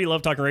Carter03.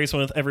 Love talking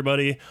racing with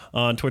everybody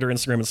on Twitter,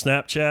 Instagram, and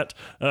Snapchat.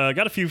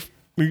 Got a few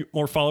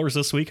more followers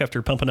this week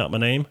after pumping out my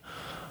name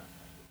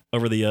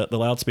over the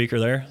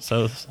loudspeaker there.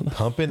 So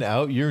pumping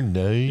out your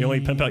name. You want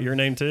me to pimp out your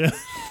name too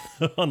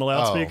on the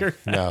loudspeaker?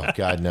 Oh, no,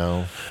 God,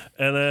 no.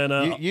 And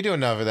then you do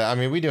enough of that. I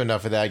mean, we do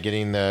enough of that,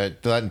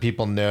 letting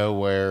people know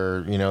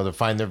where to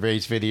find their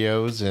race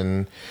videos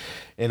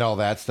and all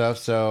that stuff.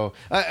 So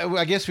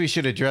I guess we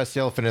should address the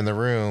elephant in the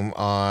room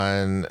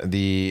on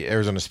the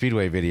Arizona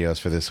Speedway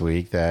videos for this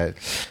week.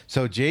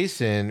 So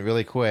Jason,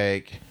 really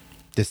quick,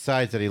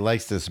 decides that he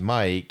likes this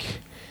mic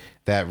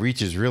that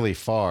reaches really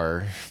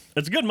far.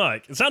 It's a good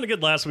mic. It sounded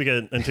good last week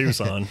in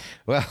Tucson.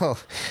 Well,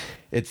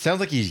 it sounds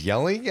like he's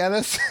yelling at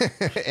us,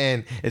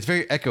 and it's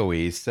very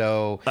echoey.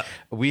 So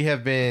I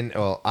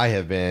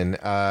have been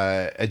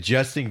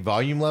adjusting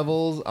volume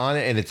levels on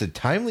it, and it's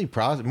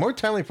a more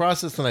timely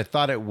process than I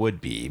thought it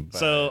would be. But.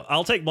 So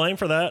I'll take blame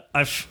for that.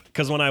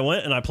 Because when I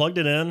went and I plugged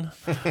it in,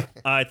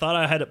 I thought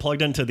I had it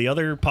plugged into the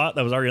other pot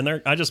that was already in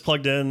there. I just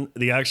plugged in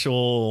the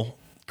actual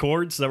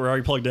cords that were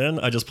already plugged in.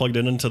 I just plugged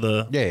it into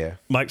the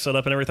mic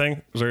setup and everything.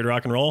 It was ready to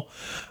rock and roll.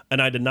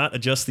 And I did not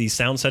adjust the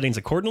sound settings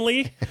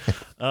accordingly.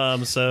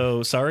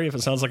 So sorry if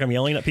it sounds like I'm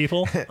yelling at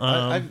people.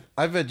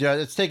 I've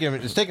adjusted.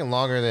 It's taken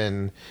longer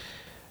than.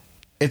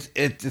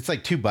 It's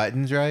like two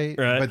buttons, right?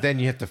 But then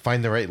you have to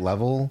find the right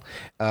level,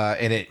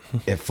 and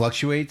it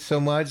fluctuates so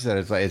much that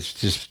it's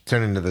just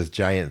turned into this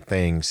giant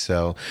thing.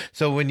 So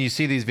when you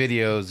see these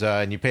videos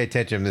and you pay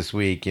attention this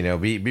week,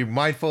 be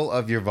mindful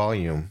of your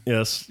volume.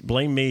 Yes,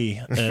 blame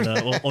me, and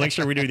we'll make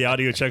sure we do the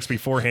audio checks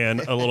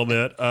beforehand a little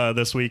bit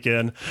this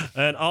weekend,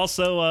 and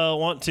also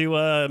want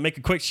to make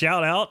a quick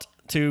shout out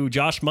to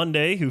Josh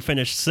Monday, who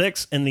finished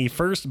 6th in the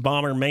first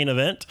Bomber main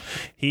event.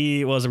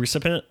 He was a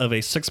recipient of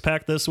a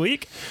 6-pack this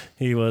week.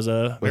 He was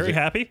very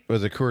happy.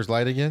 Was it Coors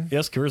Light again?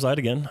 Yes, Coors Light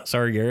again.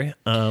 Sorry, Gary.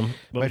 But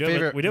we do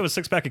have a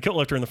 6-pack of Kilt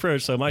Lifter in the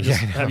fridge, so I might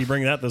just have you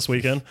bring that this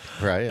weekend.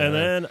 Right. And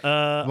then...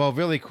 well,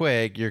 really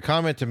quick, your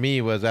comment to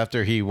me was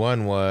after he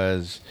won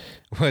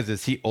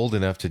is he old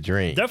enough to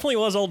drink? Definitely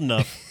was old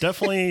enough.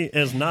 Definitely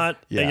is not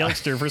a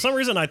youngster. For some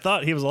reason, I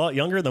thought he was a lot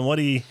younger than what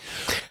he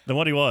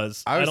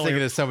was. I was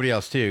thinking of somebody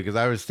else too, because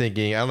I was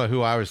thinking, I don't know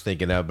who I was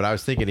thinking of, but I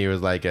was thinking he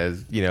was like a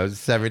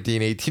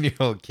 17,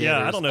 18-year-old kid. Yeah,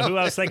 I don't know who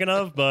I was thinking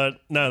of,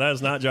 but no, that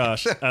is not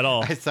Josh at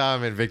all. I saw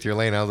him in Victory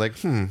Lane. I was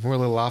like, we're a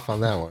little off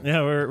on that one.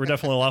 Yeah, we're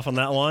definitely a little off on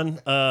that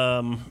one.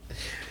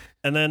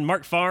 And then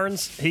Mark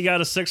Farnes, he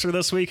got a 6er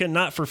this weekend,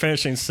 not for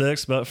finishing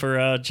 6th, but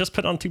for just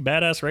putting on 2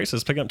 badass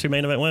races, picking up 2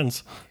 main event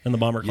wins in the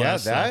Bomber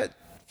class. Yeah,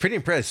 pretty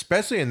impressed,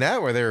 especially in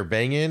that where they were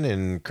banging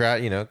and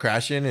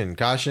crashing and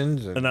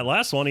cautions. And that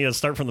last one, he had to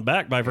start from the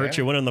back by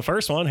virtue of winning the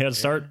first one. He had to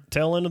start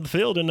tail end of the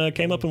field and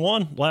came up and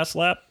won. Last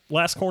lap,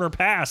 last corner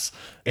pass.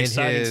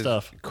 Exciting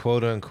stuff.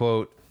 Quote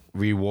unquote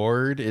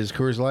reward is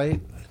Coors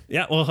Light.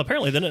 Yeah, well,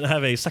 apparently they didn't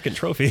have a second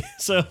trophy.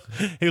 So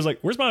he was like,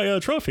 where's my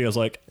trophy? I was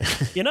like,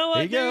 you know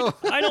what, dude?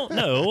 I don't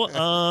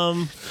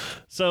know.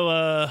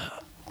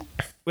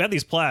 We had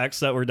these plaques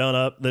that were done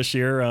up this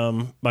year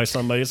by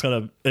somebody.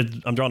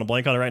 I'm drawing a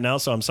blank on it right now,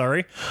 so I'm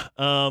sorry.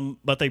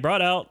 But they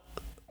brought out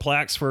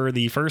plaques for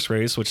the first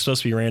race, which is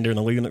supposed to be ran during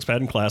the Linux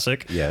Padden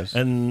Classic. Yes.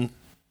 And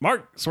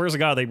Mark swears to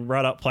God they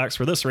brought out plaques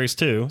for this race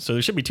too. So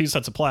there should be 2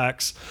 sets of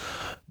plaques.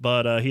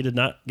 but he did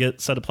not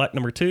get set of plaque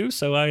number 2.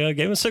 So I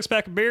gave him a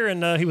 6-pack of beer,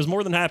 and he was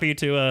more than happy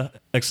to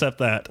accept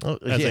that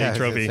as a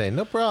trophy. Say,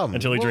 no problem.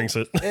 Until he drinks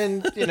it.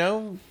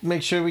 And,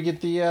 make sure we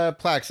get the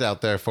plaques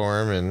out there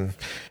for him and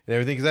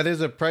everything, because that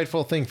is a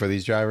prideful thing for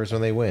these drivers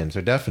when they win.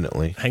 So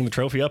definitely. Hang the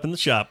trophy up in the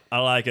shop. I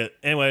like it.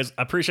 Anyways,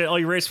 I appreciate all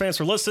you race fans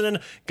for listening.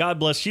 God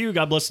bless you.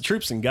 God bless the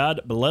troops, and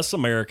God bless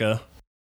America.